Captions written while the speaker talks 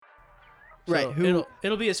Right.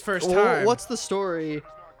 It'll be his first time. What's the story?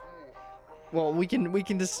 Well, we can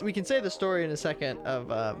say the story in a second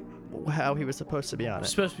of how he was supposed to be on it.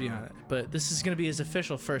 Supposed to be on it, but this is gonna be his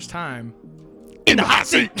official first time. In the hot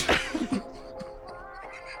seat.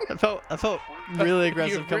 I felt really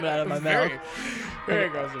aggressive coming out of my mouth. Very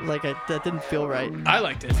aggressive. Like that didn't feel right. I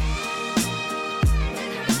liked it.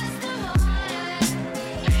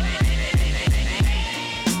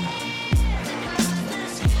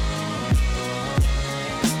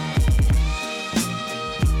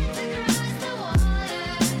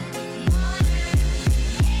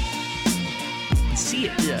 See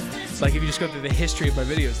it. Yeah. It's like if you just go through the history of my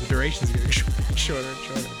videos, the duration's getting shorter and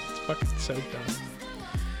shorter. It's fucking so dumb.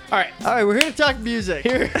 All right, We're here to talk music.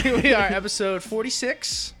 here we are, episode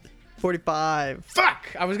 46. 45. Fuck!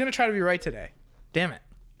 I was gonna try to be right today. Damn it.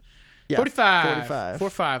 Yeah. 45.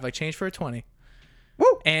 45. Like change for a 20.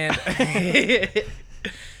 Woo! And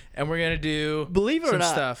and we're gonna do Believe it or some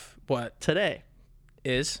not, stuff. What today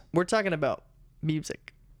is? we're talking about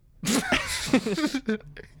music.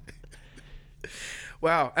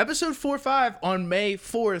 Wow. Episode 45 on May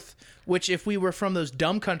 4th, which if we were from those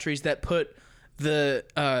dumb countries that put the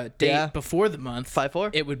date Yeah. before the month, 5-4.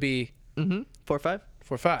 it would be 4-5.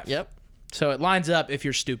 4-5. Yep. So it lines up if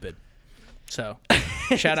you're stupid. So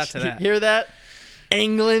shout out to that. Hear that,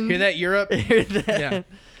 England? Hear that, Europe? Hear that? Yeah.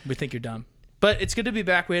 We think you're dumb. But it's good to be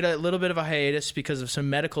back. We had a little bit of a hiatus because of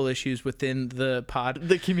some medical issues within the pod.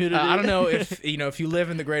 The community. I don't know if you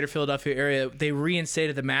live in the greater Philadelphia area. They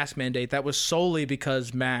reinstated the mask mandate. That was solely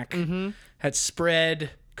because Mac had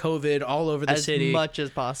spread COVID all over the city as much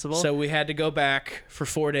as possible. So we had to go back for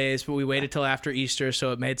 4 days, but we waited till after Easter,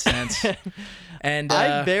 so it made sense. And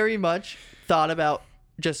I very much thought about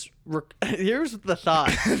just here's the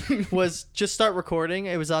thought was just start recording.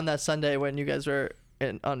 It was on that Sunday when you guys were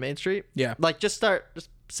on Main Street. Yeah. Like just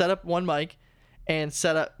set up one mic and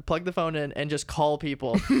plug the phone in and just call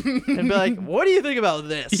people and be like, what do you think about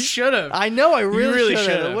this? You should have. I know I really should have.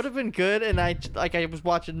 should've. It would have been good, and I was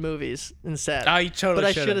watching movies instead. Oh, you totally But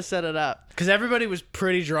I should've. should have set it up. Because everybody was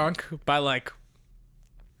pretty drunk by like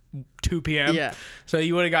 2 p.m. Yeah. So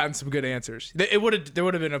you would have gotten some good answers. There would have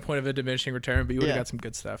been a point of a diminishing return, but you would have Yeah. got some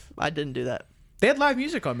good stuff. I didn't do that. They had live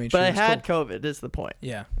music on Main Street. But I It was had cool. COVID, is the point.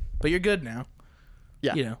 Yeah. But you're good now.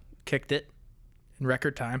 Yeah. You know, kicked it in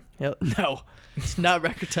record time. No, it's not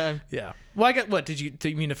record time. Yeah. Well, I got what? Do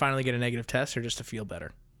you mean to finally get a negative test or just to feel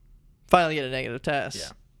better? Finally get a negative test. Yeah.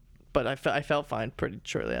 But I felt fine pretty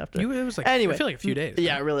shortly after. It was like, Anyway. I feel like a few days.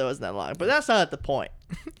 Yeah, it really wasn't that long. But that's not the point.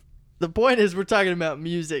 The point is we're talking about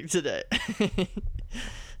music today.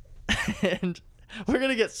 And we're going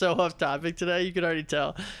to get so off topic today. You can already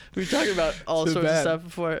tell. We were talking about all Too sorts bad.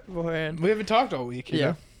 of stuff beforehand. We haven't talked all week.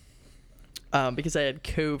 You know? Because I had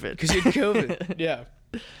COVID. Because you had COVID. Yeah.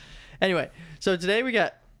 Anyway, so today we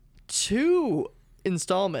got 2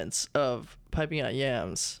 installments of Piping Out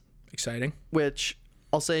Yams, Exciting. which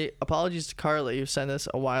I'll say apologies to Carly who sent this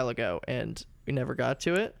a while ago and we never got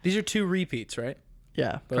to it. These are 2 repeats, right?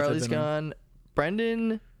 Yeah, Both have Carly's been on. gone.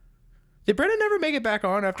 Brendan Did Brendan never make it back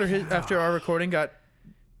on after our recording got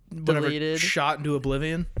deleted. shot into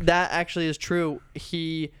oblivion? That actually is true.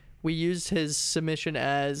 We used his submission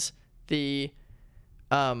as the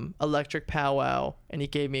electric powwow, and he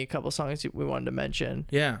gave me a couple songs we wanted to mention.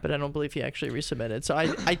 Yeah. But I don't believe he actually resubmitted. So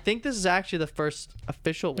I think this is actually the first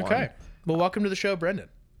official one. Okay. Well, welcome to the show, Brendan.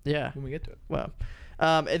 Yeah. When we get to it. Well,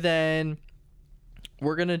 and then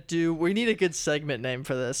we need a good segment name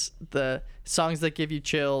for this. The songs that give you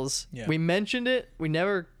chills. Yeah. We mentioned it. We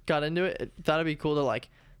never got into it. I thought it'd be cool to like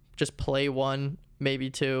just play 1, maybe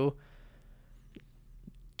 2.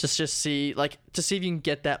 Just see if you can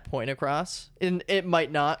get that point across. And it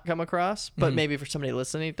might not come across, but maybe for somebody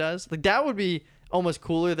listening it does. Like that would be almost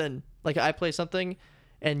cooler than like I play something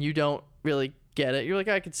and you don't really get it. You're like,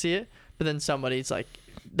 I could see it. But then somebody's like,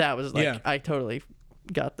 that was like, Yeah. I totally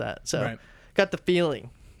got that. So Right. got the feeling.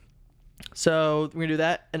 So we're gonna do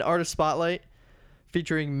that. An artist spotlight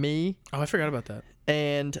featuring me. Oh, I forgot about that.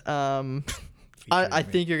 And I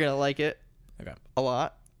think you're gonna like it Okay. a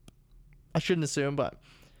lot. I shouldn't assume, but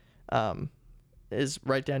is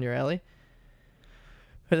right down your alley.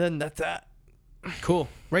 And then that's that. Cool.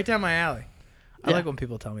 Right down my alley. I Yeah. like when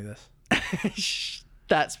people tell me this.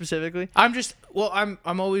 That specifically. I'm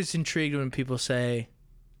always intrigued when people say,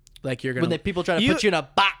 like, you're gonna. When people try to put you in a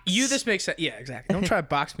box. This makes sense. Yeah, exactly. Don't try to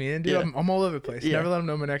box me in, dude. Yeah. I'm all over the place. Yeah. Never let them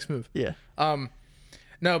know my next move. Yeah.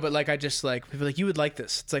 No, but like I just like people are like, you would like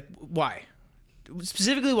this. It's like, why?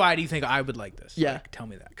 Specifically, why do you think I would like this? Yeah. Like, tell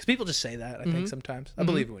me that, because people just say that. I think sometimes I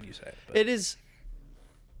believe it when you say it. But. It is.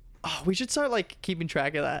 Oh, we should start like keeping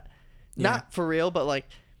track of that. Yeah. Not for real, but like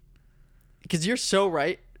because you're so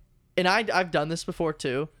right. And I've done this before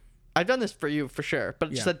too. I've done this for you for sure.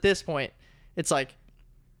 But just at this point, it's like,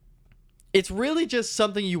 it's really just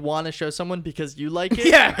something you want to show someone because you like it.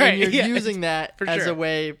 Yeah, right. And you're using that as a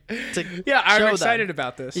way to I'm show excited them.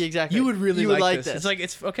 about this. Exactly. You would really like this. this. It's like,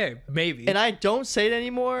 it's okay, maybe. And I don't say it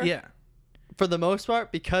anymore. Yeah. For the most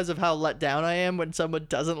part, because of how let down I am when someone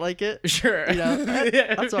doesn't like it. Sure. You know,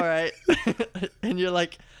 that's all right. And you're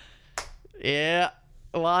like, yeah,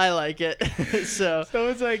 well, I like it. So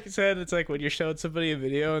someone's like said it's like when you're showing somebody a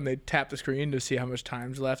video and they tap the screen to see how much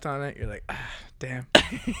time's left on it. You're like, damn.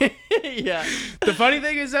 Yeah. The funny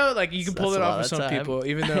thing is though, like you can pull That's it a off lot with of some time. people,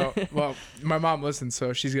 even though, well, my mom listens,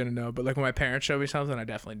 so she's gonna know. But like when my parents show me something, I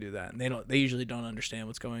definitely do that, and they usually don't understand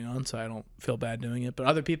what's going on, so I don't feel bad doing it. But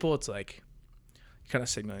other people, it's like kind of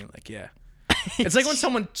signaling, like, yeah. It's like when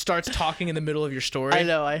someone starts talking in the middle of your story. I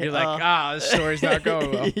know. You're like, this story's not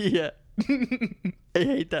going well. Yeah. I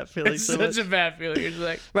hate that feeling It's so such much. a bad feeling. You're just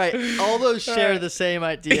like, Right. All those share the same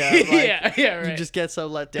idea. Of like, yeah, right. You just get so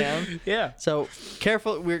let down. Yeah. So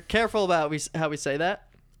we're careful about how we say that.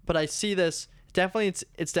 But I see this definitely.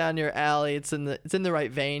 It's down your alley. It's in the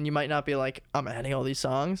right vein. You might not be like, I'm adding all these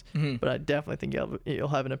songs, but I definitely think you'll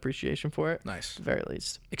have an appreciation for it. Nice. At the very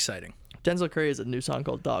least. Exciting. Denzel Curry has a new song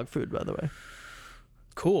called Dog Food, by the way.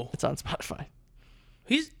 Cool. It's on Spotify.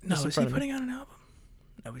 Is he in front of me. putting out an album?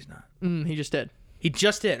 No, he's not. He just did. He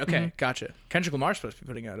just did. Okay, gotcha. Kendrick Lamar's supposed to be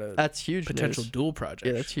putting out a That's huge potential news. dual project.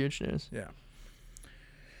 Yeah, that's huge news. Yeah.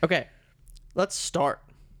 Okay, let's start.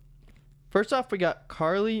 First off, we got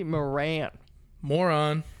Carly Moran.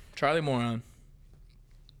 Moron. Charlie Moron.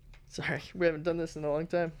 Sorry, we haven't done this in a long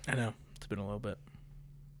time. I know. It's been a little bit.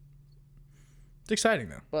 It's exciting,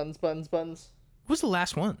 though. Buns, buns, buns. What was the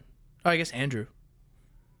last one? Oh, I guess Andrew.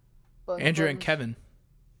 Buns, Andrew and buns. Kevin.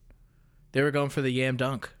 They were going for the yam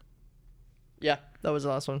dunk. Yeah, that was the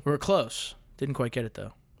last one. We were close. Didn't quite get it,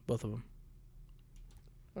 though. Both of them.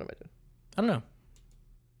 What am I doing? I don't know.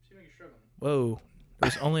 Whoa. It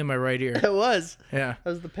was only in my right ear. It was. Yeah. That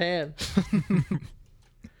was the pan.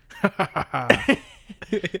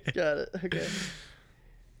 Got it. Okay.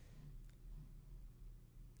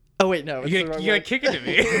 Oh wait, no. It's You the wrong gotta one. kick it to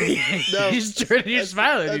me. No, you're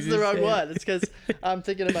smiling. That's You the just wrong said- one. It's because I'm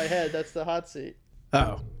thinking in my head. That's the hot seat.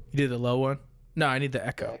 Oh, you did the low one? No, I need the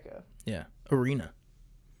echo. Echo. Yeah. Arena.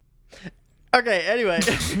 Okay. Anyway,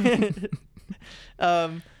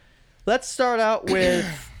 let's start out with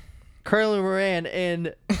Carly Moran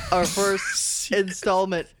in our first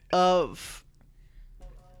installment of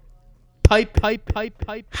Pipe.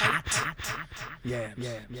 Yeah.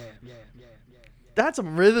 That's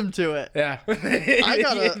some rhythm to it. Yeah.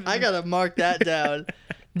 I gotta mark that down.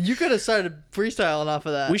 You could have started freestyling off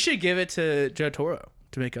of that. We should give it to Joe Toro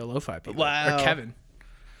to make a lo-fi people. Wow. Or Kevin.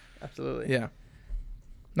 Absolutely. Yeah.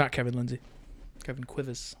 Not Kevin Lindsay. Kevin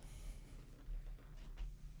Quivers.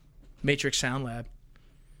 Matrix Sound Lab.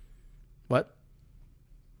 What?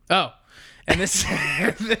 Oh. And this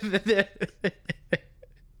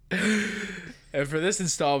and for this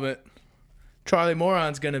installment, Charlie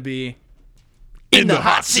Moron's gonna be In the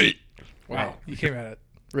hot seat. Wow. You came at it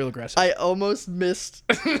real aggressive. I almost missed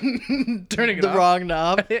Turning it the off. wrong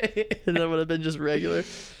knob, and that would have been just regular.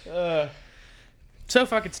 So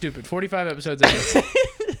fucking stupid. 45 episodes in.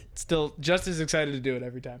 Still just as excited to do it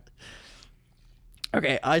every time.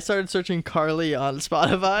 Okay, I started searching Carly on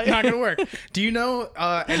Spotify. Not gonna work. Do you know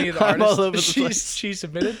any of the I'm all artists over the place. she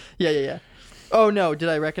submitted? Yeah. Oh no, did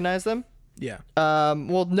I recognize them? Yeah.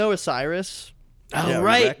 Well, Noah Cyrus. Oh Yeah, we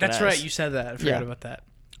right, recognize. that's right. You said that. I forgot Yeah. about that.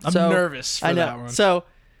 I'm So, nervous for I know. that one. So,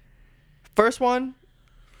 first one,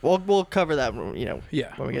 we'll cover that. You know, Yeah,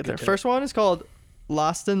 when we we'll get there. get to First one is called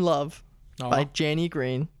 "Lost in Love" Aw. by Janie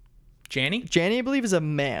Green. Janny? Janie, I believe, is a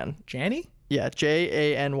man. Janny? Yeah,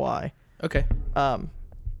 Jany. Okay. I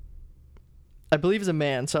believe is a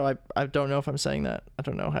man, so I don't know if I'm saying that. I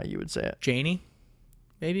don't know how you would say it. Janie?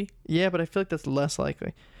 Maybe? Yeah, but I feel like that's less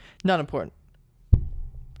likely. Not important.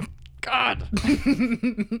 God.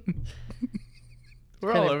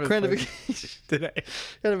 We're all over kind the of place today.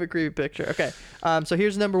 kind of a creepy picture. Okay. So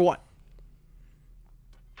here's number one.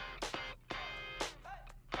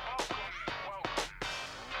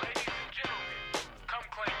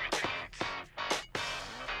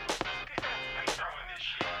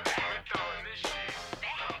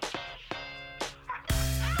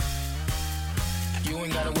 You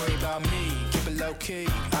ain't gotta worry about me, keep it low key.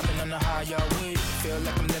 I've been on the high all week, feel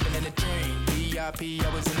like I'm living in a dream. VIP, I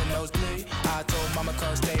was in the nosebleed. I told mama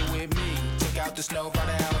come stay with me. Check out the snow, run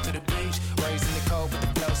out to the beach. Raised in the cold, but the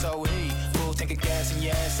flow so heat. Full tank of gas and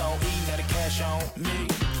your ass on E, now the cash on me.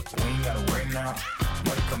 We ain't gotta wait now,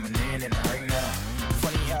 money coming in and I right now.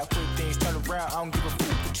 Funny how quick things turn I don't give a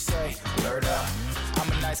fuck what you say. Word up.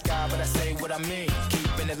 I'm a nice guy, but I say what I mean.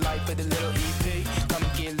 Keeping it light for the little EP. Come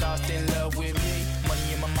and get lost in love with me.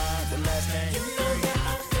 Money in my mind, the last name. You know that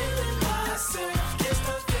I'm feeling myself. Yes,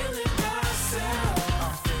 I'm feeling myself.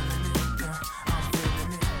 I'm feeling it, yeah. I'm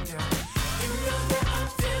feeling it, yeah. You know that I'm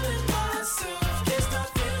feeling myself. Yes, I'm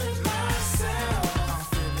feeling myself. I'm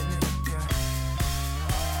feeling it, yeah.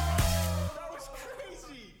 That was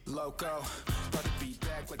crazy. Loco, about to be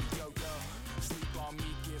back like a yo-yo. Sleep on me,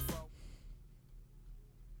 get fucked.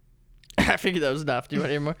 I figured that was enough. Do you want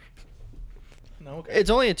to hear more? No, okay. It's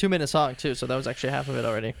only a 2-minute song too, so that was actually half of it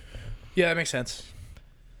already. Yeah, that makes sense.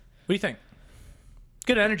 What do you think?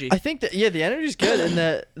 Good energy. I think that the energy's good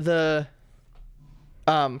and the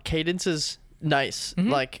cadence is nice. Mhm.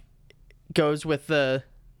 Like goes with the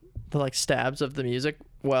like stabs of the music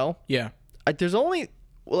well. Yeah. There's only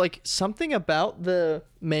like something about the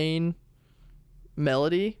main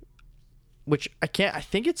melody which I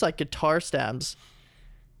think it's like guitar stabs.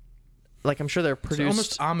 Like I'm sure they're It's produced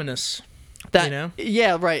almost ominous. that, you know?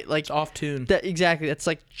 Yeah, right. Like It's off tune. that exactly. It's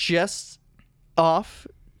like just off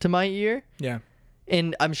to my ear. Yeah.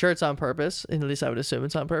 And I'm sure it's on purpose. And at least I would assume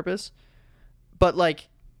it's on purpose. But like,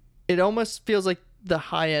 it almost feels like the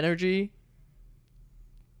high energy.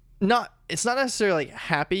 It's not necessarily like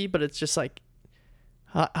happy, but it's just like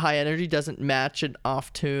high energy doesn't match an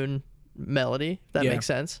off tune melody. If that makes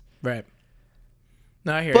sense. Right.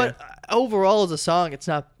 No, I hear But you. overall, as a song, it's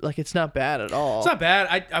not bad at all. It's not bad.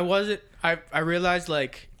 I realized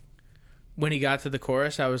like when he got to the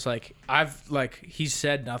chorus, I was like, he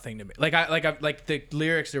said nothing to me. Like the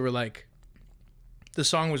lyrics, they were like, the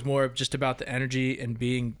song was more just about the energy and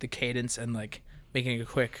being the cadence and like making it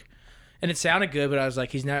quick, and it sounded good. But I was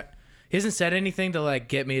like, he hasn't said anything to like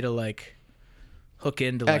get me to like hook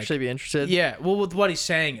into like, actually be interested. Yeah, well, with what he's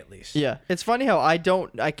saying at least. Yeah, it's funny how I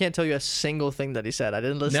can't tell you a single thing that he said. I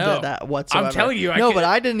didn't listen to that whatsoever. I'm telling you, but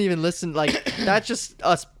I didn't even listen. Like that's just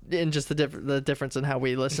us in just the difference in how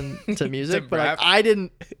we listen to music. But like, I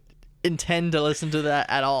didn't intend to listen to that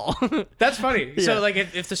at all. That's funny. Yeah. So like,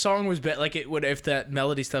 if the song was like it would, if that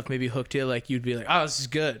melody stuff maybe hooked you, like you'd be like, oh, this is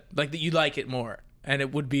good. Like you like it more, and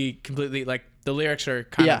it would be completely like the lyrics are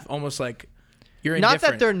kind of almost like. You're not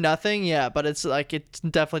that they're nothing, but it's like it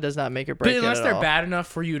definitely does not make or break. But unless it at they're all. bad enough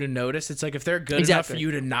for you to notice, it's like if they're good enough for you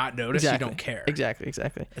to not notice, you don't care. Exactly.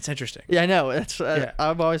 It's interesting. Yeah, I know. That's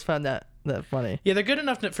I've always found that funny. Yeah, they're good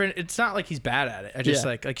enough for. It's not like he's bad at it. I just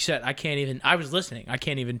like you said, I can't even. I was listening. I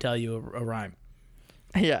can't even tell you a rhyme.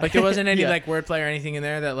 Yeah, like there wasn't any like wordplay or anything in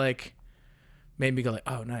there that like made me go like,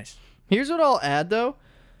 oh, nice. Here's what I'll add though.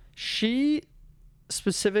 She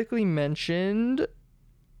specifically mentioned.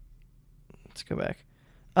 Let's go back.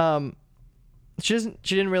 She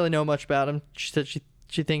didn't really know much about him. She said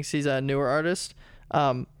she thinks he's a newer artist.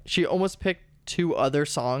 She almost picked 2 other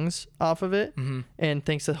songs off of it and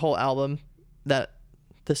thinks the whole album that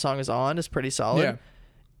the song is on is pretty solid. Yeah.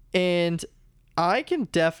 And I can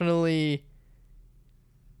definitely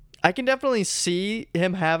see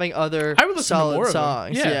him having other solid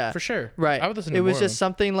songs. Yeah, for sure. Right. I would listen to it more was of just them.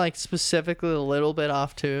 something like specifically a little bit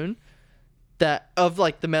off tune that of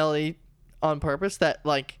like the melody on purpose that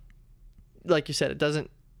like you said, it doesn't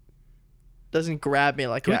grab me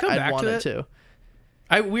like I'd want it to.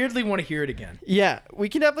 I weirdly want to hear it again. Yeah, we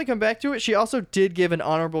can definitely come back to it. She also did give an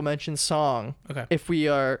honorable mention song. Okay. If we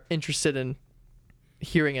are interested in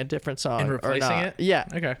hearing a different song And replacing or not. it? Yeah.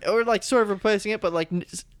 Okay. Or like sort of replacing it, but like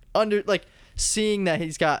seeing that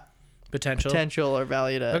he's got potential or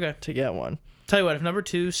value to get one. Tell you what, if number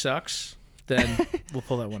 2 sucks, then we'll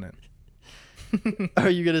pull that one in. Are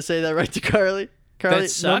you gonna say that right to Carly? Carly,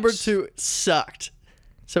 That number sucks? 2 sucked.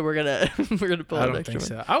 So we're gonna pull I an don't extra think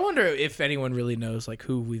one. so. I wonder if anyone really knows like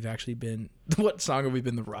who we've actually been. What song have we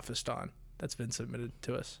been the roughest on? That's been submitted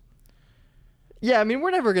to us. Yeah, I mean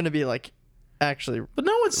we're never gonna be like actually. But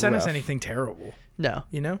no one sent us rough. anything terrible. No.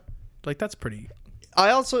 You know, like that's pretty. We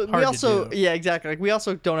also do. yeah, exactly. Like we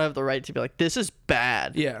also don't have the right to be like this is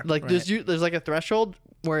bad. Yeah, like right. there's like a threshold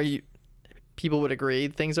where people would agree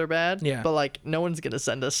things are bad. Yeah. But like no one's gonna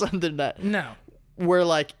send us something that No. we're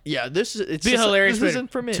like, yeah, it's Be hilarious this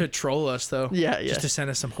isn't for me. to troll us though. Yeah. Just to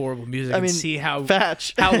send us some horrible music I and mean, see how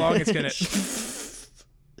Fatch. long it's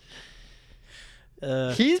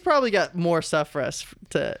gonna. He's probably got more stuff for us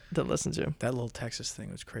to listen to. That little Texas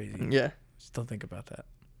thing was crazy. Yeah. Still think about that.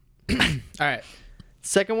 All right.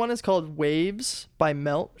 Second one is called Waves by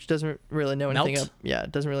Melt, which doesn't really know anything.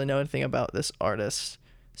 Melt? Doesn't really know anything about this artist.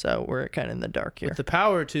 So we're kind of in the dark here. With the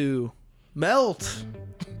power to melt.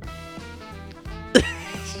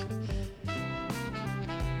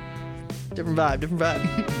 Different vibe.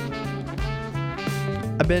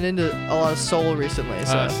 I've been into a lot of soul recently,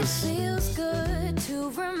 so Feels good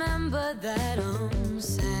to remember that I'm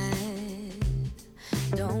sad.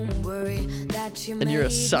 Don't worry that you and you're a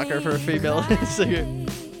made sucker for a me female cry. singer.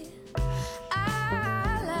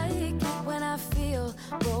 I like it when I feel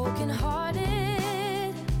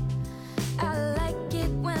brokenhearted. I like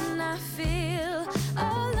it when I feel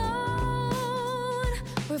alone.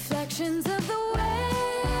 Reflections of the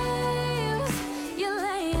waves. You're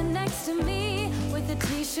laying next to me with a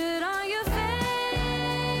t-shirt on your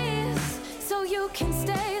face, so you can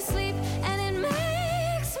stay asleep, and it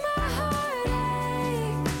makes my heart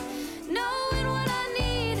ache. Knowing what I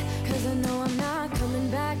need, 'cause I know I'm not coming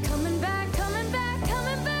back, coming back, coming back,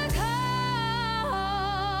 coming back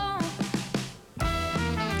home.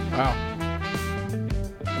 Wow.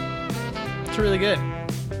 It's really good.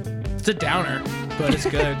 It's a downer, but it's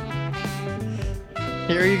good.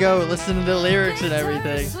 Here you go, listen to the lyrics and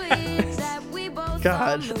everything.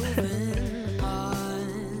 God.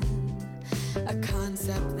 A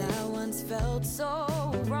concept that once felt so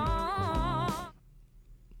wrong.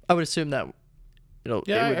 I would assume that it would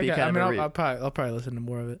be kind of a I'll probably listen to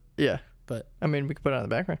more of it. yeah. But I mean, we could put it on the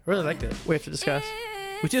background. I really liked it. We have to discuss.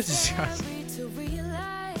 We just discussed.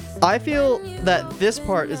 I feel that this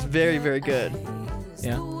part is very, very good,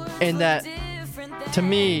 Yeah. and that to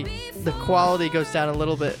me, the quality goes down a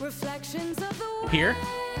little bit. Here?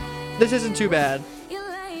 This isn't too bad,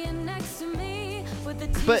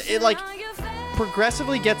 but it like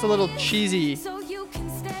progressively gets a little cheesy.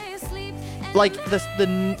 Like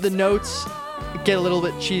the notes get a little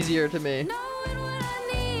bit cheesier to me.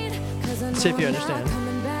 See if you understand.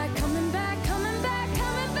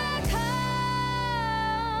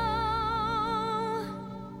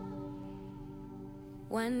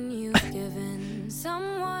 When you've given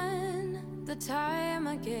someone the time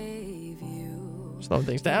I gave you, Slow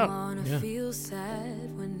things down. wanna Yeah. feel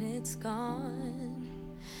sad when it's gone.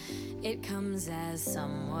 It comes as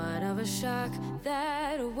somewhat of a shock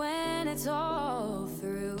that when it's all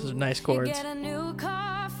through, Those are nice you chords. get a new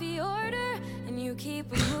coffee order and you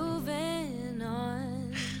keep moving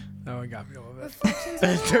on. That one got me a little bit. Reflections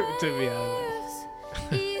It of took me out of it.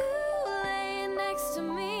 waves. You laying next to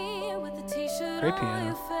me with a t-shirt Great on piano.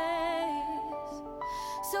 your face,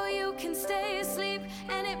 so you can stay asleep,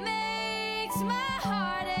 and it makes my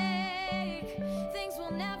heart ache. Things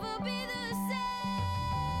will never be the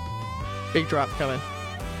same. Big drop coming.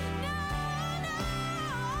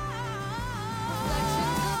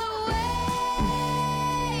 Reflections of the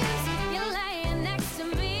waves. You're laying next to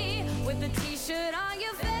me with a t-shirt on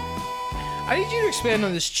your face. I need you to expand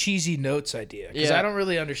on this cheesy notes idea because Yeah. I don't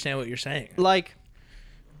really understand what you're saying. Like,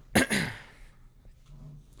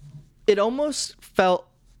 it almost felt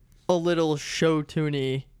a little show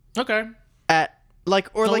tuney Okay. at like,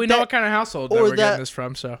 or Well, like we know that- what kind of household that or we're that- getting this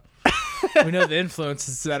from, so we know the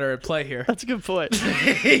influences that are at play here. That's a good point.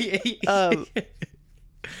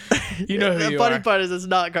 You know who The you funny are. part is it's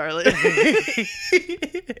not Carly.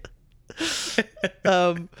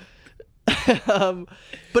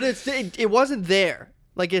 But it wasn't there.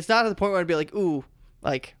 Like, it's not at the point where I'd be like, ooh,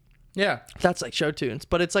 like Yeah. that's like show tunes.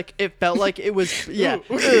 But it's like it felt like it was yeah.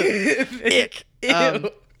 Ick. Ew.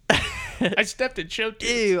 I stepped in show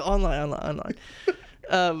tunes. Ew, online.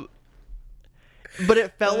 But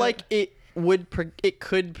it felt like it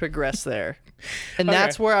could progress there, and Okay.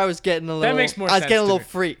 that's where I was getting a little. That makes more I was sense getting a to little me.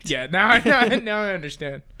 freaked. Yeah, now I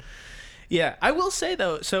understand. Yeah, I will say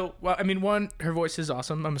though. So, well, I mean, one, her voice is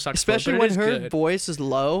awesome. I'm a sucker for it, Especially but it when is her good. voice is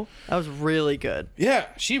low, that was really good. Yeah,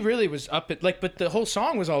 she really was up at like, but the whole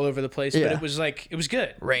song was all over the place. But Yeah. it was like it was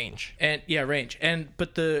good. Range. And yeah, range. And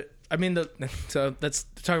but so let's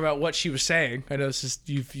talk about what she was saying. I know this is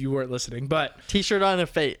you weren't listening, but T-shirt on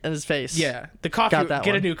his face. yeah, the coffee. Got that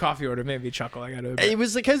Get a one. new coffee order made me chuckle. I got to. It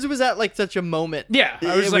was because it was at like such a moment. Yeah,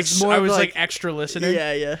 I was It like more I of was like extra listening.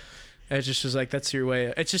 Yeah. And it just was like that's your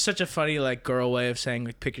way. It's just such a funny like girl way of saying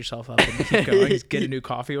like pick yourself up and keep going. Just get a new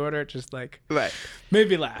coffee order. It just like Right. made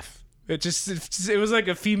me laugh. It was like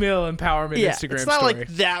a female empowerment Yeah. Instagram It's not story. like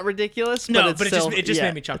that ridiculous. No, it's but still, it just yeah,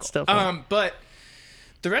 made me chuckle. It's still funny. But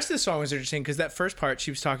the rest of the song was interesting because that first part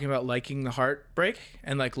she was talking about liking the heartbreak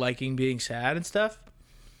and like liking being sad and stuff.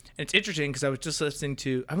 And it's interesting because I was just listening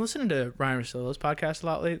to Ryan Russillo's podcast a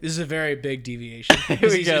lot lately. This is a very big deviation. we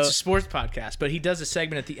It's go. a sports podcast, but he does a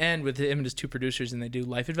segment at the end with him and his two producers, and they do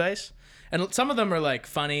life advice. And some of them are like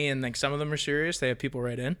funny, and like some of them are serious. They have people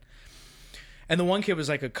write in. And the one kid was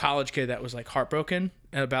like a college kid that was like heartbroken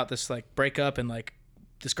about this like breakup and like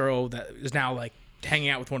this girl that is now like hanging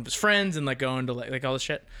out with one of his friends and like going to like all this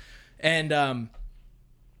shit. And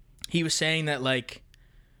he was saying that like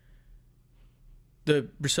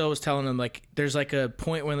Rousseau was telling him, like, there's like a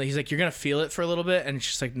point when he's like, you're gonna feel it for a little bit, and it's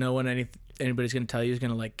just like no one anybody's gonna tell you is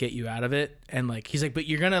gonna like get you out of it, and like he's like, but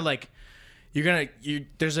you're gonna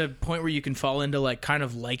there's a point where you can fall into like kind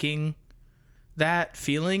of liking that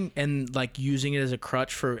feeling and like using it as a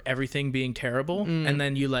crutch for everything being terrible, and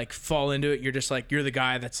then you like fall into it. You're just like, you're the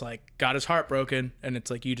guy that's like got his heart broken, and it's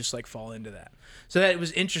like you just like fall into that. So that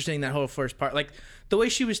was interesting, that whole first part, like the way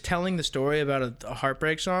she was telling the story about a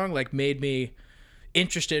heartbreak song, like made me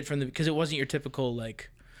interested because it wasn't your typical like,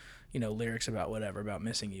 you know, lyrics about whatever, about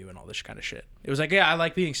missing you and all this kind of shit. It was like, yeah, I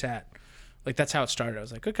like being sad. Like that's how it started. I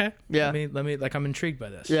was like, okay, yeah, let me like, I'm intrigued by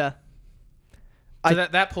this. Yeah. So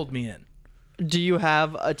that pulled me in. Do you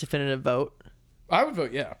have a definitive vote? I would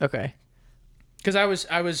vote yeah. Okay. Because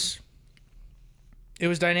it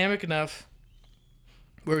was dynamic enough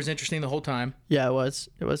where it was interesting the whole time. Yeah, it was.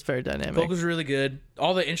 It was very dynamic. Vocals were really good.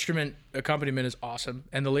 All the instrument accompaniment is awesome,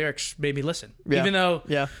 and the lyrics made me listen. Yeah. Even though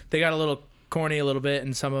Yeah. they got a little corny a little bit,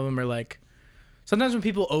 and some of them are like, sometimes when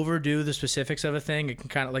people overdo the specifics of a thing, it can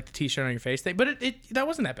kind of like the t-shirt on your face thing. But it that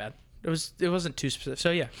wasn't that bad. It wasn't too specific.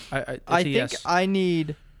 So yeah, I think yes. I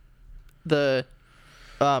need the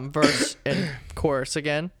verse and chorus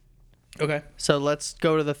again. Okay. So let's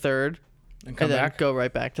go to the third And come and then back. go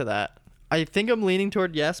right back to that. I think I'm leaning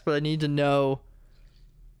toward yes, but I need to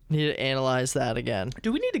analyze that again.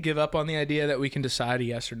 Do we need to give up on the idea that we can decide a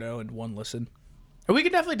yes or no in one listen? Or we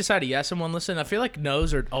can definitely decide a yes in one listen. I feel like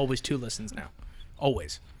no's are always 2 listens now.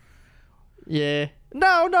 Always. Yeah.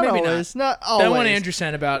 No, not Maybe always. Not always. That one Andrew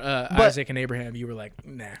sent about Isaac and Abraham, you were like,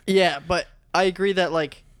 nah. Yeah, but I agree that,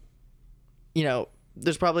 like, you know,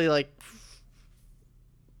 there's probably like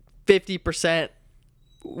 50%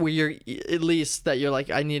 where you're at least that you're like,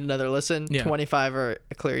 I need another listen. Yeah. 25 are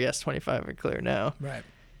a clear yes, 25 are clear no. Right.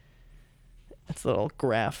 That's a little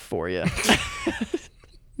graph for you.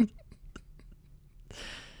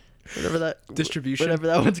 Whatever that Distribution. Whatever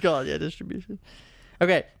that one's called. Yeah, distribution.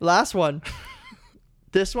 Okay, last one.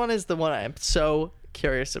 This one is the one I am so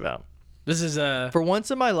curious about. This is For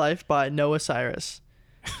Once in My Life by Noah Cyrus.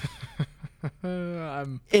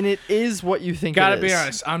 I'm And it is what you think gotta it is. be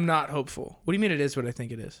honest, I'm not hopeful. What do you mean it is what I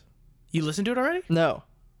think it is? You listened to it already? No.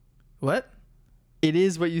 What? It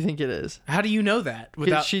is what you think it is. How do you know that?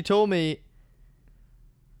 'Cause she told me,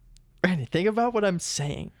 Randy, think about what I'm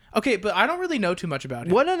saying. Okay, but I don't really know too much about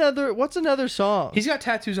him. What's another song? He's got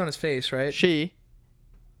tattoos on his face, right? She.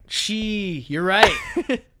 You're right.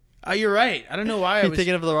 You're right. I don't know why I You're was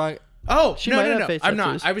thinking of the wrong. Oh, She no, might no, have no. face I'm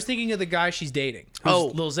tattoos. not. I was thinking of the guy she's dating. Who's Oh.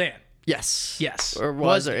 Lil Xan. Yes. Yes. Or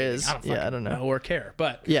was or dating. is. I don't Yeah, I fucking don't know. or care,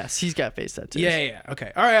 but Yes, he's got face tattoos. yeah.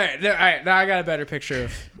 Okay. All right. Now I got a better picture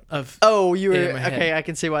of. Oh, you were in my head. okay. I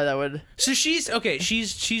can see why that would. So she's okay.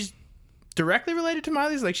 She's directly related to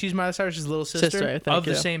Miley's. Like she's Miley Cyrus's little sister, I think, of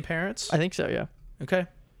the yeah. same parents. I think so. Yeah. Okay,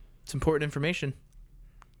 it's important information.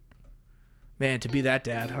 Man, to be that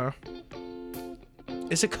dad, huh?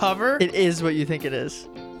 It's a cover. It is what you think it is.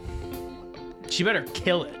 She better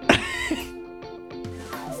kill it.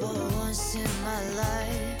 For once in my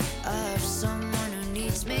life, I have someone who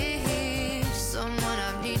needs me, someone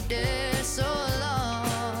I've needed so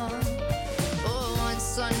long. For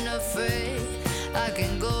once unafraid, I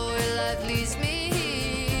can go where life leads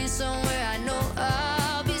me, somewhere I know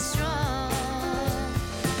I'll be strong.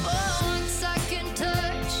 For once I can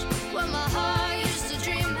touch what my heart used to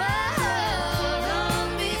dream of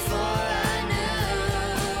long before I knew.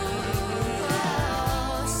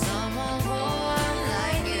 Someone warm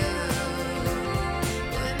like you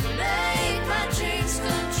would make my dreams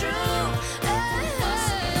come true.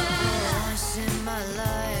 Once in my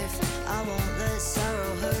life, I won't let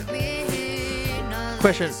sorrow hurt me. None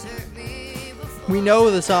Question. less hurt me before. We know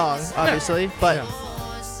the song, obviously, but Yeah.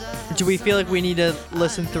 do we feel like we need to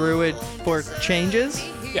listen through it for changes?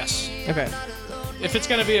 Yes. Okay. If it's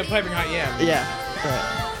gonna be a piping hot yam. Yeah.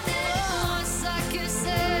 Right. Once I can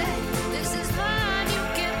say, this is mine, you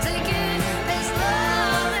can take it. As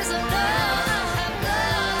long as I know I have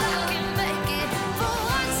love, I can make it. For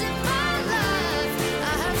once in my life,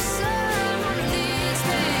 I have someone who needs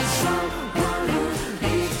me. Someone who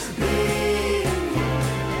needs me.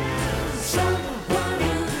 Someone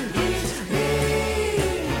who needs me.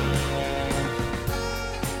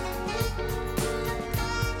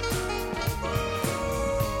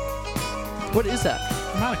 What is that?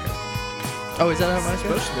 Monica. Oh, is that how much?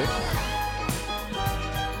 Supposed to be.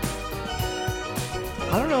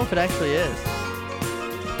 I don't know if it actually is.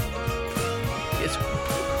 It's.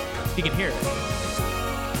 You can hear it.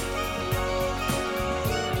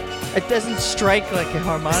 It doesn't strike like a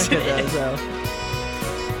harmonica Yes, it does, though.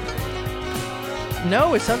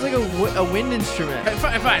 No, it sounds like a wind instrument.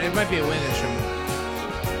 Fine. It might be a wind instrument.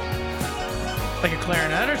 Like a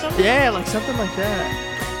clarinet or something? Yeah, like something like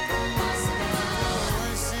that.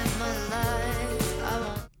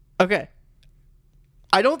 Okay.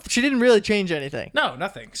 She didn't really change anything. No,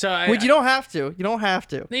 nothing. So You don't have to. You don't have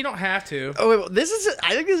to. You don't have to. Oh, wait, well,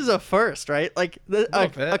 I think this is a first, right? Like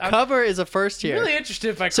a cover is a first here. I'm really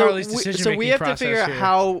interested by Carly's decision making So we have to process figure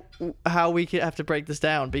out here. how we have to break this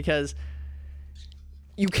down, because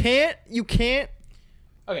you can't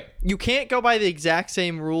Okay. you can't go by the exact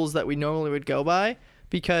same rules that we normally would go by,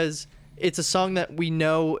 because it's a song that we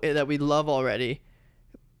know that we love already.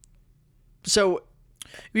 So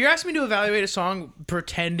You're asking me to evaluate a song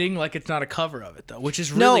pretending like it's not a cover of it, though, which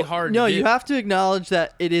is really hard to do. you have to acknowledge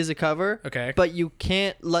that it is a cover. Okay. But you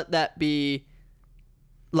can't let that be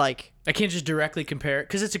like... I can't just directly compare it,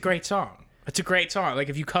 because it's a great song. It's a great song. Like,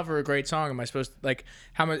 if you cover a great song, am I supposed to, like,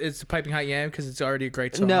 how much... It's the Piping Hot Yam because it's already a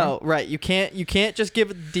great song? No, right. You can't just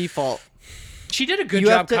give it the default. She did a good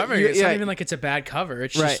job covering it. It's not even like it's a bad cover.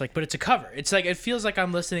 It's just like, but it's a cover. It's like, it feels like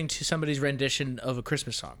I'm listening to somebody's rendition of a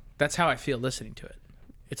Christmas song. That's how I feel listening to it.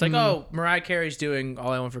 It's like, oh, Mariah Carey's doing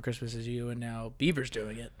All I Want for Christmas Is You, and now Bieber's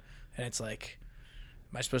doing it. And it's like,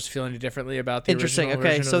 am I supposed to feel any differently about the original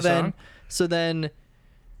version of the song? So then,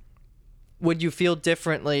 would you feel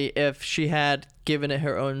differently if she had given it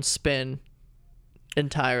her own spin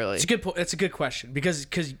entirely? It's a good It's a good question, because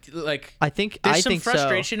like I think there's some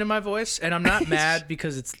frustration in my voice, and I'm not mad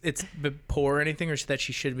because it's poor or anything, or that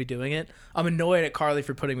she should be doing it. I'm annoyed at Carly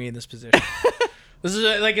for putting me in this position. This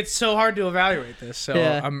is like, it's so hard to evaluate this. So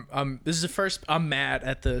yeah. This is the first. I'm mad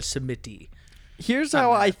at the submittee. Here's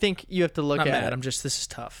how I think you have to look at it. This is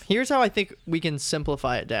tough. Here's how I think we can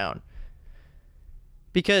simplify it down.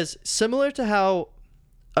 Because similar to how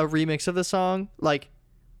a remix of the song, like,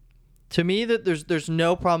 to me, that there's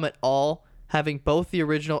no problem at all having both the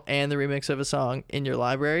original and the remix of a song in your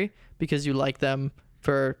library, because you like them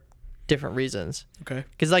for different reasons. Okay.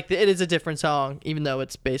 Because like it is a different song, even though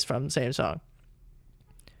it's based from the same song.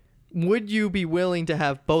 Would you be willing to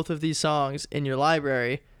have both of these songs in your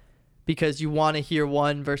library because you want to hear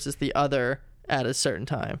one versus the other at a certain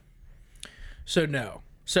time? So no.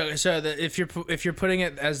 So if you're putting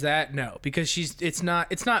it as that, no, because it's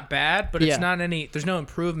not bad, but it's not there's no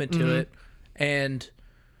improvement to it, and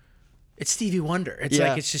it's Stevie Wonder. It's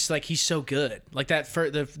like, it's just like, he's so good. Like that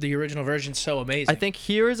the original version's so amazing. I think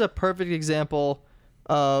here is a perfect example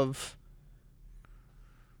of...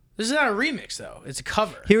 This is not a remix, though. It's a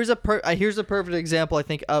cover. Here's a perfect example, I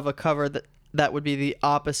think, of a cover that would be the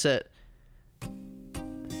opposite.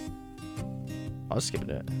 I'll skip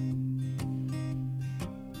it.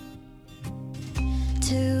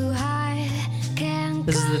 Too high,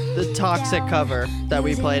 this is the Toxic cover that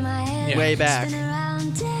we played way back.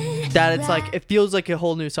 That it's like, it feels like a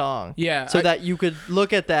whole new song. Yeah. So that you could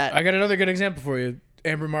look at that. I got another good example for you.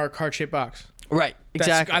 Amber Mark, Heart Shaped Box. Right.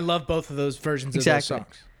 Exactly. I love both of those versions of those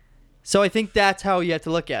songs. So I think that's how you have to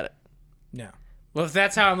look at it. Yeah. Well, if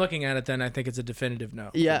that's how I'm looking at it, then I think it's a definitive no.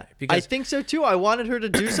 Yeah. I think so too. I wanted her to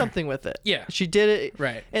do something with it. Yeah. She did it.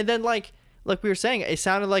 Right. And then like we were saying, it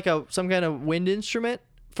sounded like some kind of wind instrument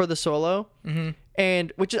for the solo. Mm-hmm.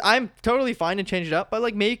 And which I'm totally fine to change it up, but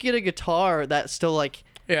like make it a guitar that's still like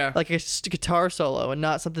a guitar solo and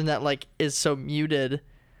not something that like is so muted.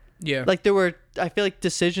 Yeah. Like I feel like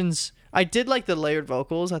decisions. I did like the layered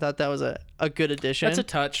vocals. I thought that was a good addition. That's a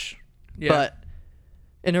touch. Yeah. But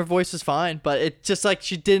and her voice is fine, but it's just like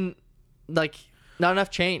she didn't like not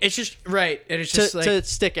enough change. It's just right. And it's just like to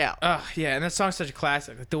stick out. Oh yeah, and that song's such a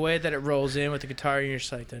classic. Like the way that it rolls in with the guitar, and you're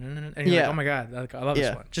just like, and you're like, oh my god, like, I love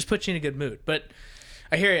this one. Just puts you in a good mood. But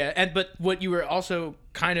I hear you. But what you were also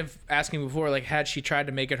kind of asking before, like, had she tried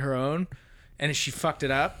to make it her own, and if she fucked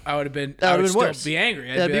it up, I would still worse. Be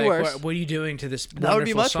angry. That'd be like, worse. What are you doing to this? That would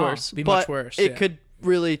be much song? worse. Be much worse. It could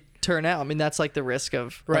really turn out. I mean, that's like the risk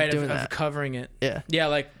of doing that. Of covering it. Yeah. Yeah,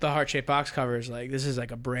 like the Heart Shaped Box cover is like, this is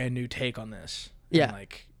like a brand new take on this. Yeah. And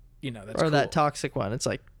like, that's or cool. that Toxic one. It's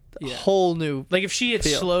like a whole new. Like if she had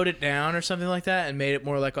feel. slowed it down or something like that and made it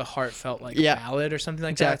more like a heartfelt like ballad or something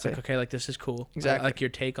like that. It's like, okay, like this is cool. Exactly. I like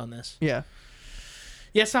your take on this. Yeah.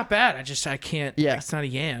 Yeah, it's not bad. I can't. Yeah. It's not a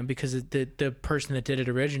yam because the person that did it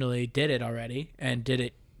originally did it already and did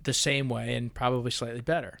it the same way and probably slightly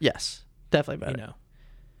better. Yes, definitely better.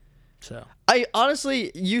 So I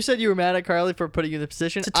honestly, you said you were mad at Carly for putting you in the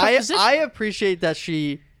position. It's a tough position. I appreciate that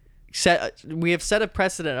we have set a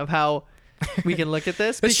precedent of how we can look at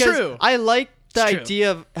this. It's because true. I like the idea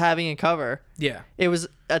of having a cover. Yeah.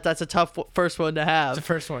 That's a tough first one to have. It's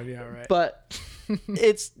the first one, yeah, right. But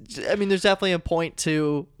there's definitely a point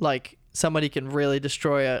to like somebody can really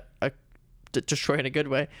destroy destroy in a good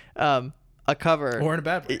way, a cover or in a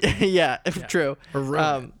bad way. yeah, true. Or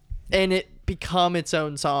ruin it. And become its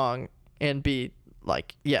own song and be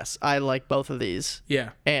like, yes, I like both of these,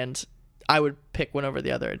 Yeah. and I would pick one over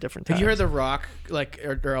the other at different times. Have you heard the rock like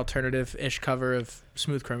or alternative ish cover of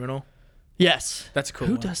Smooth Criminal? Yes. That's a cool.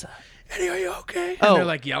 Who one. does that? Eddie, are you okay? Oh, And they're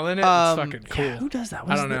like yelling it. It's fucking cool. yeah, who does that?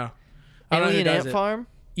 I don't know. I don't know who Alien does Ant it. Farm?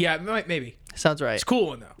 Yeah, maybe. Sounds right. It's a cool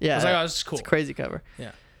one though. Yeah. I was like, oh, this is cool. It's a crazy cover.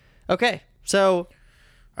 Yeah. Okay, so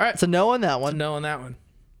All right. it's a no on that one. No on that one.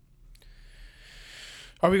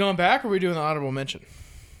 Are we going back or are we doing the honorable mention?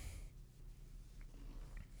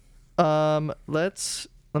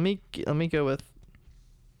 Let me go with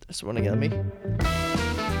this one again.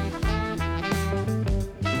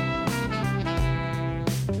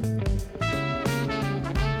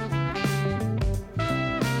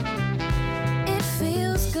 It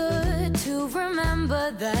feels good to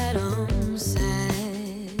remember that I'm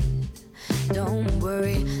sad. Don't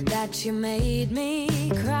worry that you made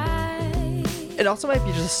me cry. It also might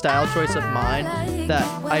be just a style choice of mine that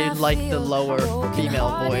I like the lower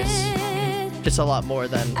female voice just a lot more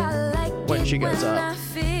than when she goes up.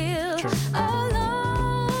 Sure.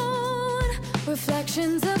 Alone,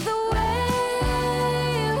 reflections of the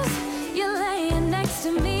waves. You're laying next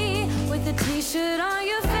to me with a t-shirt on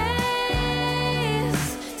your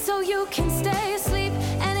face, so you can stay asleep,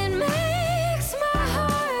 and it makes my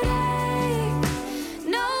heart ache,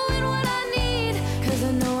 knowing what I need, 'cause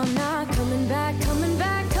I know I'm not coming back, coming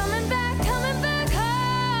back, coming back, coming back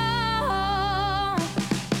home.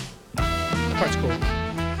 Part's cool.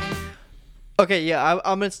 Okay, yeah,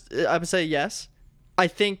 I'm gonna say yes. I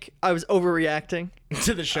think I was overreacting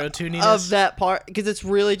To the show tuniness of that part because it's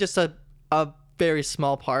really just a very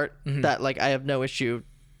small part that like I have no issue.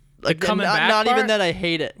 Like coming not, back not even part? that I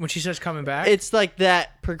hate it. when she starts coming back. It's like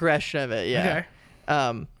that progression of it. Yeah. Okay.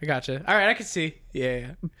 I gotcha. All right, I can see.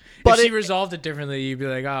 Yeah. But if she it- resolved it differently, you'd be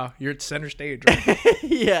like, "Oh, you're at center stage." Right?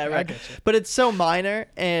 Yeah, right. getcha. But it's so minor,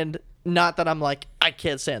 and not that I'm like I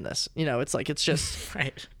can't stand this. You know, it's like it's just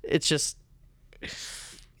Right.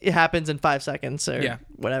 it happens in 5 seconds or Yeah.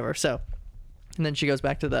 whatever. So, and then she goes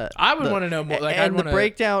back to the. I would wanna know more, like, I'd and the wanna-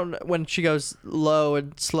 breakdown when she goes low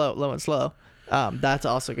and slow. That's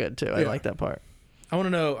also good too. I Yeah. like that part. I want to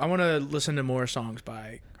know. I want to listen to more songs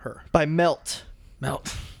by her. By Melt.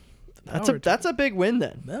 Melt. That's a big win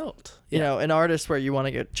then. Melt. You know, an artist where you want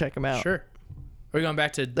to go check them out. Sure. Are we going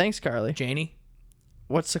back to Thanks, Carly. Janie?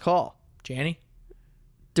 What's the call? Janie?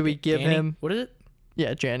 Do we give Janie? him? What is it?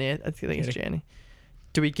 Yeah, Janny. I think it's Janny. Janny.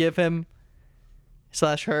 Do we give him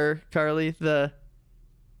 / her, Carly, the?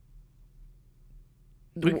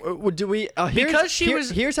 Do we? Because she was-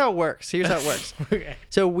 Here's how it works. Here's how it works. Okay.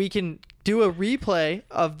 So we can do a replay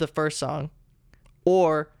of the first song,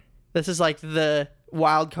 or this is like the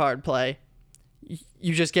wild card play.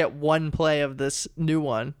 You just get one play of this new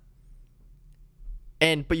one,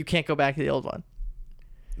 but you can't go back to the old one.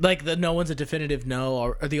 Like the no one's a definitive no,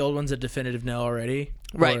 or the old one's a definitive no already.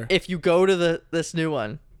 Right. Or- If you go to this new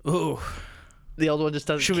one, Ooh. the old one just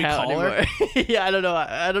doesn't Should we count call her? anymore. Yeah, I don't know.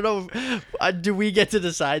 I don't know. Do we get to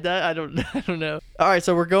decide that? I don't know. All right,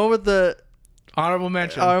 so we're going with the Honorable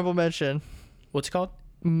mention. honorable mention. What's it called?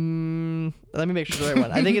 Let me make sure it's the right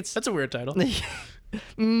one. I think it's That's a weird title.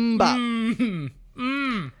 Bop.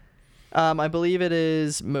 I believe it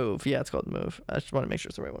is Move. Yeah, it's called Move. I just want to make sure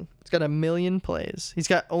it's the right one. It's got 1 million plays. He's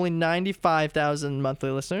got only 95,000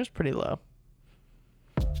 monthly listeners. Pretty low.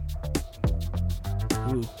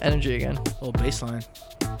 Ooh, Energy again. little bass line.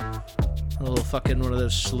 A little fucking one of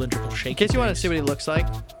those cylindrical shaky In case you want to things. see what he looks like,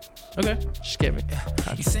 Okay. just give me.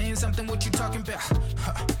 You saying something, what you talking about?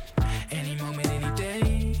 Huh. Any moment, any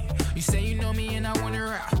day. You say you know me and I want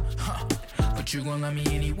her out. Huh. But you gon' love me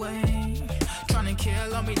anyway. Tryna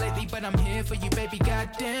kill on me lately, but I'm here for you, baby.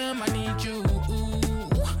 Goddamn, I need you. Ooh.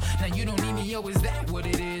 Now you don't need me, oh, is that what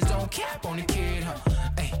it is? Don't cap on the kid, huh?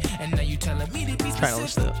 Ay, and now you telling me to be Trying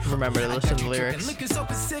specific. to remember to I listen got to you tripping, lyrics. looking so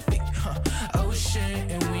Pacific, huh? Oh shit,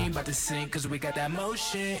 and we ain't about to sing, cause we got that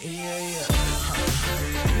motion, yeah.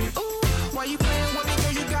 Huh. Ooh, why you playing with me,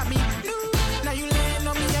 girl? You got me. Ooh, now you laying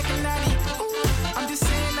on me acting naughty. Ooh, I'm just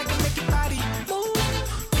saying I can make your body move.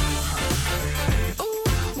 Ooh,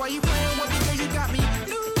 why you playing with me, girl? You got me.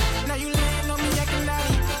 Ooh, now you laying on me acting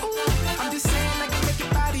naughty. Ooh, I'm just saying I can make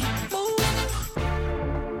your body move.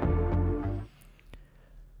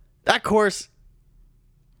 That chorus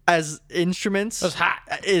as instruments That was hot.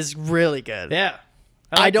 is really good. Yeah.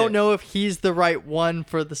 I liked don't it. know if he's the right one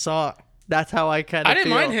for the song. That's how I kind of I didn't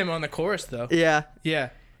mind him on the chorus though. Yeah. Yeah.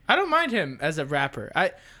 I don't mind him as a rapper.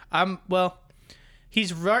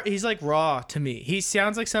 He's like raw to me. He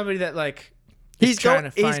sounds like somebody that like He's trying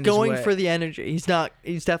to find he's his going way. for the energy. He's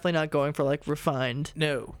definitely not going for like refined.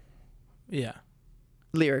 No. Yeah.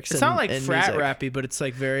 lyrics. It's not like and frat music. rappy, but it's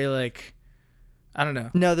like very like, I don't know.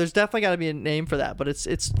 No, there's definitely got to be a name for that, but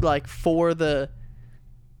it's like for the.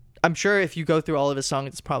 I'm sure if you go through all of his songs,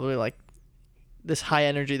 it's probably like this high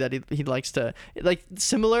energy that he likes to like.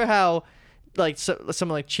 Similar how like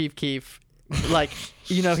someone like Chief Keef, like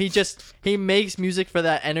you know he makes music for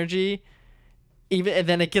that energy, even and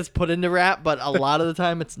then it gets put into rap, but a lot of the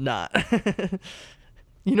time it's not.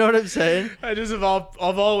 You know what I'm saying? I just of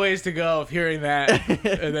all ways to go of hearing that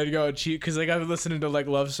and then go cheap because like I've been listening to like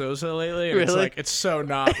Love Sosa lately and it's Really? like it's so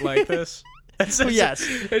not like this. It's Well, yes,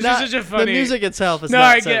 it's not- just such a funny. The music itself is No,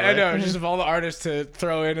 not I similar. know. It's just of all the artists to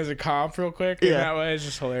throw in as a comp real quick. Yeah. In that way, it's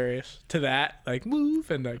just hilarious. To that, like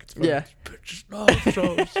move and like it's funny. Yeah. Just Love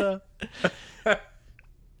Sosa.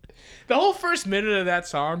 The whole first minute of that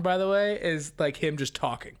song, by the way, is like him just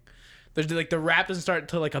talking. There's like the rap doesn't start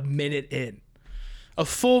until like a minute in. A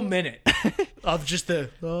full minute of just the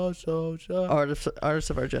Love Sosa. Artists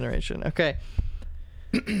of our generation. Okay.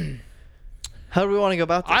 How do we want to go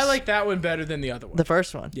about this? I like that one better than the other one. the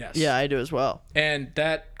first one. Yes. Yeah, I do as well. And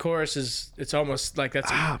that chorus it's almost like that's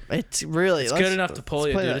It's really It's good enough to pull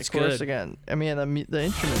you, play dude. that It's chorus good. again. I mean, the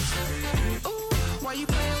instruments. Why you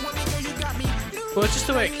playing with me, girl? You got me. well, it's just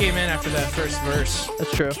the way it came in after that first verse.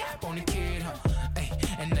 That's true. Cap on the kid, huh? Ay,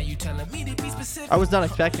 and now you telling me to be specific. I was not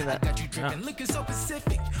expecting that. Got you dripping, looking so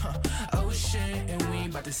Pacific. Huh? Ocean, and we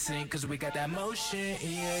ain't about to sink, cause we got that motion.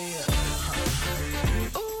 Yeah.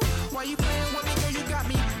 Huh? Ooh, why you playing with me, girl? You got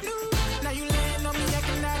me. Ooh, now you laying on me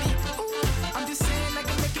acting naughty. Ooh, I'm just saying I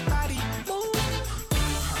can make your body move.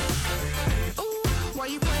 Huh? Ooh, why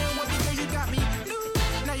you playing with me, girl? You got me. Ooh,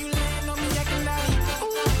 now you laying on me acting naughty.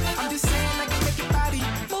 Ooh, I'm just saying I can make your body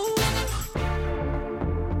move.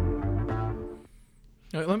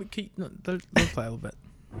 All right, let me let me play a little bit.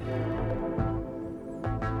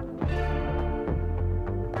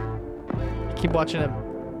 Keep watching him.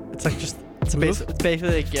 It's like just it's Move?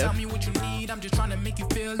 basically a Tell gift. me what you need, I'm just trying to make you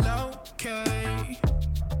feel okay.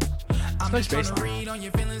 I'm nice just trying bass to line. read on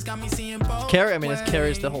your feelings, got me seeing both Carry. I mean, it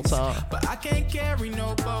carries the whole ways. song. But I can't carry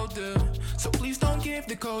no boulder, so please don't give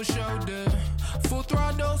the cold shoulder. Full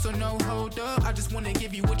throttle, so no hold up. I just wanna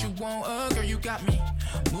give you what you want, girl, you got me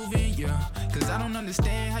moving, yeah. Cause I don't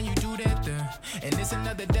understand how you do that there. And it's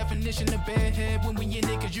another definition of bedhead. When we in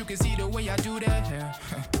it, cause you can see the way I do that here.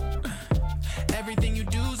 Everything you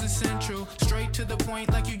do is essential, straight to the point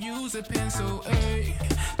like you use a pencil. Ay,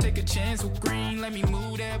 take a chance with green, let me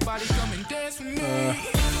move that body, come and dance with me.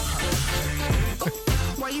 Ooh,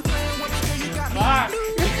 why you playing with me, girl? You got me. Fuck.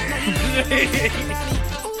 Now you laying on me acting naughty.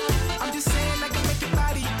 Ooh, I'm just saying I can make your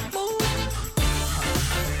body move.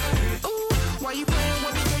 Ooh, why you playing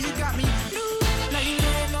with me, girl? You got me. Now you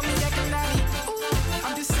laying on me acting naughty. Ooh,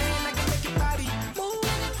 I'm just saying I can make your body move.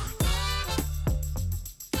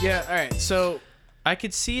 Yeah, all right. So I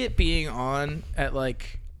could see it being on at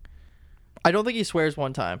like I don't think he swears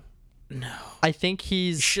one time. no. I think You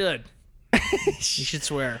he's. should. You should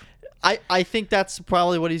swear. I think that's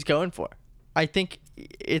probably what he's going for. I think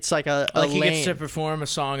it's like a Like he lane. gets to perform a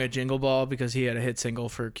song at Jingle Ball because he had a hit single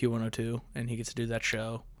for Q102 and he gets to do that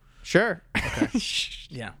show. Sure.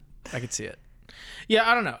 Yeah, I could see it. Yeah,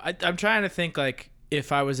 I don't know. I'm trying to think like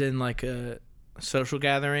if I was in like a social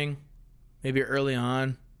gathering, maybe early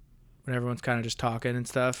on when everyone's kind of just talking and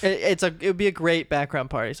stuff. It would be a great background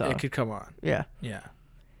party song. It could come on. Yeah. Yeah.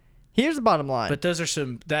 Here's the bottom line. But those are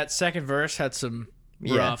that second verse had some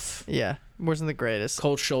rough, Yeah. Wasn't the greatest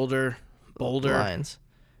cold shoulder, boulder, lines.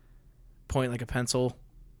 point like a pencil.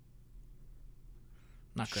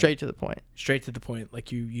 Not great. Straight to the point. Straight to the point,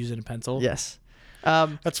 like you using a pencil. Yes.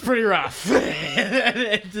 That's pretty rough.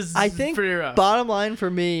 I think pretty rough. bottom line for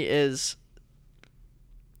me is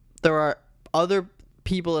there are other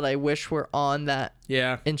people that I wish were on that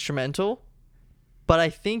Yeah. instrumental, but I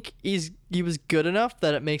think he was good enough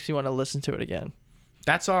that it makes me want to listen to it again.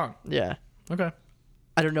 That song. Yeah. Okay.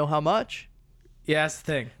 I don't know how much, Yeah, that's the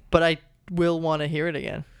thing. but I will want to hear it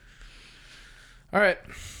again. All right.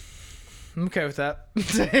 I'm okay with that.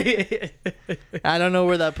 I don't know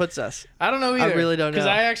where that puts us. I don't know either. really don't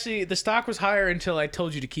Because know. the stock was higher until I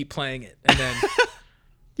told you to keep playing it. And then,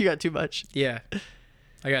 You got too much. yeah,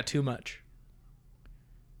 I got too much.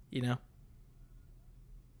 You know?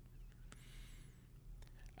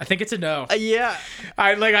 I think it's a no. Yeah.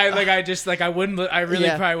 I wouldn't, I really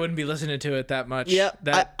Yeah. probably wouldn't be listening to it that much. Yeah,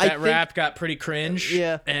 That I think- rap got pretty cringe.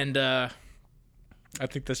 Yeah. And, I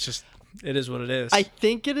think that's just, it is what it is. I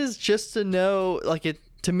think it is just a no, like it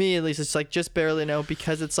to me at least. It's like just barely no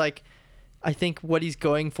because it's like I think what he's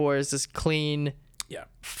going for is this clean, yeah.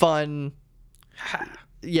 fun,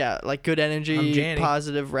 yeah, like good I'm energy, Janny.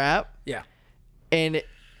 positive rap, Yeah. and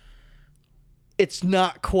it's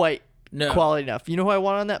not quite No. quality enough. You know who I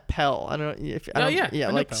want on that? Pell. I don't know if I Oh, don't, yeah. I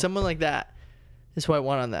know like Pell. someone like that is who I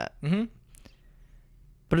want on that. Mm-hmm.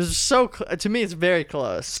 But it's so to me, it's very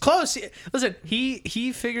close. It's close. Listen,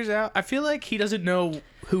 he figures out. I feel like he doesn't know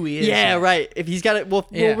who he is. Yeah, yet. right. If he's got it, we'll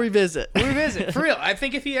revisit. We'll revisit for real. I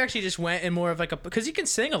think if he actually just went in more of like a, because he can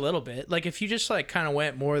sing a little bit. Like if you just like kind of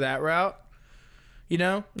went more that route, you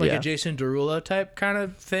know, like Yeah. a Jason Derulo type kind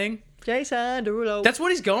of thing. Jason Derulo. That's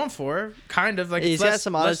what he's going for, kind of like. He's got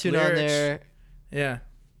some auto-tune on there. Yeah.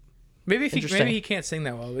 Maybe if Interesting. he can't sing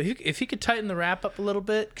that well, but if he could tighten the rap up a little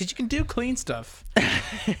bit, because you can do clean stuff.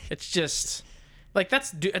 It's just like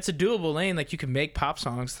that's a doable lane. Like you can make pop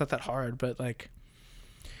songs. It's not that hard, but like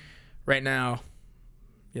right now,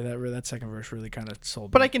 yeah, that second verse really kind of sold.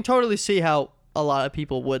 But me. I can totally see how a lot of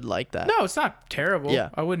people would like that. No, it's not terrible. Yeah.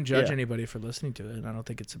 I wouldn't judge Yeah. anybody for listening to it. And I don't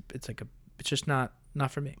think it's just not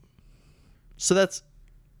for me. So that's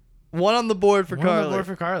one on the board for One on Carly. the board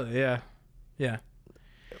for Carly. Yeah, yeah.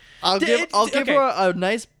 I'll give okay. her a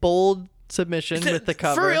nice bold submission with the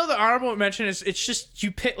cover. For real, the honorable mention is it's just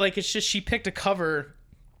she picked a cover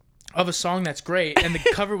of a song that's great, and the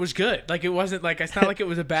cover was good. Like it wasn't like it's not like it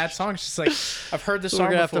was a bad song. It's just like I've heard the So song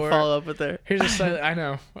we're gonna before. have to follow up with her. Here's a slightly, I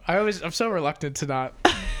know. I'm so reluctant to not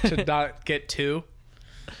get 2,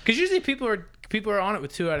 because usually people are on it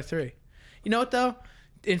with 2 out of 3. You know what though?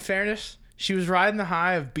 In fairness, she was riding the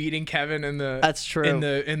high of beating Kevin in the That's true. in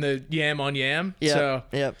the yam on yam. Yeah. So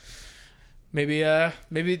Yep. maybe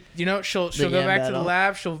you know she'll go yam back to the battle.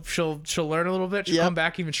 lab. She'll learn a little bit. She'll Yep. come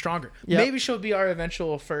back even stronger. Yep. Maybe she'll be our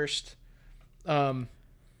eventual first, slam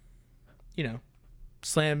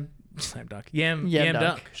dunk yam Yam dunk.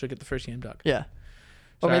 dunk. She'll get the first yam dunk. Yeah.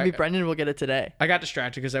 Or Sorry, maybe Brendan will get it today. I got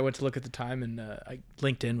distracted because I went to look at the time and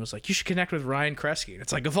LinkedIn was like, you should connect with Ryan Kresge. And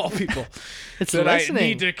it's like, of all people It's that listening. I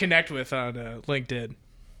need to connect with on LinkedIn.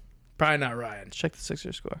 Probably not Ryan. Check the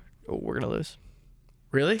Sixers score. Oh, we're gonna lose.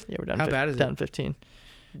 Really? Yeah, we're down. How bad is down it? 15.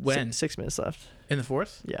 When? 6 minutes left. In the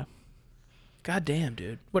 4th? Yeah. God damn,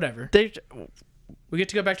 dude. Whatever. They We get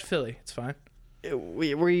to go back to Philly. It's fine.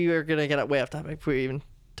 we are gonna get way off topic before we even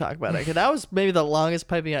talk about it. 'Cause that was maybe the longest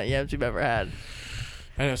piping out yams we've ever had.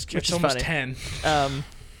 I know. It's Which is almost funny. 10.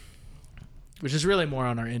 Which is really more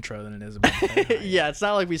on our intro than it is about Yeah, it's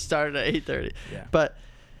not like we started at 8:30. Yeah. But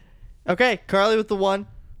okay, Carly with the 1.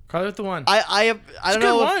 Carly with the 1. I don't a good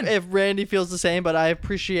know one. if Randy feels the same, but I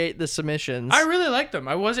appreciate the submissions. I really liked them.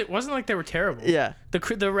 It wasn't like they were terrible. Yeah.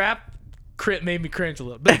 The rap crit made me cringe a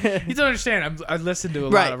little. But you don't understand. I listened to a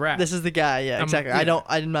lot of rap. This is the guy. Yeah, exactly. yeah.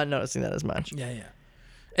 I'm not noticing that as much. Yeah, yeah.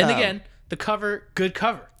 And again, the cover, good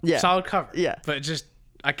cover. Yeah. Solid cover. Yeah. But it just,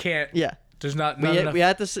 I can't. Yeah. There's not We enough,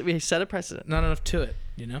 we set a precedent. not enough to it,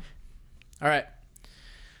 you know? All right.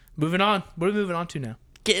 Moving on. What are we moving on to now?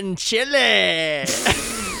 Getting chilly.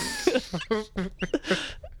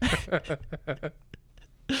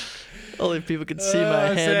 Only if people can see my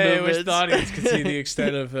hand I wish movements. the audience could see the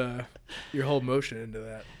extent of your whole motion into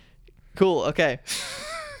that. Cool. Okay.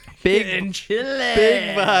 Big Getting chilly.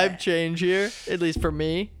 big vibe change here, at least for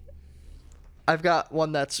me. I've got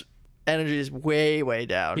one that's energy is way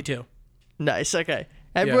down. Me too. Nice. Okay.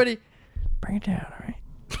 Everybody, bring it down. All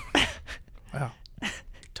right. Wow.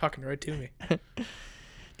 Talking right to me.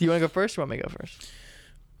 Do you want to go first or want me to go first?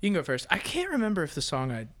 You can go first. I can't remember if the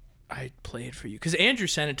song I played for you, because Andrew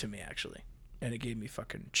sent it to me actually, and it gave me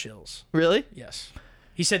fucking chills. Really? Yes.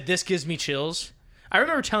 He said this gives me chills. I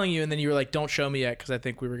remember telling you, and then you were like, "Don't show me yet," because I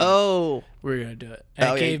think we were gonna do it.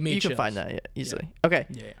 And it gave me you chills. can find that easily. Okay.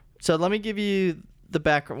 Yeah. So let me give you the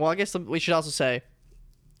background. Well, I guess we should also say,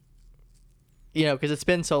 because it's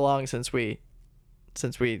been so long since we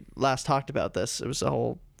last talked about this. It was a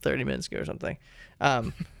whole 30 minutes ago or something.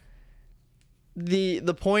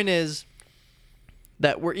 The point is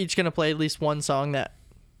that we're each going to play at least one song that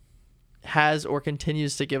has or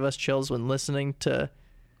continues to give us chills when listening to,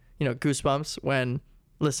 goosebumps when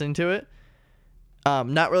listening to it.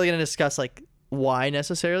 Not really going to discuss like why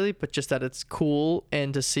necessarily, but just that it's cool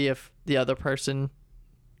and to see if the other person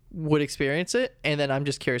would experience it. And then I'm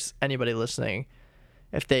just curious, anybody listening,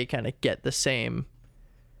 if they kind of get the same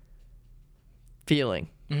feeling,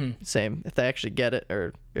 same, if they actually get it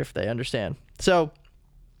or if they understand. So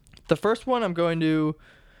the first one I'm going to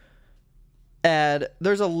add,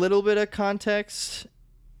 there's a little bit of context,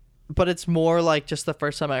 but it's more like just the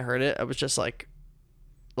first time I heard it, I was just like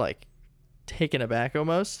taken aback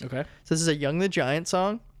almost. Okay. So this is a Young the Giant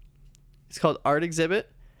song. It's called Art Exhibit.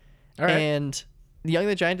 All right. And Young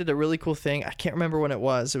the Giant did a really cool thing. I can't remember when it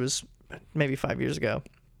was. It was maybe 5 years ago,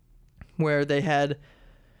 where they had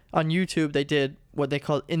on YouTube, they did what they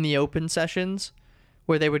called in the open sessions,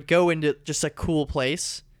 where they would go into just a cool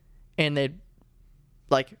place and they'd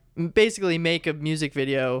like basically make a music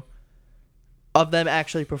video of them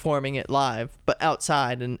actually performing it live, but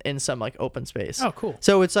outside and in some like open space. Oh, cool.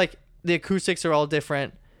 So it's like the acoustics are all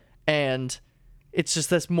different, and it's just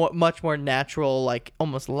this much more natural, like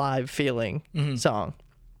almost live feeling song.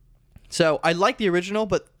 So I like the original,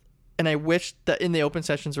 and I wish that in the open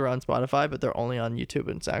sessions were on Spotify, but they're only on YouTube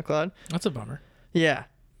and SoundCloud. That's a bummer. Yeah.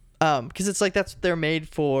 Because it's like they're made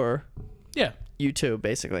for YouTube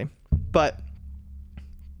basically. But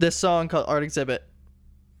this song called Art Exhibit,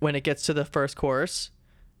 when it gets to the first chorus,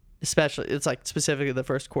 especially, it's like specifically the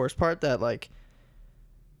first chorus part that like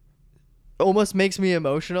almost makes me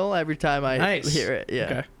emotional every time I hear it. Yeah.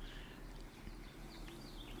 Okay.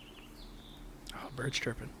 Oh, birds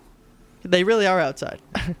chirping. They really are outside.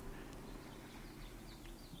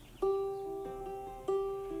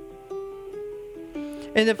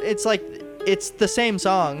 And if it's like, it's the same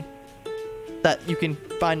song that you can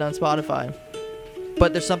find on Spotify,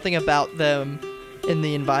 but there's something about them in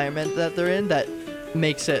the environment that they're in that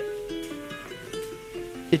makes it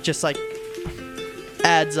just like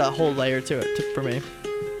adds a whole layer to it for me.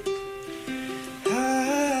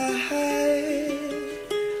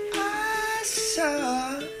 I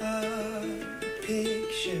saw a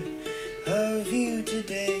picture of you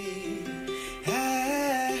today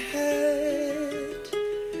at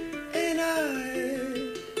an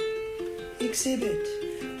art exhibit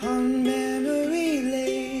on memory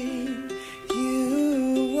lane.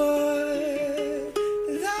 You wore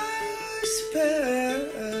those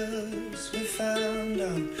pearls we found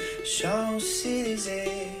on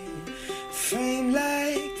Champs-Élysées, framed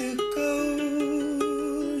like the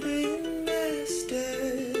golden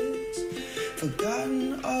masters,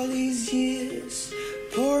 forgotten all these years,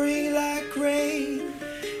 pouring like rain.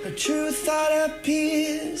 A true thought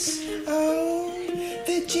appears. Oh,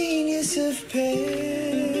 the genius of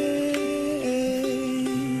pain.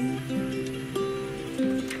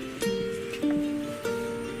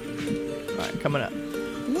 All right, coming up.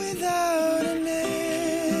 Without a name,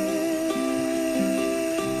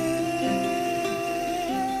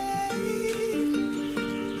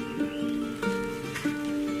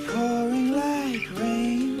 pouring like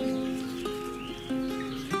rain.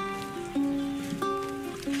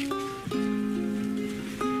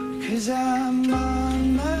 'Cause I'm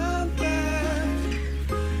on my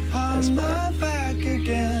back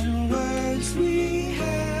again. Words we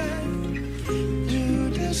had to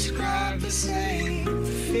describe the same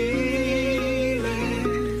feeling,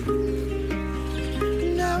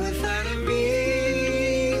 now without a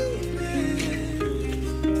meaning.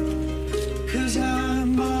 'Cause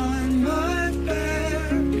I'm on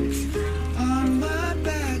my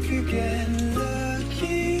back again,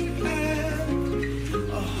 looking at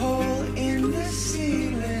a hole in the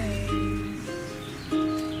ceiling.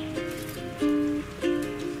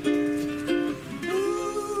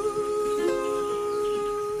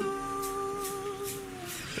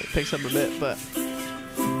 It picks up a bit, but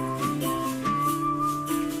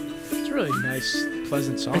It's a really nice,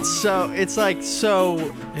 pleasant song. it's like so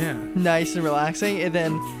yeah. nice and relaxing, and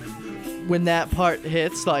then when that part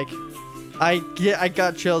hits, like I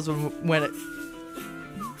got chills when it,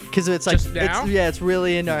 because it's like Just now? it's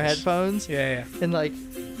really in our headphones, Yeah. and like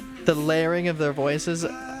the layering of their voices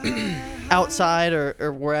outside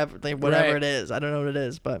or wherever whatever Right. it is, I don't know what it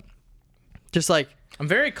is, but just like I'm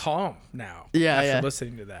very calm now. Yeah, after yeah.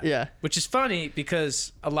 listening to that. Yeah. Which is funny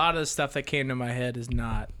because a lot of the stuff that came to my head is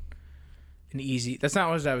not that's not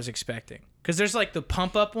what I was expecting. Because there's like the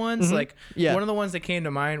pump up ones. Like Yeah. one of the ones that came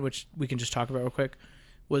to mind, which we can just talk about real quick,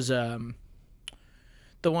 was the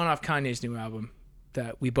one off Kanye's new album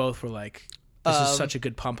that we both were like, this is such a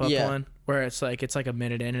good pump up yeah. one, where it's like a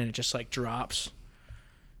minute in and it just like drops.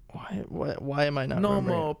 why am I not No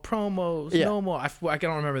remembering more it? promos. Yeah. No more. I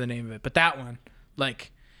don't remember the name of it, but that one,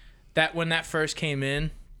 like that when that first came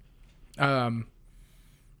in,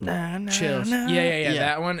 Nah, chills. nah. Yeah,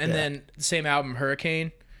 that one, and Yeah. then the same album,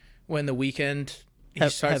 Hurricane, when The Weeknd he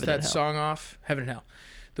starts Heaven that and Hell. song off, Heaven and Hell.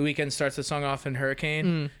 The Weeknd starts the song off in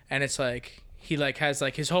Hurricane, and it's like he like has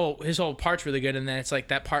like his whole part's really good, and then it's like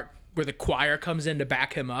that part where the choir comes in to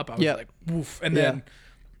back him up. I was Yep. like, woof, and then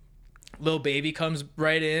Lil Baby comes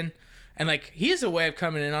right in, and like he has a way of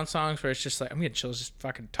coming in on songs where it's just like I'm getting chills just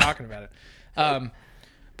fucking talking about it.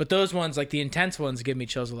 But those ones, like the intense ones, give me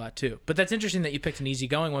chills a lot too. But that's interesting that you picked an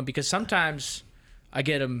easygoing one because sometimes I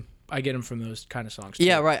get them from those kind of songs too.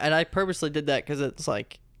 Yeah, right. And I purposely did that because it's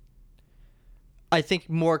like, I think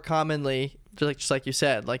more commonly, just like you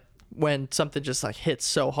said, like when something just like hits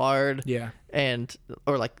so hard, Yeah. and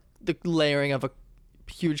or like the layering of a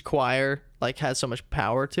huge choir like has so much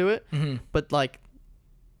power to it, but like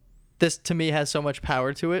this to me has so much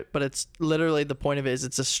power to it, but it's literally the point of it is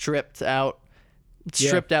it's a stripped out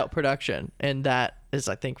production, and that is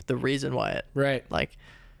I think the reason why it Right. like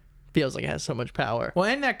feels like it has so much power. Well,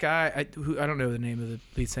 and that guy, I don't know the name of the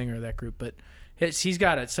lead singer of that group, but he's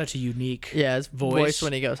got such a unique His voice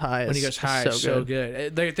when he goes high is so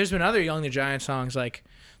good. There's been other Young the Giant songs, like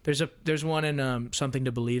there's one in Something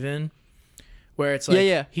to Believe In, where it's like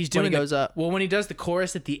when he's doing he goes up. Well, when he does the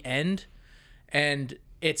chorus at the end, and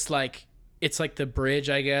it's like the bridge,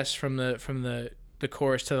 I guess, from the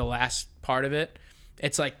chorus to the last part of it.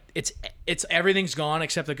 It's like it's everything's gone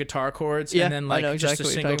except the guitar chords, and then like just a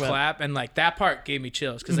single clap, and like that part gave me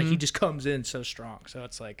chills because like he just comes in so strong. So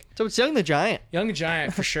it's like it's Young the Giant. Young the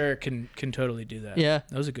Giant for sure can totally do that. Yeah,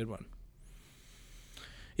 that was a good one.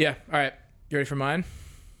 Yeah. All right, you ready for mine?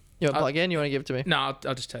 You want to plug in? You want to give it to me? No,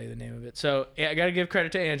 I'll just tell you the name of it. So I got to give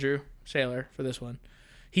credit to Andrew Saylor for this one.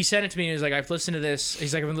 He sent it to me and he was like, I've listened to this.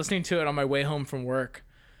 He's like, I've been listening to it on my way home from work.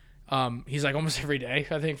 He's like almost every day,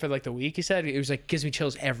 I think, for like the week. He said it was like gives me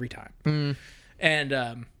chills every time.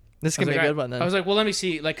 And this can be a good one then. I was like, well, let me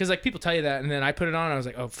see, like, because like people tell you that, and then I put it on. And I was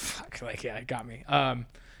like, oh fuck, like yeah, it got me.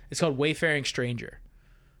 It's called "Wayfaring Stranger,"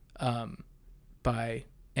 by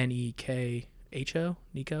Nekho. Nico,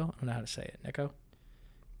 I don't know how to say it. Neko.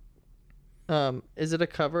 Is it a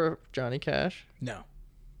cover of Johnny Cash? No.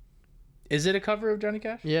 Is it a cover of Johnny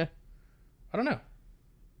Cash? Yeah, I don't know.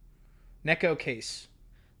 Neko Case.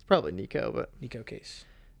 it's probably Nico, but Neko Case.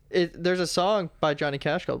 there's a song by Johnny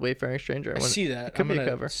Cash called "Wayfaring Stranger." I see that. It could I'm be a gonna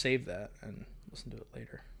cover. save that and listen to it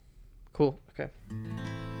later. Cool. Okay.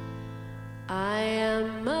 I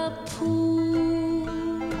am a poor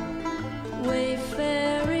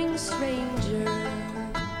wayfaring stranger,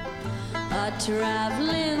 a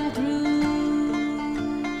traveling through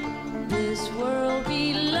this world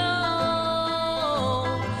below,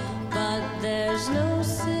 but there's no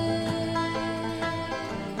sickness,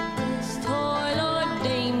 toil or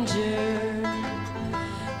danger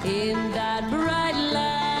in that bright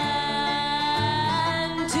land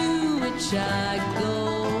to which I go.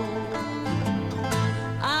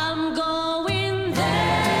 I'm going there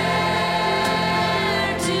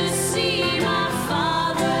to see my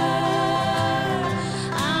father.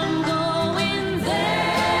 I'm going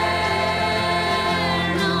there,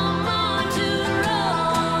 no more to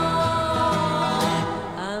roam.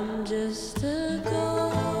 I'm just a going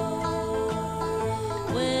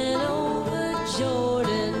over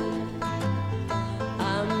Jordan.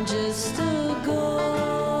 I'm just a going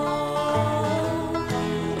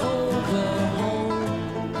over home.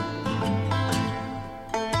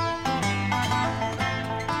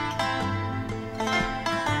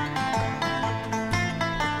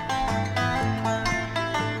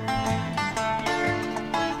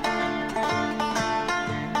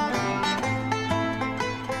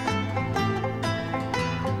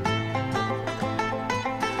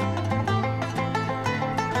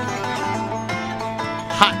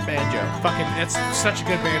 Hot banjo. Fucking, it's such a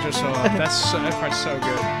good banjo solo. That part's so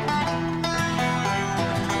good.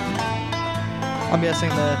 I'm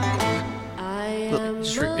guessing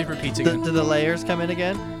It repeats do again. the layers come in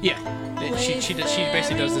again? Yeah, she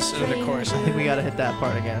basically does this in the chorus. I think we gotta hit that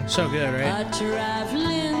part again. So good, right?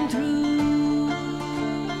 Traveling through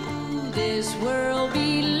this world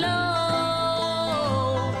below,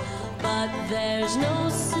 but there's no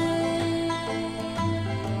sin.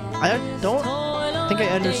 I don't think I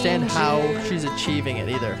understand how she's achieving it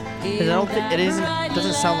either, because I don't think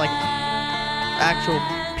doesn't sound like actual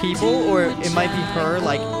people, or it might be her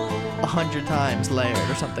like 100 times layered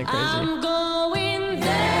or something crazy. I'm going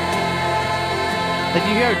there. Like,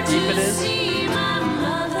 you hear how deep it is? See my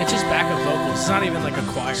mother. It's just backup vocals. It's not even like a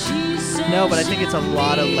choir. She said No, but I think it's a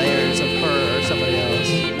lot of layers of her or somebody else.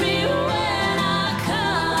 meet me when I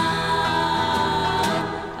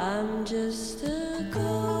come. I'm just a going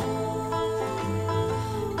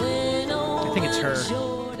I think it's her,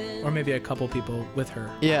 Jordan. or maybe a couple people with her.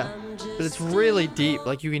 Yeah, but it's really deep.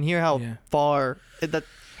 Like, you can hear how Yeah. far that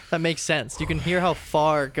makes sense. You can hear how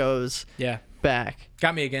far it goes Yeah, back.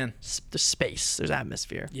 got me again. There's space. There's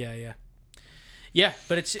atmosphere. Yeah.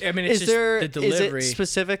 But it's the Is delivery. it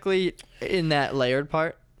specifically in that layered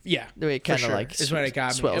part? Yeah, The way it for kinda, sure. like, is when it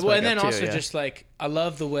got me. swells Well, back and then up too, also yeah. just like I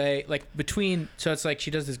love the way like between. So it's like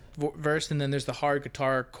she does this verse, and then there's the hard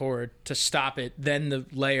guitar chord to stop it. Then the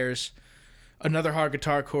layers, another hard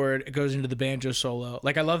guitar chord. It goes into the banjo solo.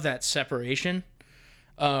 Like I love that separation.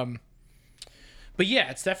 But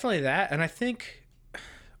yeah, it's definitely that, and I think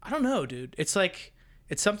I don't know, dude. It's like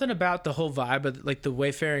it's something about the whole vibe of like the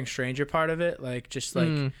Wayfaring Stranger part of it. Like just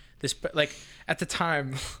like this, like at the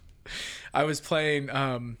time, I was playing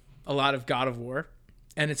a lot of God of War,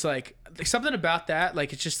 And it's like something about that,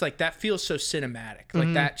 like it's just like that feels so cinematic.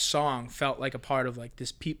 Like that song felt like a part of like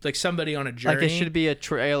this like somebody on a journey. Like it should be a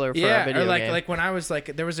trailer for a video or like game. like when I was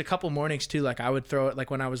like, there was a couple mornings too, like I would throw it,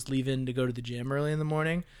 like when I was leaving to go to the gym early in the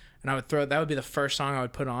morning, and I would throw that would be the first song I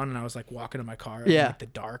would put on, and I was like walking to my car in like the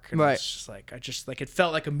dark, and right. it's just like it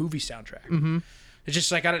felt like a movie soundtrack. Mm-hmm. It's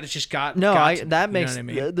just like it just got no, got to, that makes you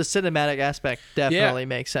know what I mean? the cinematic aspect definitely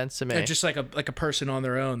makes sense to me. It's just like a person on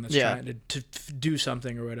their own that's trying to do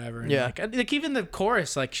something or whatever. And like even the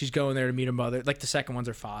chorus, like she's going there to meet her mother. Like the second one's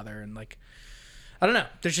her father, and like I don't know.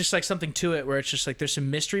 There's just like something to it where it's just like there's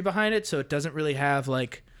some mystery behind it, so it doesn't really have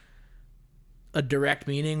like a direct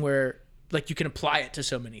meaning where like you can apply it to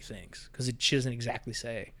so many things because she doesn't exactly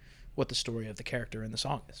say what the story of the character in the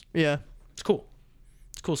song is. Yeah, it's cool.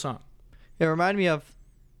 It's a cool song. It reminded me of,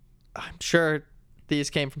 I'm sure these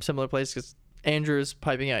came from similar places, because Andrew's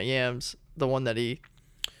Piping Out Yams, the one that he...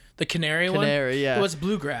 The Canary one? Yeah. It was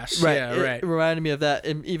bluegrass. Right. Yeah, right. It reminded me of that,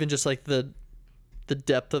 and even just like the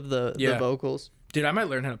depth of the vocals. Dude, I might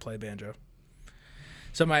learn how to play banjo.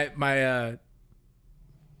 So it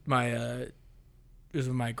was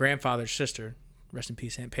my grandfather's sister, rest in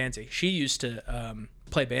peace, Aunt Pansy. She used to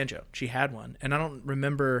play banjo. She had one, and I don't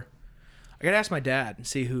remember... I gotta ask my dad and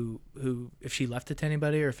see who if she left it to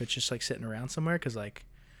anybody or if it's just like sitting around somewhere. Because like,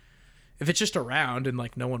 if it's just around and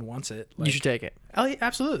like no one wants it, like, you should take it. Oh, yeah,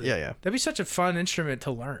 absolutely. Yeah. That'd be such a fun instrument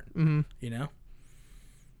to learn. Mm-hmm. You know,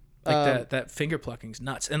 like that finger plucking's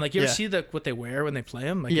nuts. And like, you ever see what they wear when they play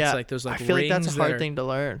them? Like, it's like those like I feel like rings that's a hard thing to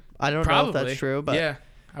learn. I don't know if that's true, but yeah,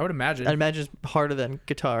 I would imagine. I imagine it's harder than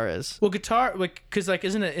guitar is. Well, guitar, like, because like,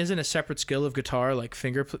 isn't a separate skill of guitar like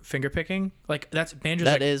finger picking? Like that's banjo's.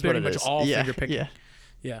 That like, is pretty what it much is. all finger picking.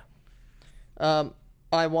 Yeah. Yeah.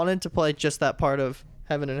 I wanted to play just that part of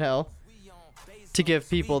Heaven and Hell to give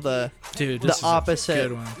people the opposite.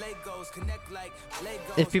 Good one.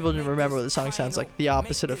 If people didn't remember what the song sounds like, the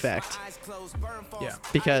opposite effect. Yeah.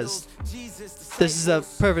 Because this is a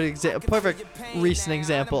perfect recent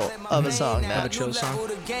example of a song Of a that. chill song.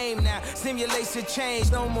 Simulation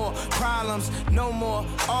change, no more problems, no more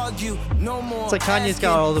argue, no more. It's like Kanye's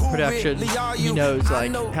got all the production. He knows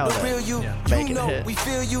like how to make it hit. We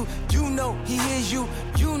feel you, you know he hears you,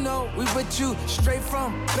 you know we with you. Straight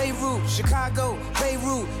from Beirut, Chicago,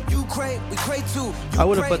 Beirut, Ukraine, we crave too. I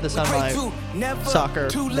would have put this on my soccer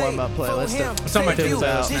warm-up playlist. It's on my It was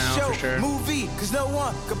out. now for sure. Movie, cause no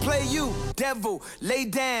one can play you. Devil, lay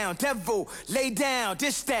down,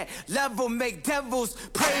 this that level, make devils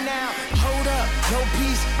pray now. Hold up, no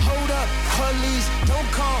peace, hold up, police,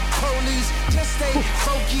 don't call police, just stay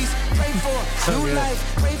focused, pray for new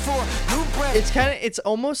life, pray for new breath. It's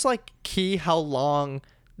almost like key how long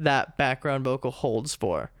that background vocal holds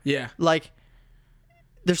for. Yeah. Like,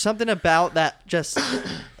 there's something about that just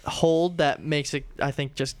hold that makes it, I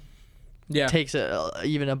think, just takes it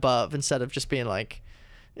even above, instead of just being like,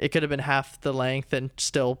 it could have been half the length and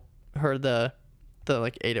still heard the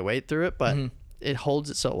like 808 through it, but it holds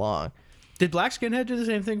it so long. Did Black Skinhead do the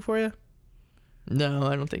same thing for you? No,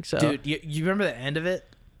 I don't think so. Dude, you remember the end of it?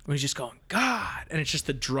 When he's just going, God, and it's just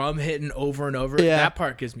the drum hitting over and over. Yeah. That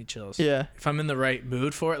part gives me chills. Yeah. If I'm in the right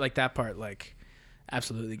mood for it, like that part, like,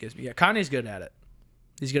 absolutely gives me. Yeah, Kanye's good at it.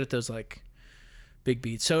 He's good at those, like, big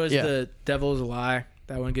beats. So is the Devil Is a Lie.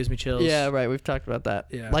 That one gives me chills. Yeah, right. We've talked about that.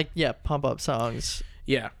 Yeah. Like, pump up songs.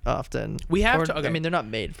 Yeah. Often. We have to. Okay. I mean, they're not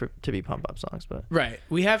made to be pump up songs, but. Right.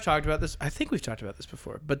 We have talked about this. I think we've talked about this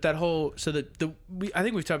before. But that whole. So I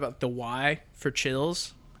think we've talked about the why for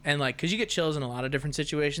chills. And, like, because you get chills in a lot of different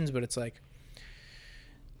situations, but it's like.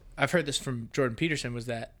 I've heard this from Jordan Peterson, was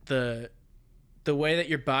that the way that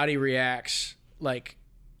your body reacts, like,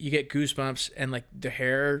 you get goosebumps and, like, the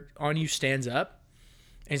hair on you stands up.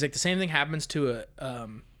 And he's like, the same thing happens to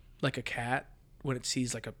a cat when it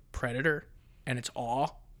sees, like, a predator, and it's awe.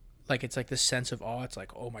 Like, it's like this sense of awe. It's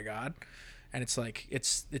like, oh my God. And it's like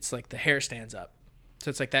the hair stands up. So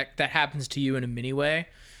it's like that happens to you in a mini way.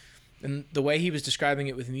 And the way he was describing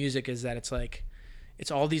it with music is that it's like, it's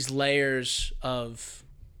all these layers of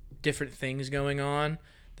different things going on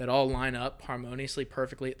that all line up harmoniously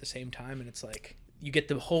perfectly at the same time. And it's like, you get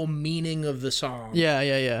the whole meaning of the song.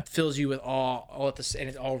 Yeah. Fills you with awe all at the, and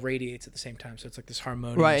it all radiates at the same time. So it's like this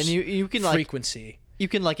harmonious right, and you can frequency.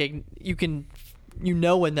 You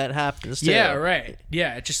know when that happens too. Yeah, right.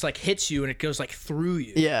 Yeah, it just like hits you and it goes like through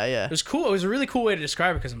you. Yeah. It was cool. It was a really cool way to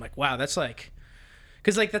describe it, because I'm like, wow, that's like,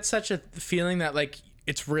 because like that's such a feeling that like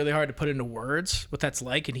it's really hard to put into words what that's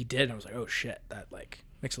like, and he did. And I was like, oh shit, that like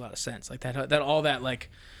makes a lot of sense. Like that all that like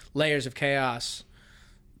layers of chaos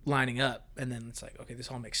lining up, and then it's like, okay, this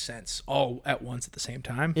all makes sense all at once at the same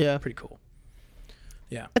time. Yeah, pretty cool.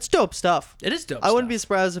 Yeah. It's dope stuff. It is dope. I wouldn't be stuff.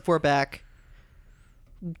 surprised if we're back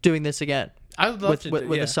doing this again. I would love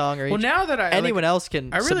with yeah. a song or well, each. now that Anyone else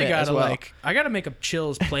can. I really submit as gotta well. I gotta make a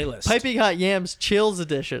chills playlist. Piping Hot Yams Chills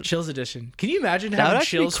Edition. Chills edition. Can you imagine That having would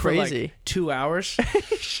actually be chills for crazy. like 2 hours?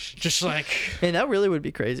 Just like Man, that really would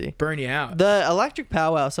be crazy. burn you out. The Electric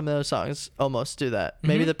Powwow, some of those songs almost do that. Mm-hmm.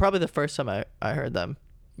 Maybe probably the first time I heard them.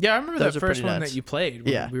 Yeah, I remember Those that are first pretty one nuts. that you played.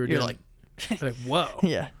 When Yeah, we were you're doing like whoa.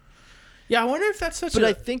 Yeah. Yeah, I wonder if that's such But a.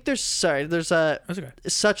 I think there's a That's okay.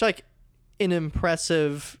 such like an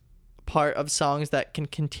impressive part of songs that can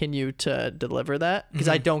continue to deliver that because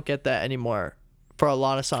I don't get that anymore for a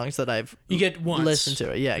lot of songs that I've You get once, listened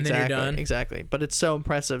to it. Yeah, and then you're exactly. done. Exactly. But it's so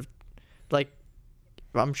impressive. Like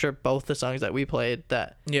I'm sure both the songs that we played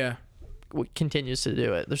that Yeah, continues to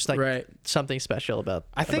do it. There's like right. something special about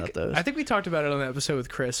those. I think we talked about it on the episode with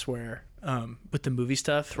Chris where with the movie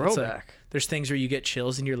stuff. it's like, Throwback. there's things where you get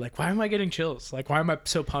chills and you're like, why am I getting chills? Like, why am I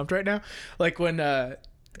so pumped right now? Like when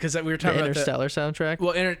because we were the talking about Interstellar soundtrack.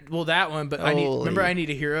 well that one, but I Need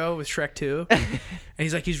a Hero with Shrek 2, and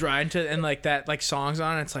he's like he's riding to and like that like songs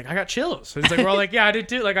on and it's like I got chills. So it's like we're all like yeah I did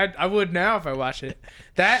too. Like I would now if I watch it.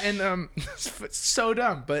 That and it's so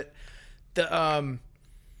dumb, but the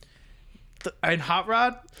and Hot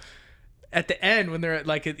Rod at the end when they're at,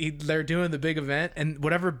 like they're doing the big event and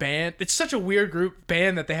whatever band, it's such a weird group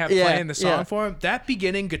band that they have playing the song for him. That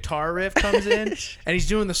beginning guitar riff comes in and he's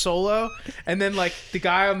doing the solo, and then like the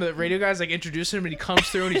guy on the radio guy's like introducing him and he comes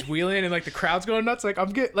through and he's wheeling and like the crowd's going nuts. Like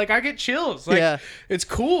I get chills. Like it's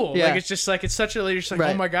cool. Yeah. Like it's just like it's such a you're just like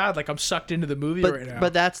oh my god, like I'm sucked into the movie right now.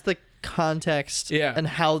 But that's the context and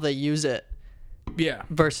how they use it yeah.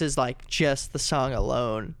 versus like just the song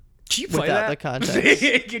alone. Can you play without that? the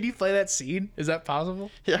context. Can you play that scene? Is that possible?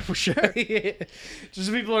 Yeah, for sure. Just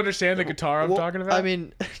so people understand the guitar I'm talking about. I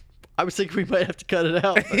mean, I was thinking we might have to cut it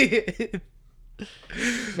out. But...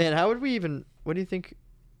 Man, how would we even? What do you think?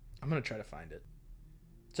 I'm gonna try to find it.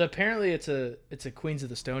 So apparently it's a Queens of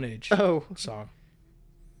the Stone Age song.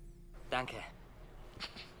 Danke.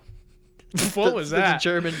 What was that? It's a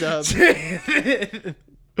German dub.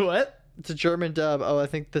 What? It's a German dub. Oh, I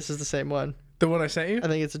think this is the same one. The one I sent you? I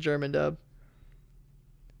think it's a German dub.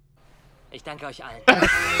 Ich danke euch allen.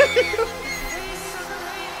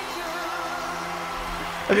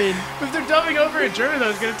 I mean, if they're dubbing over in German,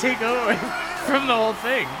 though, it's gonna take over from the whole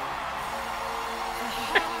thing.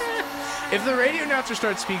 If the radio announcer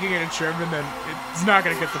starts speaking it in German, then it's not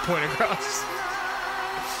gonna get the point across.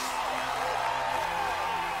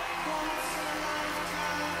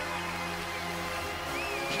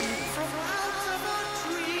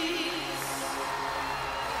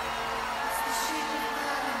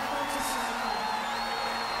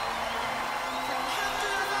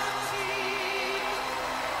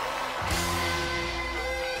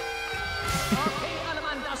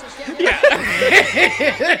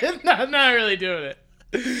 No, I'm not really doing it.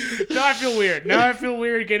 Now I feel weird. Now I feel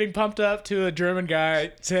weird getting pumped up to a German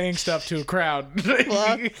guy saying stuff to a crowd.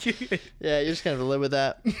 Well, yeah, you're just gonna have to live with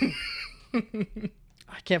that.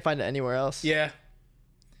 I can't find it anywhere else. Yeah,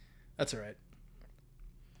 that's all right.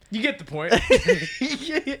 You get the point.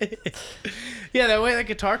 Yeah, that way that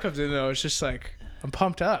guitar comes in though, it's just like I'm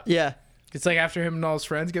pumped up. Yeah, It's like after him and all his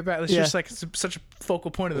friends get back. It's just like it's such a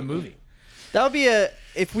focal point of the movie. that would be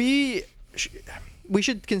if we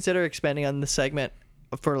should consider expanding on the segment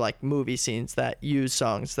for like movie scenes that use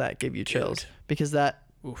songs that give you chills because that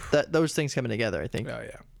those things coming together, I think. Oh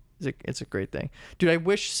yeah. It's a great thing. Dude, I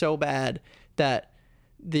wish so bad that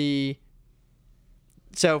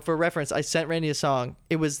so for reference, I sent Randy a song.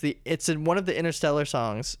 It's in one of the Interstellar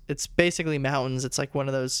songs. It's basically mountains. It's like one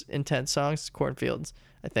of those intense songs, cornfields,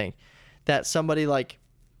 I think, that somebody like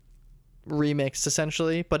remixed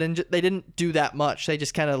essentially, but they didn't do that much. They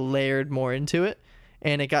just kind of layered more into it,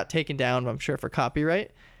 and it got taken down, I'm sure, for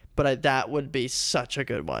copyright. But that would be such a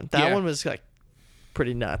good one. That one was like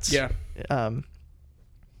pretty nuts. Yeah.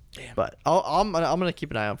 But I'm gonna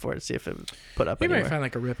keep an eye out for it to see if it would put up You anywhere. might find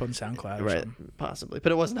like a rip on SoundCloud or Right, something. possibly,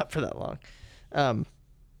 but it wasn't up for that long.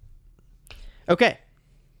 Okay.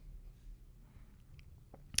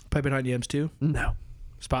 Piping Hot Yams 2? No.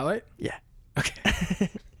 Spotlight? Yeah. Okay.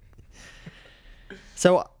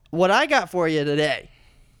 So what I got for you today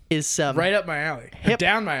is some Right up my alley. Or hip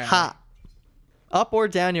down my alley. hop, up or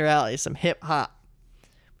down your alley. Some hip hop.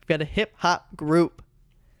 We've got a hip hop group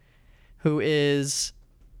who is,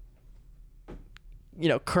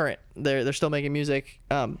 current. They're still making music.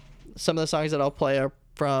 Some of the songs that I'll play are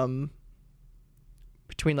from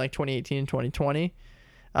between like 2018 and 2020.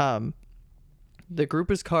 The group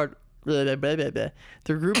is called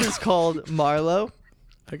Marlowe.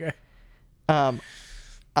 Okay.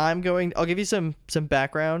 I'll give you some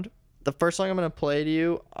background. The first song I'm gonna play to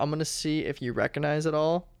you, I'm gonna see if you recognize it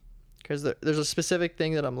all, because there's a specific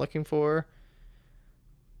thing that I'm looking for.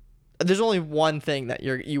 There's only one thing that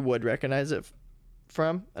you would recognize it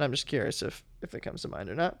from, and I'm just curious if it comes to mind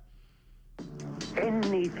or not.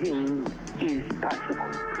 Anything is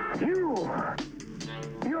possible.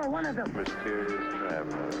 You're one of the mysterious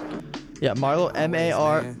travelers. Yeah, Marlowe, Marlowe. I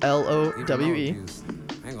ain't gonna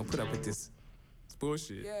put up with this. It's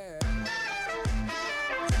bullshit.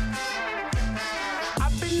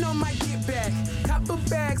 I've been on my get back, copper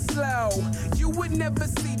bag slow. You would never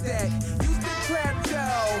see that. Use the trap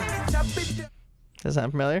dough. Chop it down. Does that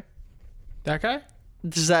sound familiar? That guy?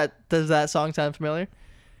 Does that song sound familiar?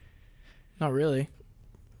 Not really.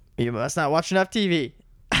 You must not watch enough TV.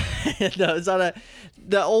 No, it's not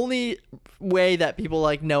the only way that people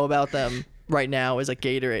like know about them right now is a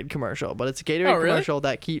Gatorade commercial, but it's a Gatorade commercial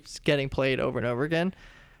that keeps getting played over and over again.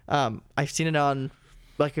 I've seen it on,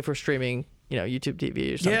 like, if we're streaming, YouTube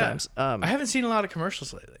TV or sometimes. Yeah. I haven't seen a lot of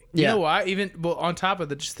commercials lately. Yeah. You know why? On top of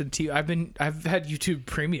the TV, I've had YouTube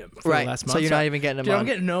Premium for the last month. So you're not even getting them dude, on. I'm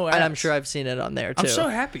getting no ads. And I'm sure I've seen it on there too. I'm so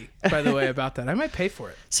happy, by the way, about that. I might pay for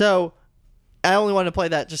it. So I only wanted to play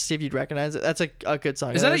that just to see if you'd recognize it. That's a good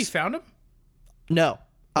song. Is that how you found them? No.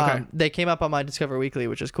 Okay. They came up on my Discover Weekly,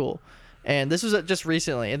 which is cool. And this was just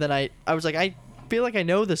recently. And then I was like, I feel like I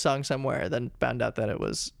know the song somewhere. Then found out that it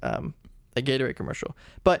was a Gatorade commercial.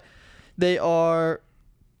 But they are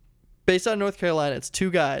based out of North Carolina. It's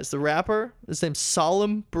two guys. The rapper, his name's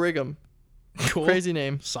Solemn Brigham. Cool. Crazy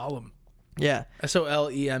name. Solemn. Yeah.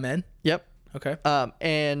 Solemn. Yep. Okay.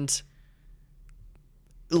 And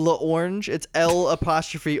L'Orange. It's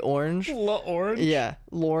L'Orange. L'Orange. Yeah,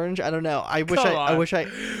 L'Orange. I don't know. I Come wish I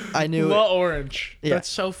knew. L'Orange. Yeah. That's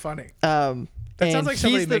so funny. That sounds like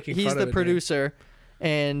somebody making he's fun the of the producer,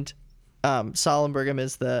 and Solemn Brigham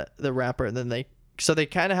is the rapper. And then they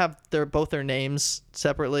kind of have both their names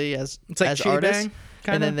separately as It's like as Chitty artists,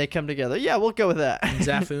 Bang, and then they come together. Yeah, we'll go with that.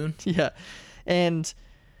 Zafoon. Yeah, and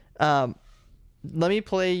let me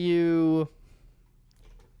play you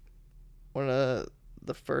one of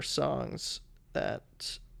the first songs or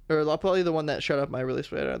I'll play you the one that showed up my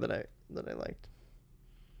release radar that I liked.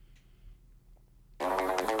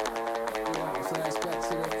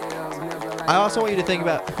 I also want you to think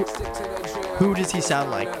about who does he sound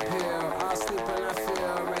like?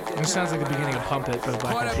 It sounds like the beginning of Pump It, but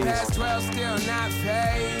Black Eyed Quarter past Peas. 12, still not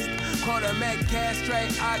phased. Quarter make cash straight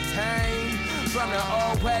octane. From the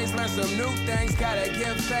old ways, learn some new things. Gotta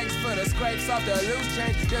give thanks for the scrapes off the loose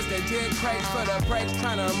change. Just to dig crates for the brakes,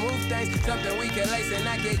 trying to move things. Something we can lace and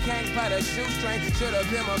not get canked by the shoestring. Should've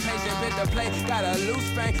been more patient, bit the plate, got a loose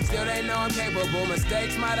fang. Still they know I'm capable.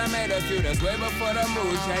 Mistakes might have made a few. That's way before the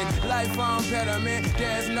mood change. Life on pediment,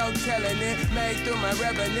 there's no telling it. Made through my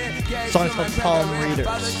revenant. Song's called Palm Readers.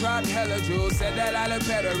 Father dropped hella jewels, said that I look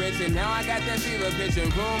better rich. And now I got that fever pitch in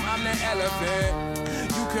room, I'm the elephant.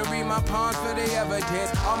 You can read my palms for the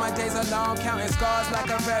evidence. All my days are long, counting scars like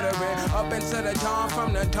a veteran. Up into the dawn,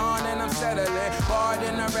 from the dawn, and I'm settling. Barred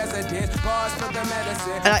in the residence, bars for the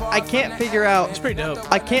medicine. And I can't figure out. It's pretty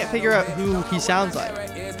dope. I can't figure out who he sounds like.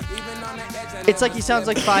 It's like he sounds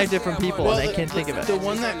like 5 different people, and I can't think of The it.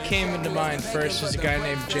 one that came into mind first was a guy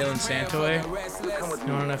named Jalen Santoy. I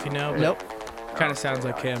don't know if you know. Nope. Kind of sounds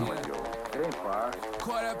like him.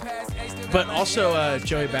 But also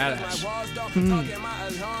Joey Badass.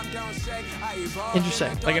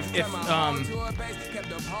 Interesting. Like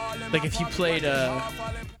if you played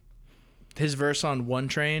his verse on One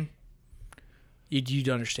Train, you'd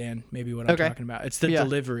understand maybe what I'm talking about. It's the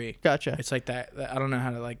delivery. Gotcha. It's like that. I don't know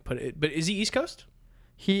how to put it. But is he East Coast?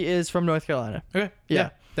 He is from North Carolina. Okay.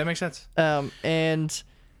 Yeah, that makes sense. And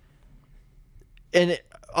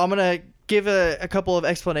I'm gonna give a couple of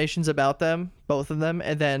explanations about them, both of them,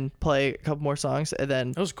 and then play a couple more songs, and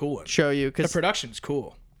then That was a cool one. show you. The production's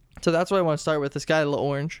cool. So that's what I want to start with. This guy,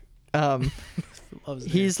 L'Orange.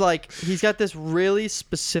 He's got this really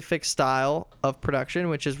specific style of production,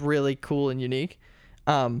 which is really cool and unique.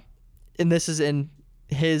 And this is in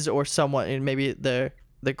his or somewhat in maybe the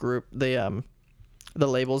group, the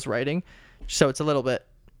label's writing. So it's a little bit,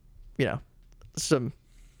 some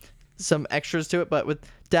extras to it, but with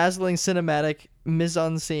dazzling cinematic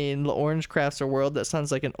mise-en-scene, L'Orange crafts a world that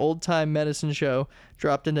sounds like an old-time medicine show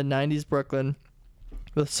dropped into 90s Brooklyn,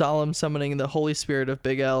 with solemn summoning the Holy Spirit of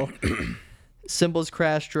Big L. Cymbals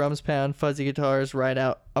crash, drums pound, fuzzy guitars ride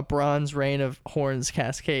out, a bronze rain of horns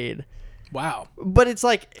cascade. Wow. But it's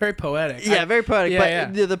like Very poetic. yeah, very poetic. Yeah,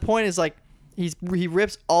 But the point is like he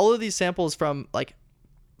rips all of these samples from like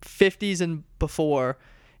 50s and before.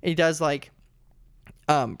 And he does like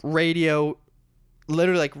radio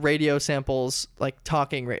literally like radio samples, like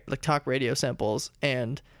talk radio samples,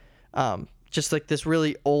 and just like this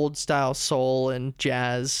really old style soul and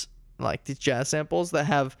jazz, like these jazz samples that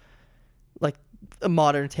have like a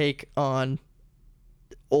modern take on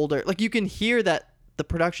older. Like you can hear that the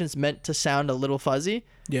production's meant to sound a little fuzzy,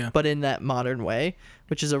 but in that modern way,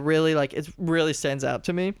 which is a really like it really stands out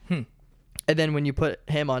to me. And then when you put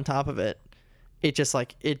him on top of it, it just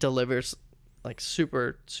like it delivers like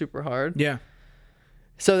super super hard. Yeah.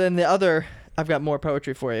 So then I've got more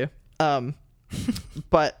poetry for you.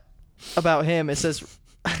 But about him, it says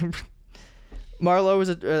Marlowe was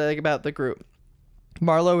like about the group.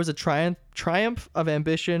 Marlowe was a triumph of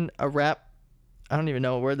ambition, a rap. I don't even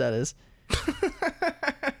know what word that is.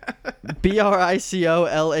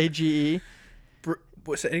 BRICOLAGE.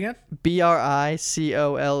 What's that again? BRICOLAGE.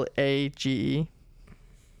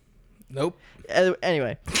 Nope.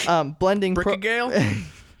 Anyway, blending bricolage.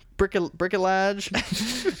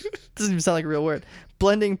 Doesn't even sound like a real word.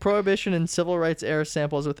 Blending prohibition and civil rights era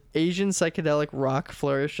samples with Asian psychedelic rock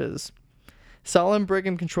flourishes. Solomon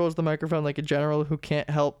Brigham controls the microphone like a general who can't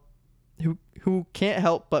help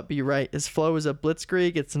but be right. His flow is a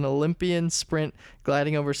blitzkrieg. It's an Olympian sprint,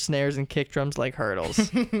 gliding over snares and kick drums like hurdles.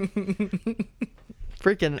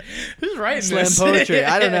 Freaking who's writing slam this? Poetry.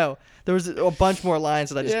 I don't know. There was a bunch more lines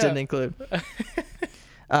that I just didn't include.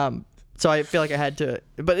 So I feel like I had to.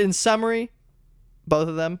 But in summary, both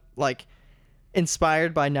of them like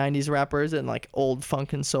inspired by 90s rappers and like old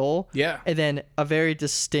funk and soul. Yeah. And then a very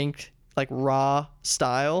distinct like raw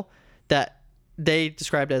style that they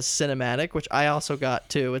described as cinematic, which I also got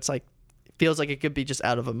too. It's like feels like it could be just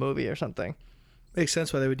out of a movie or something. Makes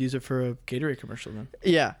sense why they would use it for a Gatorade commercial then.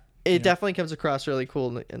 Yeah. It definitely comes across really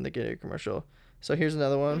cool in the Gatorade commercial. So here's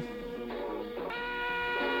another one.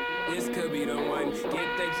 This could be the one. Get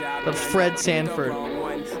the job. The Fred Sanford.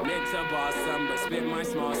 Mitts a boss some, but spit my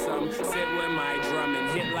small sum. Sit with my drum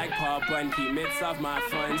and hit like Paul Bunn. Keep mitts off my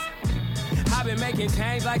funds. I've been making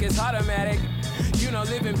change like it's automatic. You know,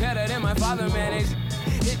 living better than my father managed.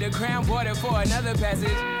 Hit the crown border for another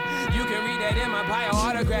passage. You can read that in my bio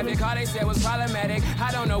autographic. All they said was problematic.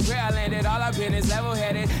 I don't know where I landed. All I've been is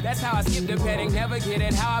level-headed. That's how I skip the petting. Never get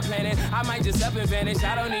it how I plan it. I might just up and vanish.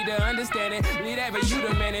 I don't need to understand it. Leave that for you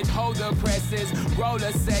to manage. Hold the presses. Roll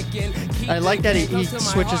a second. I like that he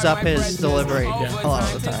switches up his delivery a lot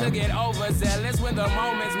of the time. Get overzealous when the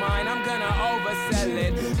moment's mine. I'm gonna oversell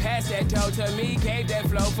it. Pass that dough to me. Gave that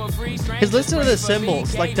flow for free. Because listen to the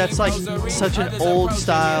cymbals. Like that's like such an old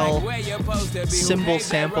style cymbal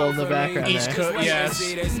sample in the background. East Coast, yes,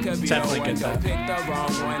 definitely get that. Pick the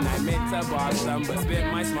wrong one. I meant to borrow some, but spit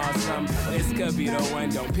my small sum. This could be the one.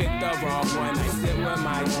 Don't pick the wrong one. I sit with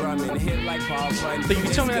my drum and hit like Paul Bunn. But if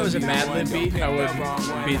you told me that was a Mad Lib beat, I would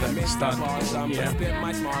be like stunned. Yeah. Spit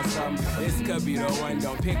my small sum. This could be the one.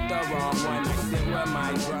 Don't pick the wrong one. I sit with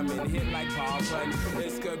my drum and hit like Paul Bunn.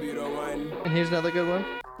 This could be the one. And here's another good one.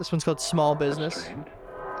 This one's called Small Business.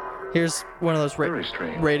 Here's one of those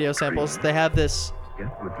radio samples. They have this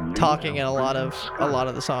talking in a lot of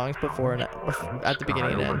the songs before and at the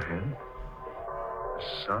beginning and end.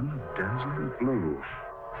 Sun of dazzling blue.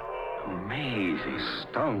 Amazing,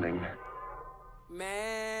 astounding. Man,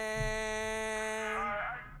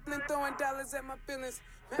 throwing dollars at my feelings.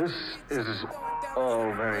 This is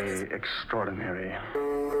all very extraordinary.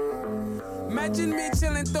 Imagine me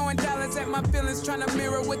chillin', throwing dollars at my feelings, trying to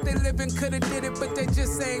mirror what they living. Coulda did it, but they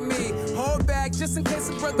just ain't me. Hold back just in case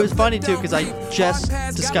a brother. It was funny too because I just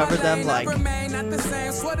discovered them like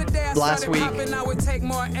last week,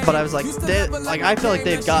 but I was like, I feel like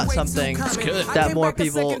they've got something that more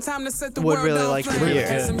people would really like to hear.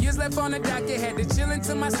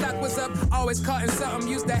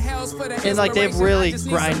 And like they've really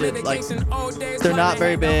grinded. Like they're not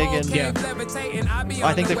very big, and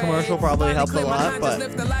I think the commercial probably helped a lot, but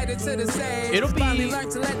it'll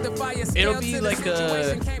be like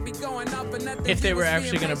if they were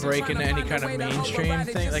actually gonna break into any kind of mainstream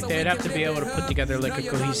thing, like they'd have to be able to put together like a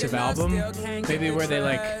cohesive album, maybe where they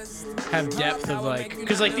like have depth of like,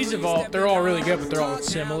 because like they're all really good, but they're all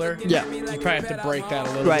similar. Yeah, you probably have to break that a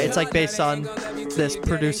little bit. Right, it's like based on this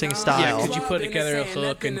producing style. Yeah, could you put together a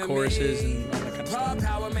hook and choruses and all that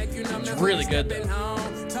kind of stuff? It's really good though.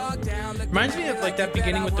 Reminds me of like that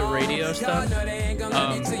beginning with the radio stuff.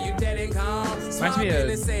 Reminds me of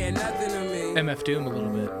MF Doom a little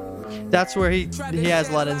bit. That's where he has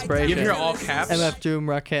a lot of inspiration. You hear all caps? MF Doom,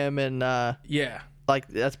 Rakim, and yeah. Like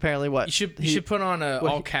that's apparently what you should put on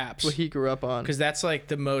all caps. What he grew up on. Because that's like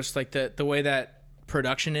the most like the way that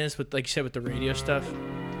production is with, like you said, with the radio stuff.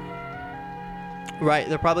 Right,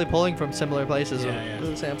 they're probably pulling from similar places with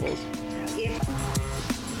the samples.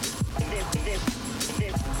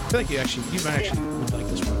 feel like you might actually would like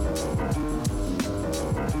this one.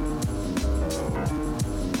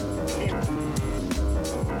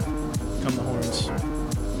 Come the horns.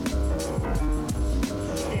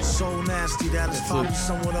 So nasty that it's probably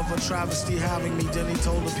somewhat of a travesty having me. Then he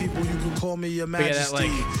told the people you can call me your majesty. But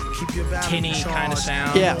yeah, that, keep your battery tinny charged. kind of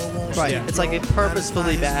sound. Yeah, right. Yeah. It's like it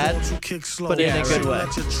purposefully bad, but in a good way.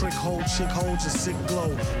 Let your trick hold, chick holds a sick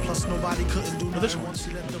glow. Plus nobody couldn't do nothing once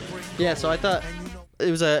you let the break. Yeah, so I thought it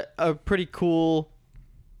was a pretty cool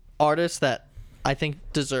artist that I think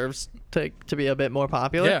deserves to be a bit more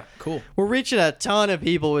popular. Yeah, cool. We're reaching a ton of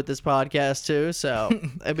people with this podcast too, so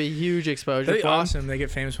it'd be huge exposure. That'd be for 'em. awesome. They get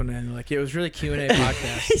famous one day and they're like, yeah, it was really Q&A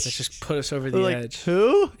podcast. That just put us over the We're like, edge.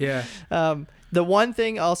 who? Yeah. The one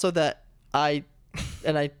thing also that I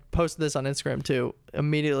posted this on Instagram too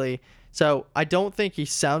immediately. So I don't think he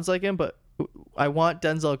sounds like him, but I want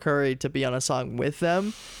Denzel Curry to be on a song with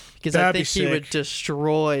them because I That'd think be he would sick.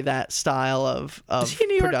 destroy that style of Is he a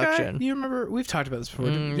New York production. guy? You remember? We've talked about this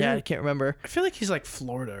before. Yeah, I can't remember. I feel like he's like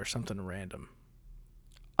Florida or something random.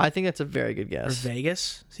 I think that's a very good Or guess.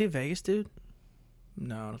 Vegas. Is he a Vegas dude?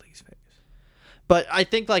 No, I don't think he's Vegas. But I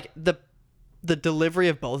think like the delivery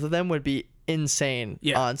of both of them would be insane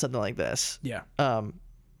on something like this. Yeah.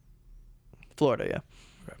 Florida, yeah.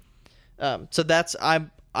 Okay. So that's I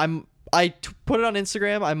put it on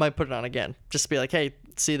Instagram. I might put it on again, just to be like, hey,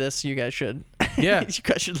 see this? You guys should. Yeah. you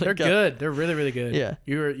guys should. They're Link up. good. They're really, really good. Yeah.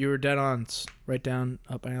 You were dead on. It's right down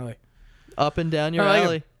up my alley. Up and down your I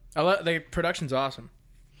like alley. it. The production's awesome.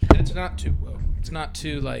 And it's not too It's not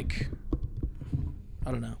too like,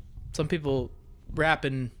 I don't know. Some people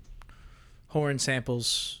rapping horn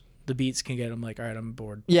samples, the beats can get them like, all right, I'm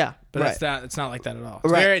bored. Yeah, But right. it's not like that at all.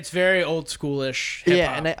 Right. It's very old schoolish hip-hop.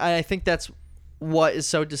 Yeah, and I think that's what is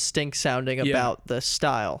so distinct sounding about the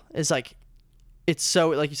style. Is like, it's so,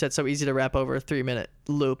 like you said, so easy to rap over a 3-minute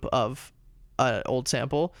loop of an old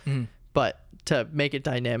sample, but to make it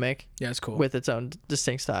dynamic, it's cool with its own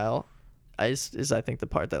distinct style, is I think the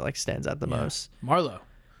part that like stands out the most.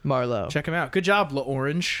 Marlo, check him out. Good job, La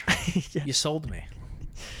Orange. You sold me.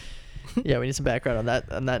 Yeah, we need some background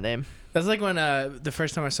on that name. That's like when the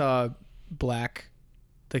first time I saw Black,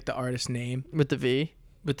 like the artist name With the V?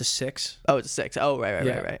 with the 6. Oh, it's 6. Oh,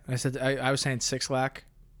 right. I said I was saying 6-lack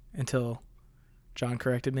until John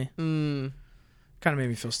corrected me. Kind of made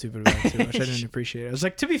me feel stupid about it too, which I didn't appreciate it. I was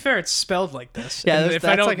like, to be fair, it's spelled like this. Yeah, And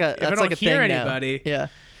that's like a hear thing now. anybody Yeah.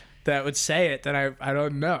 that would say it, then I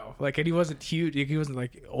don't know. Like, and he wasn't huge. He wasn't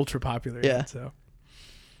like ultra popular. Yeah. Yet, so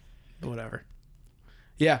but whatever.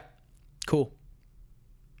 Yeah. Cool.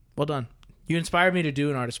 Well done. You inspired me to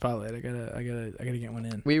do an artist spotlight. I gotta get one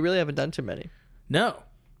in. We really haven't done too many. No.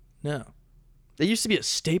 They used to be a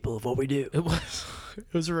staple of what we do. It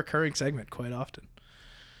was a recurring segment quite often.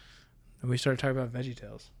 And we started talking about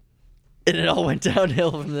VeggieTales. And it all went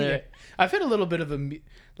downhill from there. Yeah. I've hit a little bit of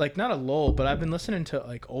like not a lull, but I've been listening to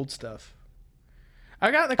like old stuff.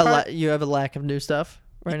 I got in the car. You have a lack of new stuff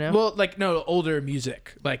right now? Well, like no older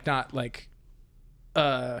music, like not like,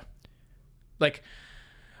 like,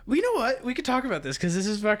 well, you know what? We could talk about this because this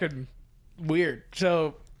is fucking weird.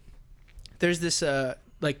 So there's this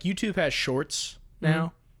like YouTube has shorts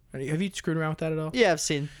now. Have you screwed around with that at all? Yeah, I've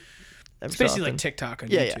seen. It's basically like TikTok on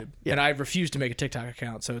YouTube. Yeah. And I refuse to make a TikTok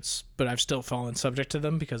account, but I've still fallen subject to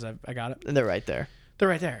them because I got it. And they're right there. They're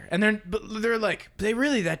right there. And they're like,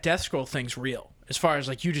 that death scroll thing's real. As far as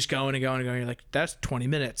like you just going and going and going, you're like, that's 20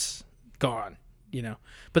 minutes gone, you know.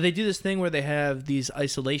 But they do this thing where they have these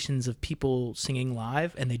isolations of people singing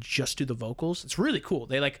live and they just do the vocals. It's really cool.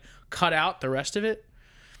 They like cut out the rest of it.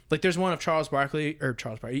 Like there's one of Gnarls Barkley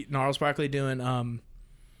doing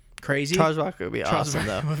Crazy. Charles Barkley would be awesome,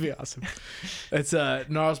 though. Would be awesome. It's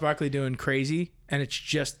Gnarls Barkley doing Crazy, and it's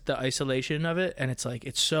just the isolation of it, and it's like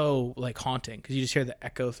it's so like haunting because you just hear the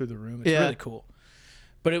echo through the room. It's really cool.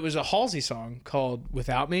 But it was a Halsey song called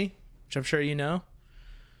 "Without Me," which I'm sure you know.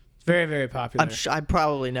 It's very, very popular. I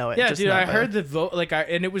probably know it. Yeah, just dude, not I by- heard the vote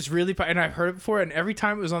and it was really, and I've heard it before, and every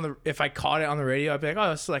time it was if I caught it on the radio, I'd be like,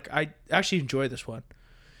 oh, it's like I actually enjoy this one.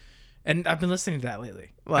 And I've been listening to that lately.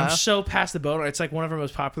 Wow. I'm so past the boat. It's like one of our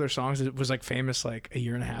most popular songs. It was like famous like a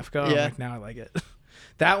year and a half ago. I'm like, now I like it.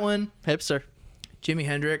 That one, Hipster. Jimi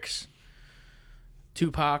Hendrix,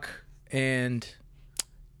 Tupac, and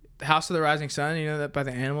House of the Rising Sun. You know that by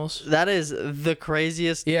the Animals. That is the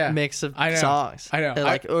craziest mix of songs. I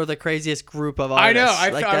know. Or the craziest group of I artists.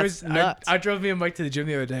 know. I was nuts. I drove me and Mike to the gym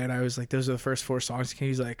the other day, and I was like, "Those are the first 4 songs."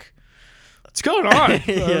 He's like, "What's going on?" I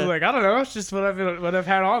was like, "I don't know. It's just what I've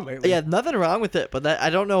had on lately." Yeah, nothing wrong with it, but I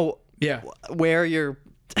don't know. Yeah. Where you're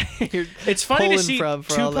you're It's funny to pulling see from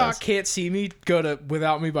for all Tupac this. Can't See Me go to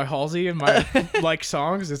Without Me by Halsey in my like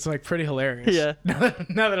songs. It's like pretty hilarious. Yeah.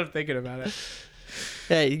 Now that I'm thinking about it.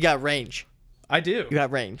 Hey, you got range. I do. You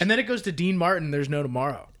got range. And then it goes to Dean Martin, There's No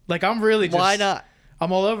Tomorrow. Like, I'm really just... Why not?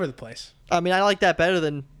 I'm all over the place. I mean, I like that better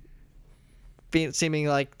than seeming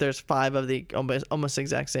like there's 5 of the almost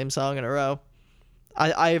exact same song in a row.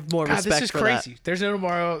 I have more God, respect this is for crazy. There's No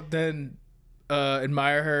Tomorrow, then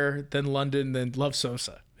Admire Her, then London, then Love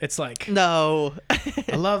Sosa. It's like... that. No.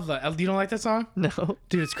 I love that. You don't like that song? No.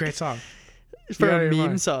 Dude, it's a great song. For You're out a of your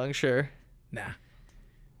meme mind. song, sure. Nah.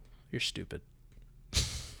 You're stupid.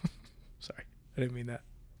 Sorry. I didn't mean that.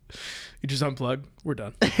 You just unplug. We're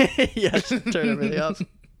done. Yeah, just turn everything up.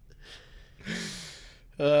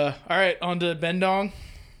 All right, on to Bendong.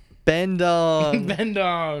 Bendong.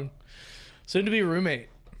 Bendong. Soon to be roommate.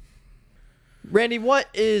 Randy, what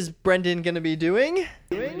is Brendan going to be doing?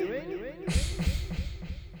 Run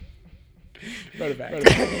it back.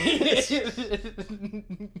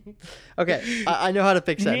 Okay, I know how to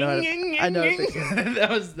fix that. I know how to fix it.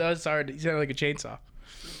 that was hard. You sounded like a chainsaw.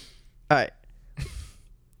 All right.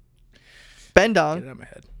 Get it Bendong, out of my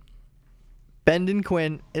head. Bendon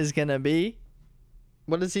Quinn is going to be...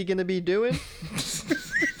 What is he going to be doing?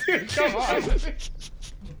 Dude, come on.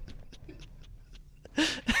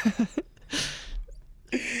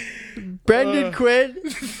 Brendan Quinn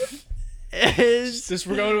is... Just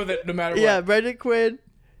we're going with it no matter what. Yeah, Brendan Quinn.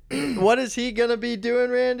 What is he going to be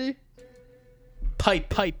doing, Randy?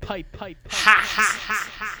 Pipe.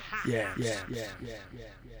 Yeah.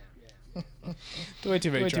 Way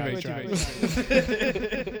too many tries.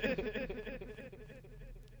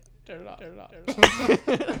 Turn it off.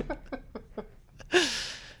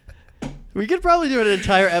 We could probably do an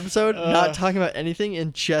entire episode not talking about anything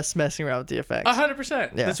and just messing around with the effects. 100%.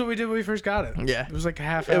 Yeah. That's what we did when we first got it. Yeah. It was like a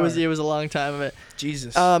half hour. It was a long time of it.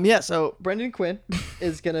 Jesus. Yeah, so Brendan Quinn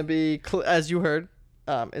is going to be, as you heard,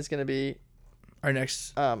 is going to be Our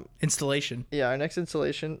next installation. Yeah, our next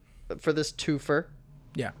installation for this twofer.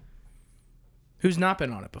 Yeah. Who's not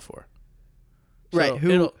been on it before? Right.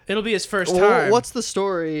 So it'll be his first time. What's the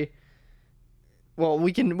story? Well,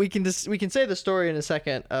 we can say the story in a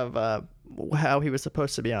second of how he was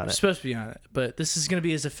supposed to be on it. Supposed to be on it, but this is going to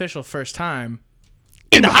be his official first time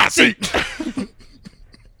in the hot seat.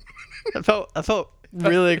 I felt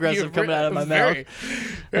really aggressive coming out of my mouth.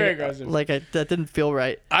 Very aggressive. Like that didn't feel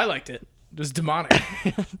right. I liked it. It was demonic.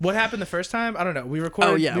 What happened the first time? I don't know. We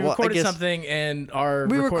recorded. We recorded something, and our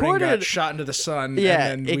recording got shot into the sun. Yeah,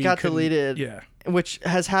 and then it got deleted. Yeah, which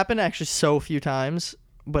has happened actually so few times,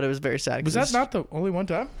 but it was very sad. Was that not the only one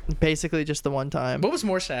time? Basically, just the one time. What was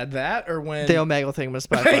more sad, that or when the Omegle thing was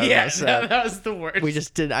by far yeah, most sad. that was the worst.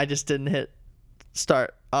 I just didn't hit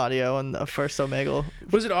start audio on the first Omegle.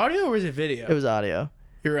 Was it audio or was it video? It was audio.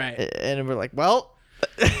 You're right. And we're like, well,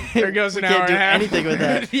 there goes an hour and a half. We can't do anything with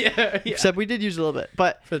that. yeah. Except we did use a little bit,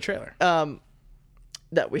 but for the trailer.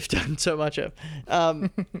 That we've done so much of.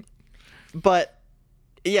 But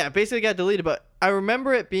yeah, basically got deleted. But I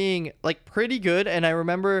remember it being like pretty good, and I don't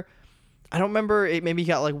remember it. Maybe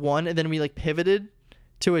got like one, and then we like pivoted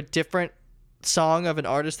to a different song of an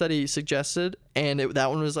artist that he suggested, and that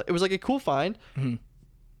one was like a cool find. Mm-hmm.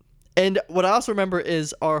 And what I also remember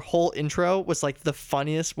is our whole intro was like the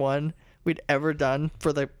funniest one we'd ever done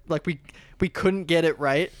for the we couldn't get it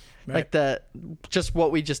right. Like just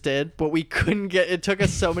what we just did, but we couldn't get it. Took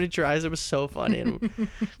us so many tries. It was so funny, and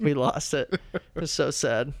we lost it. It was so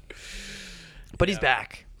sad. But he's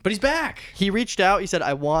back. He reached out. He said,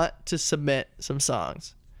 "I want to submit some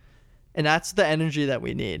songs," and that's the energy that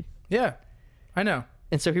we need. Yeah, I know.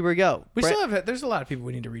 And so here we go. Still have. There's a lot of people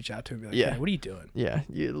we need to reach out to and be like, "Yeah, hey, what are you doing? Yeah,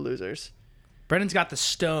 you losers." Brendan's got the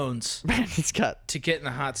stones. Brendan's got to get in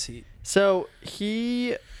the hot seat. So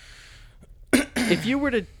he, if you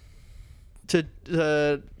were to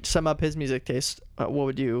sum up his music taste, what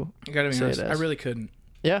would you gotta be say honest, it I is? really couldn't.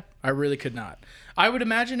 Yeah, I really could not. I would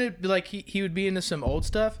imagine it like he would be into some old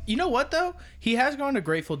stuff. You know what though? He has gone to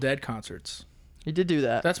Grateful Dead concerts. He did do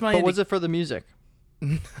that. That's my. But was it for the music?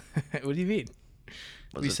 What do you mean?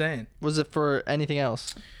 What are you saying? Was it for anything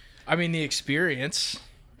else? I mean, the experience.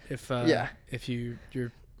 If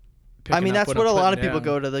you're. I mean, that's what a lot of people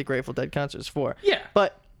go to the Grateful Dead concerts for. Yeah.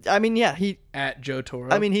 But I mean, yeah, he at Joe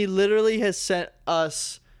Toro. I mean, he literally has sent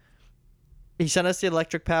us. He sent us the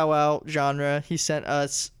electric powwow genre. He sent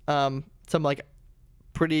us some like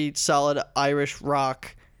pretty solid Irish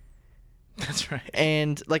rock. That's right.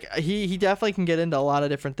 And like he definitely can get into a lot of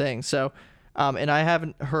different things. So, and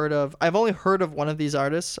I've only heard of one of these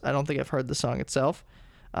artists. I don't think I've heard the song itself.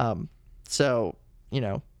 So, you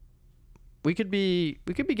know, we could be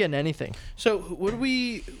getting anything. So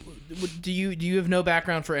do you have no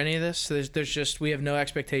background for any of this? There's just we have no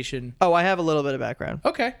expectation. Oh, I have a little bit of background.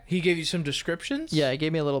 Okay. He gave you some descriptions? Yeah, he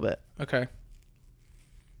gave me a little bit. Okay.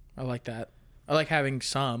 I like that. I like having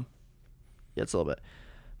some. Yeah, it's a little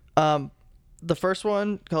bit. The first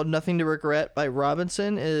one, called Nothing to Regret by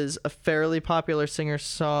Robinson, is a fairly popular singer and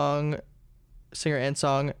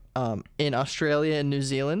song in Australia and New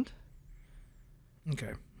Zealand.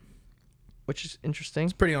 Okay. Which is interesting.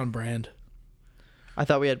 It's pretty on brand. I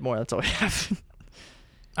thought we had more. That's all we have.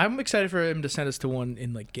 I'm excited for him to send us to one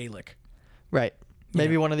in like Gaelic. Right.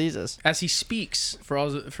 Maybe one of these is. As he speaks, for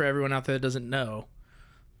everyone out there that doesn't know,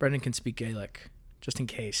 Brendan can speak Gaelic, just in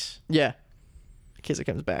case. Yeah. In case it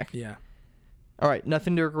comes back. Yeah. All right.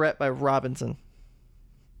 Nothing to Regret by Robinson.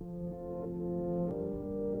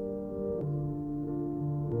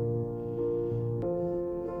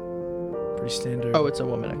 Pretty standard. Oh, it's a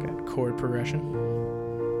woman. Okay. Chord progression.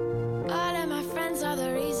 All of my friends are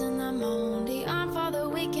the reason I'm only on for the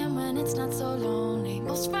weekend when it's not so lonely.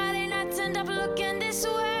 Most Friday nights end up looking this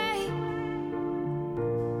way.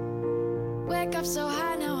 Wake up so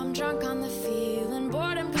high, now I'm drunk on the feeling.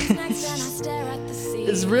 Boredom comes next and I stare at the ceiling.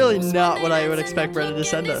 It's really not what I would expect Brendan to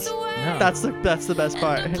send us. No. That's the best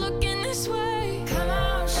part. End up looking this way. Come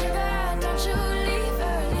on, sugar, don't you leave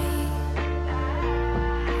early.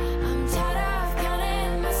 I'm tired of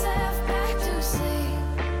counting myself back to sleep.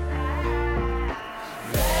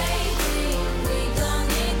 Baby, we don't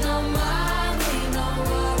need no money, no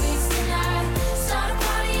worries tonight. Start a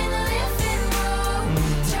party in the living room.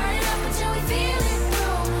 Turn it up until we feel it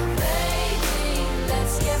through. Baby,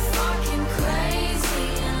 let's get fucking crazy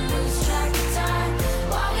and lose track of time.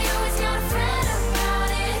 Why we always got a friend about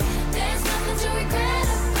it. There's nothing to regret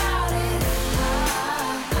about it.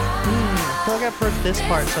 I feel like I've heard this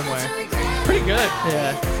part somewhere. Pretty good.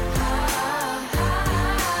 Yeah.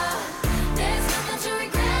 There's nothing to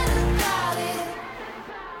regret about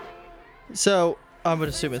it. So I would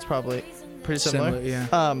assume it's probably pretty similar.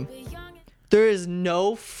 Yeah. There is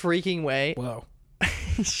no freaking way. Whoa.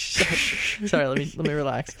 Sorry, let me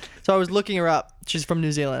relax. So I was looking her up. She's from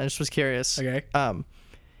New Zealand. I just was curious. Okay.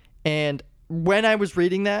 And when I was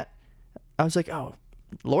reading that, I was like, oh,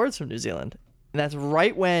 Lord's from New Zealand. And that's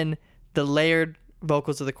right when the layered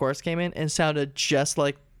vocals of the chorus came in and sounded just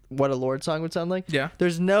like what a Lord song would sound like. Yeah.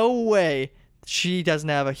 There's no way she doesn't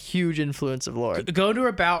have a huge influence of Lord. Go to her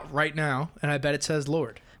About right now, and I bet it says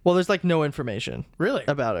Lord. Well, there's like no information Really?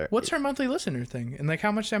 about her. What's her monthly listener thing? And like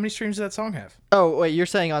how many streams does that song have? Oh, wait, you're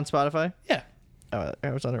saying on Spotify? Yeah. Oh,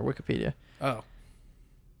 I was on her Wikipedia. Oh.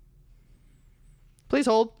 Please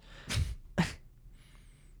hold.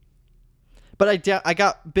 But I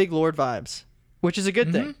got big Lord vibes, which is a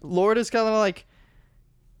good thing. Lord is kind of like,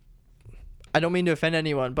 I don't mean to offend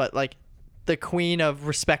anyone, but like the queen of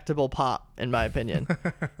respectable pop, in my opinion.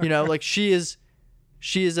 You know, like she is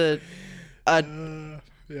a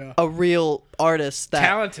real artist that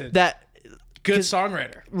Talented. that Good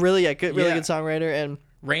songwriter. really good songwriter and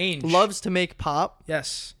Range. loves to make pop,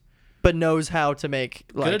 Yes. but knows how to make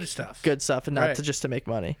like Good stuff. and not Right. to just to make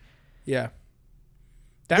money. Yeah.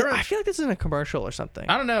 I feel like this is in a commercial or something.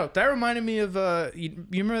 I don't know. That reminded me of you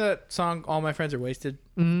remember that song "All My Friends Are Wasted"?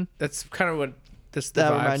 Mm-hmm. That's kind of what the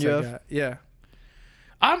That vibes remind you I of? got. Yeah.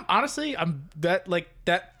 I'm that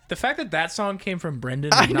the fact that song came from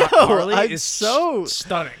Brendan I and not know, Carly I'm is so-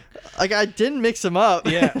 stunning. Like I didn't mix them up.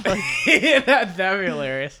 Yeah. That'd be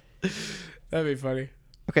hilarious. That'd be funny.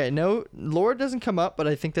 Okay, no, Lord doesn't come up, but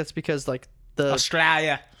I think that's because like the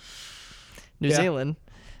Australia. New Yeah. Zealand.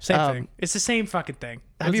 Same thing. It's the same fucking thing.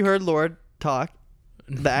 Have you heard Lord talk?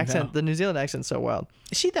 The accent, No. the New Zealand accent's so wild.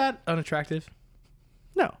 Is she that unattractive?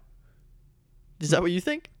 No. Is that what you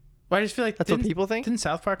think? Well, I just feel like That's what people think? Didn't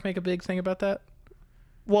South Park make a big thing about that?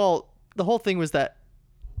 Well, the whole thing was that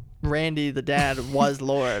Randy, the dad, was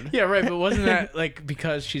Lord. Yeah, right. But wasn't that like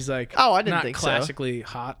because she's like Oh, I didn't not think so. classically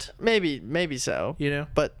hot? Maybe so. You know.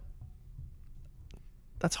 But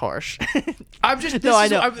that's harsh. I'm just No, I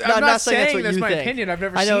know. I'm No, not saying what that's you my think. opinion. I've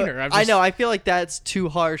never I know, seen her. I know. I feel like that's too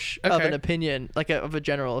harsh of Okay. an opinion, like of a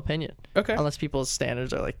general opinion. Okay. Unless people's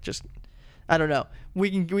standards are like just, I don't know.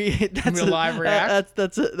 That's a live react?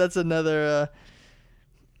 That's another.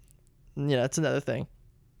 That's another thing.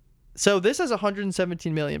 So this has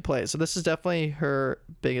 117 million plays. So this is definitely her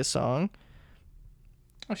biggest song.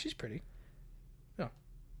 Oh, she's pretty. Yeah.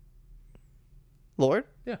 Lord.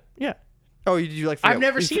 Yeah. Yeah. Oh, you like? I've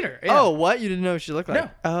never seen her. Yeah. Oh, what? You didn't know what she looked like? No.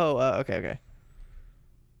 Oh, okay.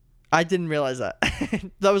 I didn't realize that.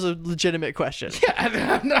 That was a legitimate question.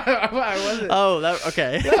 Yeah, no, I wasn't. Oh, that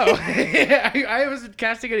okay. No, I wasn't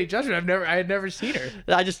casting any judgment. I had never seen her.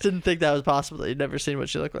 I just didn't think that was possible. You'd never seen what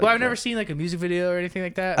she looked like. Well, I've before. never seen like a music video or anything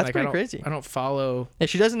like that. That's like, pretty I don't, crazy. I don't follow. Yeah,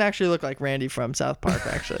 she doesn't actually look like Randy from South Park,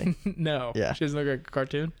 actually. No. Yeah. She doesn't look like a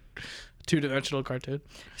cartoon. 2-dimensional cartoon.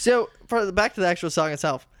 So, back to the actual song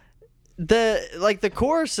itself, the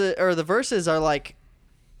chorus or the verses are like,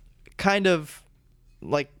 kind of,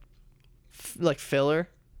 like filler,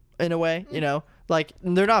 in a way. You know, like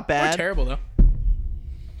they're not bad. They're terrible though.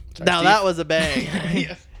 Sorry, Now Steve. that was a bang.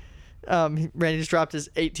 Yeah. Randy just dropped his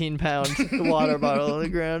 18-pound water bottle on the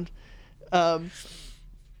ground.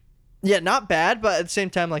 Yeah, not bad, but at the same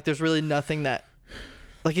time, like, there's really nothing that,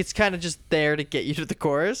 like, it's kind of just there to get you to the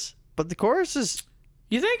chorus. But the chorus is.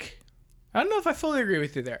 You think? I don't know if I fully agree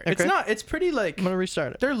with you there. Okay. It's not. It's pretty like. I'm gonna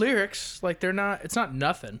restart it. Their lyrics, like they're not. It's not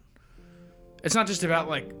nothing. It's not just about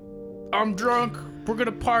like, I'm drunk. We're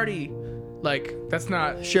gonna party. Like that's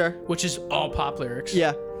not. Sure. Which is all pop lyrics.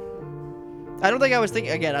 Yeah. I don't think I was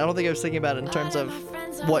thinking about it in terms of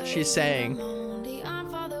what she's saying.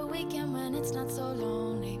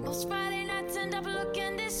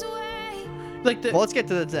 Like the. Well, let's get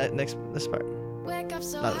to this part.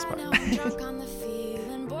 Not this part.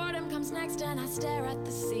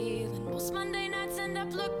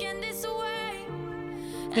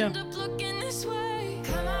 Yeah.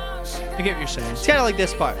 I get what you're saying. It's kind of like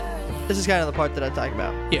this part. This is kind of the part that I'm talking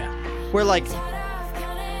about. Yeah. Where like.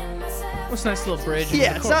 What's a nice little bridge? into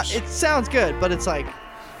Yeah, the it's not. chorus. It sounds good, but it's like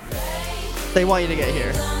they want you to get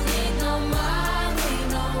here.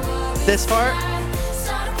 This part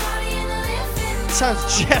sounds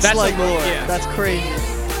just That's like like- Lord. yeah. That's crazy.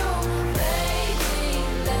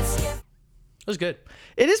 It was good.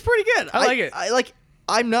 It is pretty good. I like it.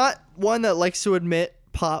 I'm not one that likes to admit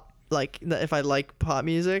pop. Like that if I like pop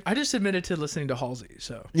music. I just admitted to listening to Halsey,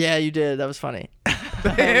 so. Yeah, you did. That was funny.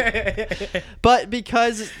 But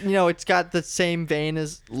because it's got the same vein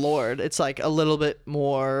as Lord, it's like a little bit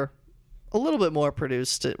more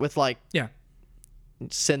produced with like Yeah.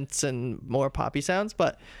 synths and more poppy sounds,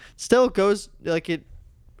 but still goes like it.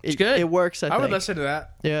 It's good. It works. I would think. listen to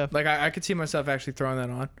that. Yeah. Like I could see myself actually throwing that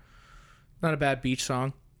on. Not a bad beach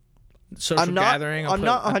song. Social I'm not. gathering. I'm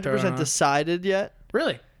not 100% on. decided yet.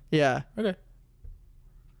 Really? Yeah, Okay.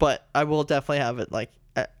 but I will definitely have it. Like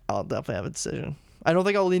I'll definitely have a decision. I don't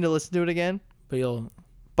think I'll need to listen to it again. But you'll.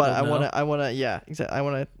 But You'll know? I wanna. Yeah, exactly. I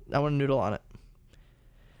wanna noodle on it.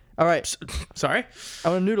 All right, Sorry? I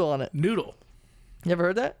wanna noodle on it. Noodle. You ever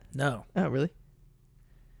heard that? No. Oh, really?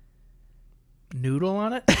 Noodle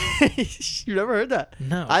on it? You never heard that?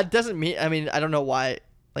 No. It doesn't mean. I mean, I don't know why.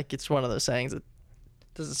 Like, it's one of those sayings that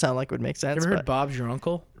doesn't sound like would make sense. Ever heard but Bob's your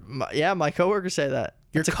uncle? my coworkers say that.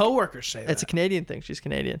 Your coworkers say that. It's a Canadian thing. She's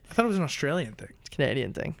Canadian. I thought it was an Australian thing. It's a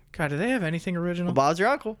Canadian thing. God, do they have anything original? Well, Bob's your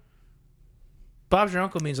uncle. Bob's your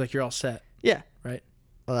uncle means like you're all set, Yeah. right?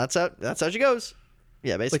 Well, that's how she goes.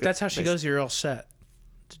 Yeah, basically. Like that's how she goes. You're all set.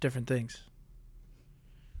 It's different things.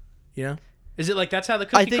 You know? Is it like that's how the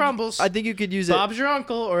cookie crumbles? I think you could use Bob's your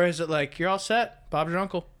uncle, or is it like you're all set? Bob's your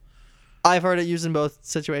uncle. I've heard it used in both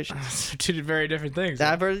situations. Two very different things.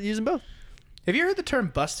 I've heard it used in both. Have you heard the term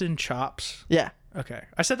busting chops? Yeah. Okay.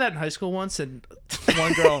 I said that in high school once, and the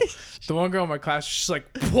one girl in my class, she's like,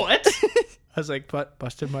 "What?" I was like, "But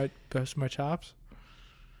busted my chops."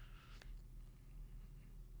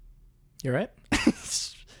 You right?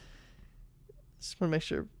 Just want to make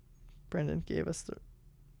sure Brendan gave us the.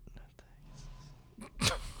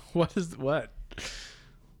 What is what?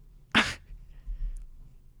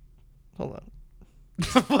 Hold on.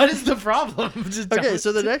 What is the problem? Just Okay,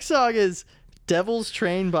 so the next song is "Devil's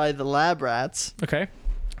Train" by the Lab Rats. Okay.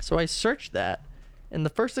 So I searched that, and the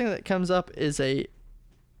first thing that comes up is a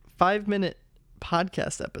 5-minute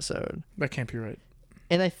podcast episode. That can't be right.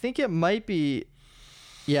 And I think it might be.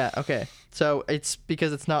 Yeah, okay. So it's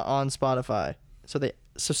because it's not on Spotify.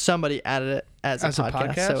 So somebody added it as a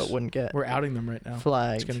podcast, so it wouldn't get We're outing them right now.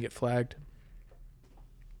 flagged. It's gonna get flagged.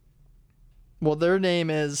 Well, their name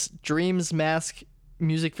is Dreams Mask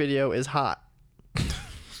Music Video is Hot.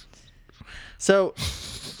 So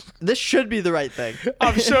this should be the right thing.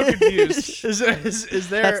 I'm so confused. Is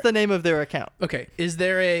there? That's the name of their account. Okay. Is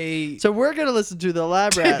there a? So we're gonna listen to the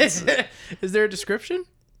Lab Rats. Is there a description?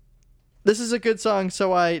 This is a good song,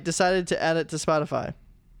 so I decided to add it to Spotify.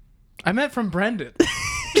 I meant from Brendan.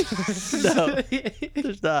 No,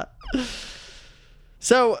 there's not.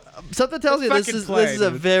 So something tells you this Fucking is play, a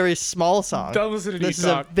dude. very small song. Don't listen to me This is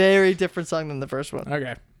talk. a very different song than the first one.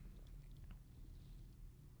 Okay.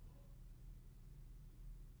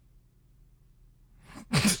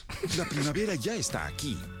 La primavera ya está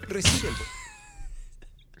aquí recibe el...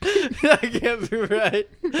 That can't be right.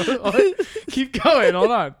 Keep going. Hold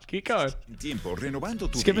on. Keep going. Tiempo renovando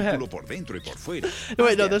tu Skip ahead. vehículo por dentro y por fuera. No,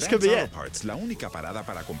 wait, no, Hazte this could be Advance it. Auto Parts, la única parada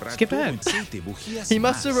para comprar Skip todo ahead. aceite, bujías He y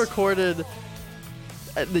must have más. recorded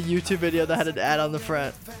the YouTube video that had an ad on the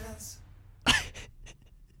front.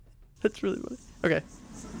 That's really funny. Okay.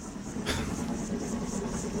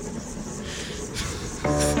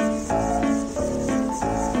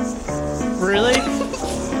 Really?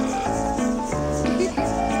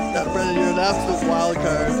 That Brendan, you're an absolute wild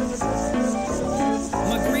card.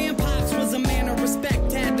 My grandpops was a man of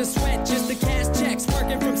respect, had to sweat just to cash checks,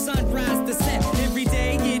 working from sunrise to set. Every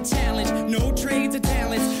day he'd challenge, no trades or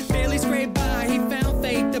talents, barely scraped by. He found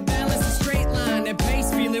faith to balance a straight line and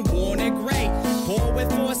pace, feeling worn and gray. Poor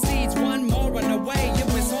with 4 seeds, one more on the way. It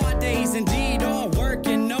was hard days indeed, all work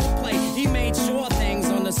and no play. He made sure things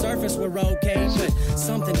on the surface were okay, but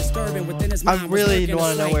something disturbing within his mind. I really was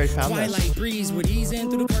want to know where he found this. Twilight breeze would ease in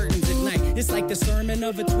through the curtains at night. It's like the sermon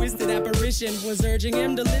of a twisted apparition was urging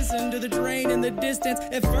him to listen to the drain in the distance.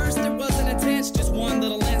 At first it wasn't intense, just one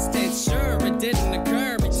little instance. Sure, it didn't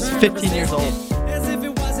occur. He's 15 years old. As if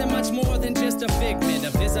it wasn't much more than just a figment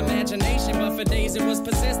of his imagination, but for days it was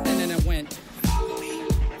persistent and it went. Follow me,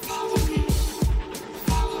 follow me,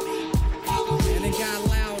 follow me, follow me. And it got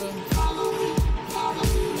louder. Follow me, follow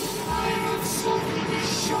me. I have something to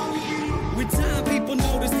show you. With time, people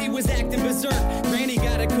noticed he was acting berserk. Granny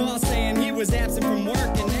got a call saying he was absent from work,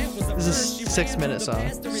 and that was the This first she is 6 ran minutes to the song.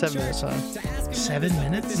 pastor in 7 minutes church song. to ask him 7 what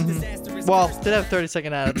minutes? this disaster is Well, caused. did have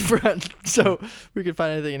 30-second ad at the front, so we could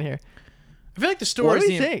find anything in here. I feel like the story. What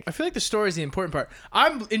do you think? I feel like the story is the important part.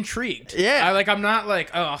 I'm intrigued. Yeah. I'm not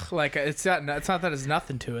like, oh, like it's not that there's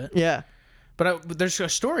nothing to it. Yeah. But there's a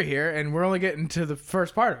story here, and we're only getting to the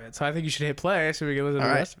first part of it. So I think you should hit play so we can listen to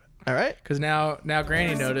the rest of it. All right. Because now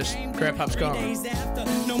Granny noticed Grandpa's 3 gone. days after,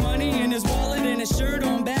 no money in his wallet and his shirt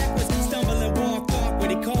on backwards. Stumbling walked off when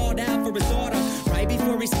he called out for his daughter. Right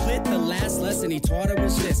before he split, the last lesson he taught her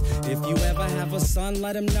was this: if you ever have a son,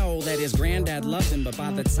 let him know that his granddad loved him. But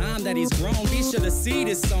by the time that he's grown, be sure the seed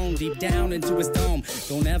is sown deep down into his dome.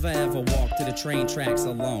 Don't ever walk to the train tracks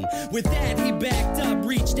alone. With that, he backed up,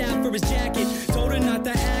 reached out for his jacket, told her not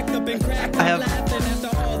to act up and cracked I up have laughing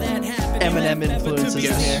after all that happened. Eminem He left never to influences be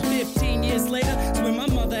in seen. here. 15 years later, it's when my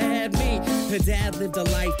mother had me. Her dad lived a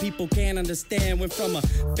life people can't understand. Went from a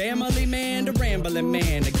family man to rambling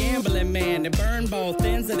man, a gambling man that burned both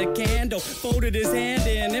ends of the candle. Folded his hand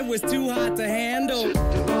in, it was too hot to handle.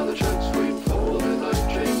 Sitting by the tracks, waiting for the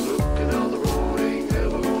night train, looking down the road, ain't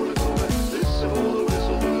never gonna go back. Listen for the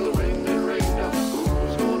whistle, through the rain and rain now.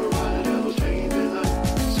 Who's gonna ride the devil's train tonight?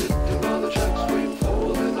 Sitting by the tracks, waiting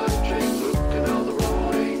for the night train, looking down the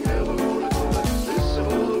road, ain't never gonna go back. Listen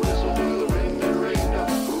for the whistle, through the rain and rain now.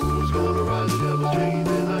 Who's gonna ride the devil's train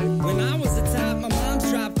tonight? When I was a top, my mom's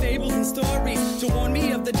dropped fables and stories to warn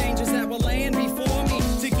me of the dangers that were laying before me.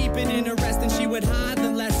 To keep it interesting, she would hide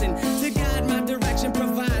the lesson. To guide my direction,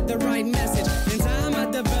 provide the right message. In time, I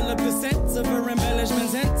developed a sense of her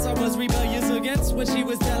embellishments. Hence, I was rebellious against what she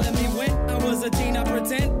was telling me. When I was a teen, I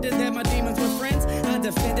pretended that my demons were friends. I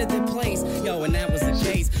defended the place, yo, and that was the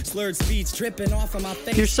case. Slurred speech dripping off of my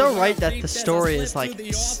face. You're so right that the story is like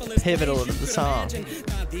pivotal to the song.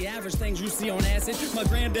 Not the average things you see on acid. My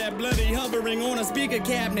granddad bloody hovering on a speaker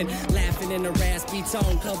cabinet, laughing in a raspy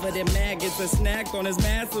tone, covered in maggots. A snack on his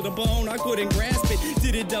mask to the bone. I couldn't grasp it.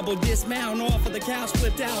 Did it double dismount off of the couch,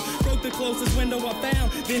 flipped out, broke the closest window I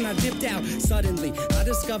found. Then I dipped out. Suddenly, I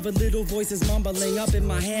discovered little voices mumbling up in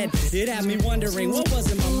my head. It had me wondering what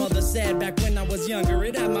was it my mother said back when I was younger.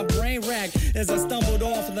 It had my brain racked as I stumbled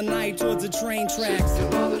off of the night towards the train tracks. Sitting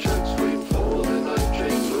by the tracks, waiting for the night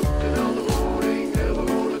train, looking down the road, ain't never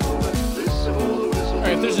gonna go back. Listen for the whistle. All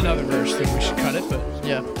right, if there's another verse, then we should cut it. But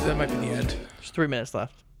Yeah. that might be the end. There's 3 minutes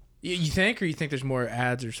left. You think, or you think there's more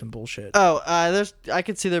ads or some bullshit? Oh, I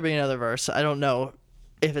could see there being another verse. I don't know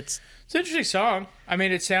if it's. It's an interesting song. I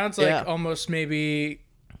mean, it sounds like Yeah. almost maybe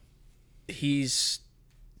he's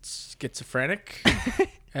schizophrenic,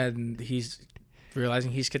 and he's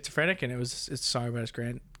realizing he's schizophrenic, and it's a song about his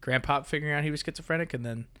grandpop figuring out he was schizophrenic, and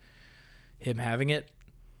then him having it.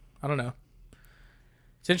 I don't know.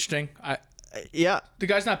 It's interesting. Yeah. The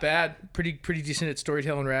guy's not bad. Pretty decent at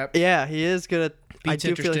storytelling rap. Yeah, he is good at. I Beats do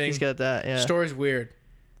feel like interesting. he's good at that. Yeah. Story's weird.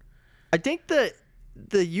 I think that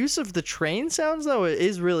the use of the train sounds though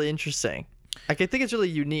is really interesting. Like, I think it's really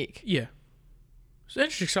unique. Yeah. It's an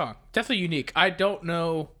interesting song. Definitely unique. I don't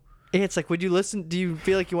know. It's like, would you listen? Do you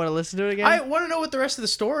feel like you want to listen to it again? I want to know what the rest of the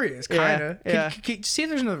story is, Yeah, kind of. yeah. See if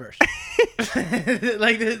there's another verse.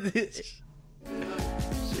 Like,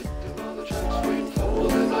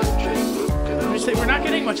 we're not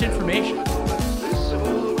getting much information.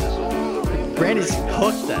 Randy's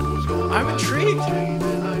hooked then. I'm intrigued.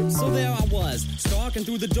 So there I was, stalking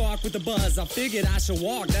through the dark with the buzz. I figured I should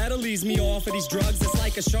walk, that'll ease me off of these drugs. It's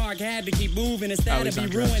like a shark had to keep moving instead of be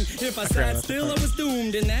ruined. If I sat still, I was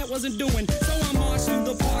doomed, and that wasn't doing. So I marched through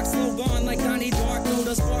the park, slow gone like Donnie Darko.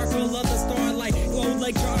 The sparkle of the starlight glowed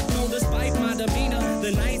like Darko. Despite my demeanor,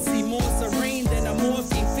 the night seemed more serene than a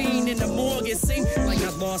morphine fiend in the morgue. It seemed like I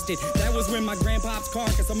lost it. That was when my grandpa's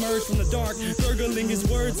carcass emerged from the dark, gurgling his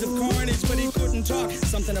words of carnage, but he couldn't talk.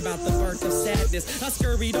 Something about the birth of sadness. I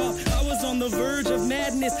scurried off. I was on the verge of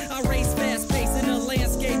madness. I raced fast paced and the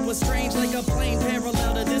landscape was strange, like a plane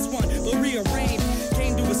parallel to this one, but rearranged.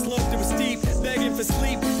 Came to a slope that was steep, begging for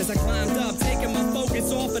sleep as I climbed up, taking my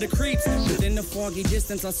focus off of the creeps. Within the foggy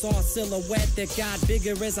distance, I saw a silhouette that got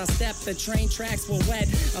bigger as I stepped. The train tracks were wet.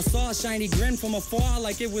 I saw a shiny grin from afar,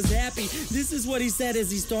 like it was happy. This is what he said as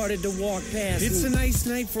he started to walk past. It's a nice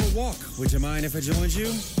night for a walk. Would you mind if I joined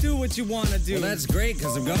you? Do what you want to do. Well, that's great,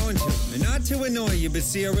 because I'm going to. And not to annoy you, but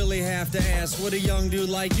see, I really have to ask what a young dude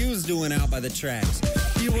like you's doing out by the tracks.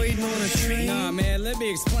 You waiting on a train? Nah, man, let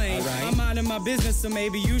me explain. Right. I'm minding my business, so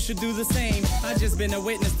maybe you should do the same. I just been a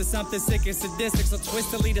witness to something sick and sadistic, so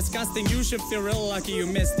twistedly disgusting. You should feel real lucky you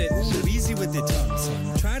missed it. Ooh, easy with the tongue,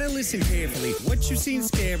 son. Try to listen carefully. What you seen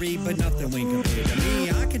scary, but nothing when compared to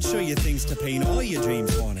me. I can show you things to paint all your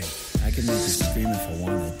dreams wanted. I can make you scream if I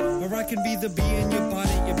wanted. Or I can be the bee in your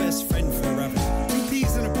bonnet, your best friend forever. Two